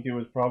talking to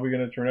was probably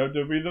going to turn out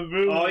to be the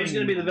villain. Oh, he's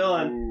going to be the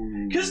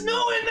villain. Because and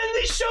then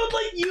they showed,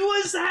 like,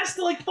 Yua's has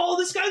to, like, follow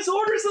this guy's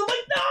orders. And I'm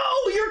like,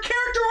 no, your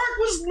character arc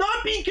was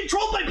not being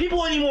controlled by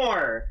people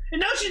anymore.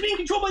 And now she's being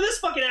controlled by this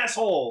fucking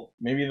asshole.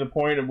 Maybe the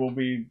point will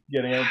be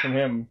getting out from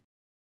him.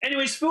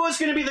 Anyways, Fua's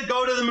going to be the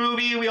GOAT of the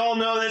movie. We all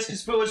know this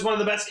because Fua's one of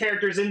the best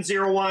characters in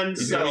 01.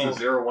 He's got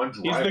the 01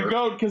 driver. He's the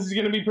GOAT because he's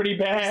going to be pretty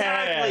bad.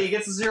 Exactly. He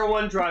gets the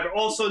 01 driver.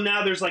 Also,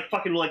 now there's like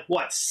fucking, like,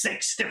 what,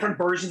 6 different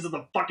versions of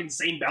the fucking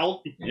same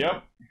belt? Yep.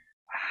 Wow.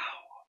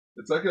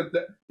 It's like a...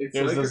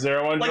 There's like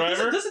the 01 like,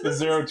 driver,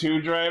 the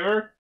 02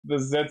 driver, the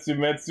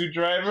Zetsumetsu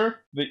driver,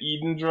 the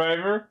Eden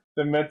driver,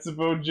 the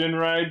Metsubo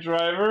Jinrai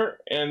driver,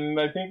 and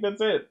I think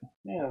that's it.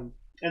 Yeah.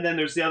 And then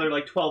there's the other,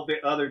 like, 12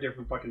 other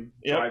different fucking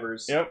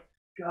drivers. Yep.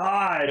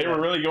 God. They were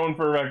really going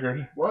for a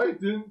record. Why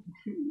didn't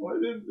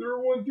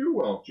 01 do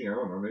well? Gee, I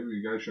don't know. Maybe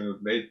you guys should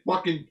have made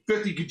fucking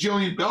 50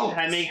 gajillion belts.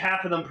 And make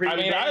half of them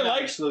pretty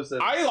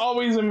exclusive. I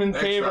always am in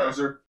Thanks, favor.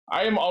 Bowser.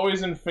 I am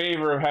always in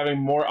favor of having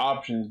more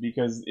options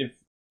because if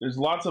there's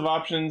lots of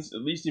options,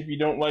 at least if you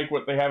don't like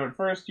what they have at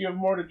first, you have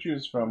more to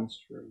choose from. That's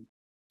true.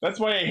 That's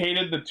why I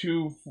hated the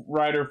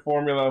 2-rider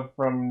formula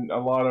from a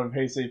lot of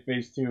Heisei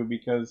Phase 2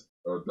 because...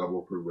 Oh,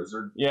 Double Fruit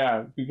Wizard?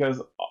 Yeah,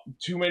 because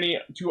too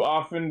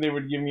often they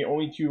would give me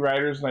only 2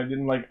 riders and I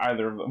didn't like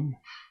either of them.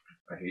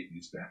 I hate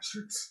these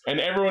bastards. And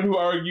everyone who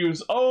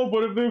argues, oh,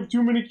 but if they have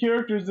too many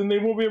characters, then they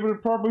won't be able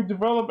to properly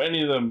develop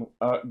any of them,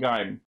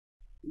 Guy.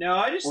 No,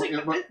 I just think...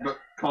 But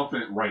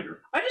confident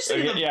writer. I just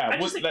think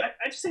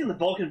in the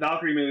Vulcan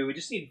Valkyrie movie, we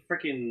just need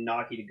freaking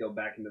Naki to go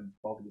back into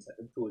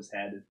Fua's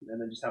head,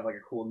 and then just have like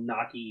a cool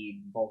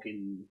Naki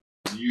Vulcan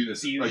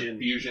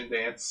fusion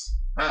dance.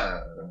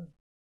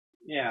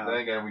 Yeah. Then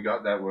again, we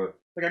got that with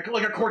like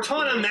a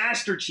Cortana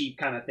Master Chief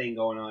kind of thing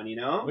going on, you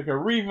know? Like a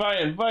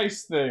Revi and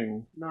Vice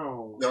thing.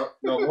 No,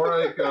 more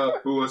like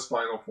Fua's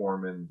final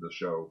form in the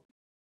show.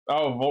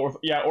 Oh,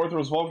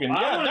 Orthros Vulcan.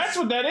 Yeah, that's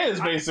what that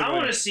is, basically. I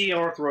want to see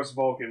Orthros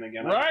Vulcan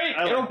again. Right?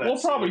 We'll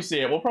probably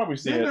see it.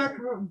 Didn't that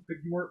come out in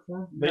Pigmort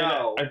form?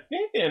 No. I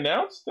think they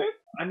announced it.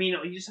 I mean,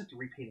 you just have to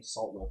repaint a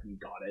Salt Wolf and you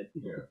got it.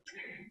 Yeah.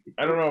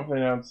 I don't know if they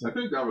announced I it.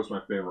 think that was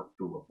my favorite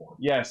Fula form.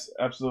 Yes,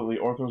 absolutely.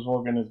 Orthros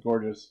Vulcan is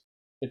gorgeous.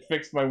 It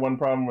fixed my one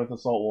problem with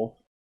Assault Wolf.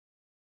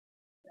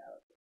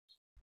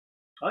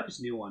 I like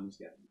this new one he's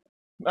getting.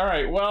 All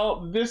right,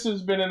 well, this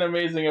has been an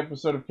amazing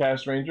episode of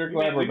Cast Ranger.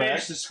 Glad We we're back.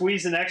 managed to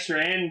squeeze an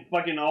extra and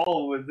fucking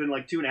all within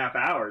like 2.5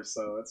 hours,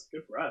 so that's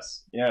good for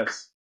us.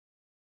 Yes.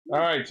 All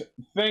right.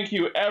 Thank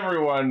you,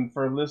 everyone,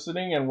 for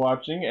listening and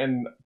watching,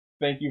 and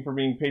thank you for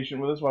being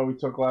patient with us while we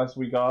took last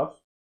week off.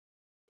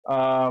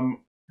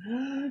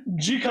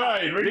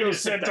 G-Kide, Radio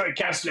Sentai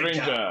Cast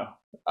Ranger.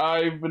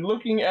 I've been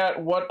looking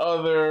at what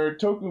other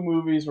Toku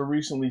movies were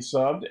recently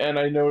subbed, and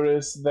I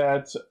noticed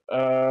that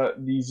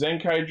the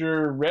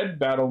Zenkaiger Red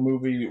Battle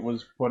movie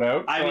was put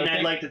out. I so mean, I'd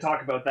think- like to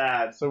talk about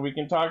that. So we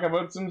can talk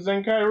about some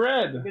Zenkai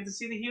Red. We get to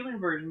see the human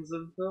versions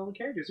of all the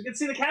characters. We get to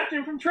see the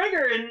captain from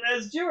Trigger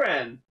as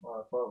Juren.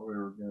 Well, I thought we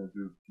were going to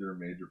do Kira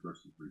Major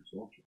versus Reed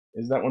Soldier.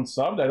 Is that one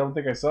subbed? I don't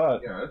think I saw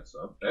it. Yeah, it's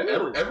up.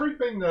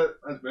 Everything that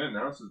has been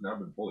announced has now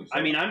been fully subbed.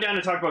 I mean, I'm down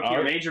to talk about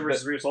Kira Major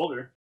versus Rear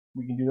Soldier.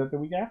 We can do that the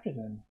week after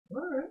then.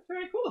 Alright,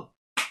 very cool.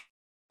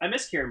 I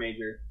miss Kira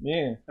Major.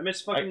 Yeah. I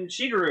miss fucking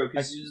Shigeru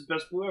because he's the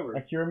best blue ever.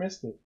 Akira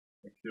missed it.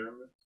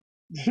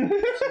 So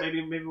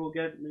maybe we'll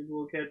get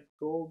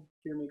gold,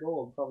 Kira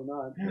Gold. Probably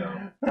not.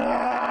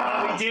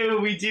 No.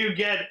 We do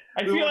get.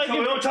 I feel like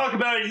we don't talk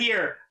about it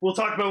here. We'll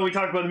talk about it when we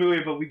talk about the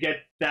movie, but we get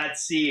that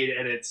seed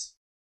and it's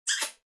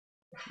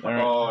All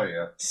right. Oh,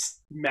 yeah.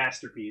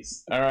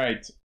 masterpiece. All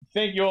right.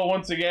 Thank you all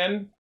once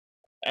again.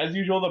 As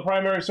usual, the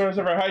primary source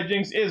of our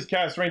hijinks is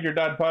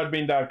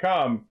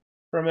castranger.podbean.com.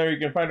 From there, you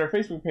can find our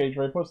Facebook page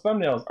where I post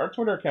thumbnails, our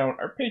Twitter account,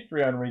 our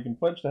Patreon where you can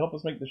pledge to help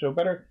us make the show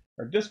better,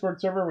 our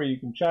Discord server where you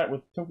can chat with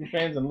Toku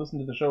fans and listen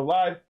to the show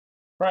live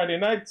Friday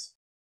nights,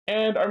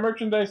 and our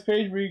merchandise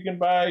page where you can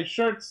buy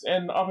shirts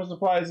and office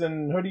supplies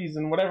and hoodies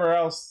and whatever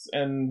else,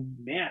 and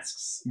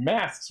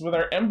masks with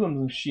our emblems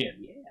and shit.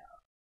 Yeah.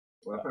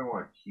 What if I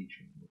want a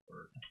keychain?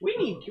 We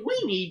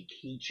need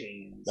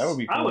keychains. That would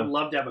be cool. I would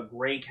love to have a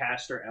Grey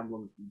Caster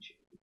emblem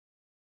keychain.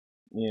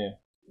 Yeah.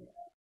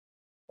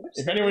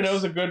 If anyone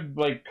knows a good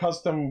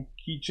custom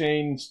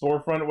keychain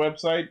storefront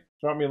website,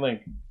 drop me a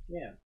link.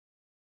 Yeah.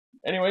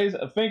 Anyways,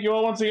 thank you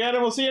all once again,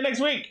 and we'll see you next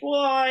week.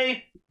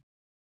 Bye.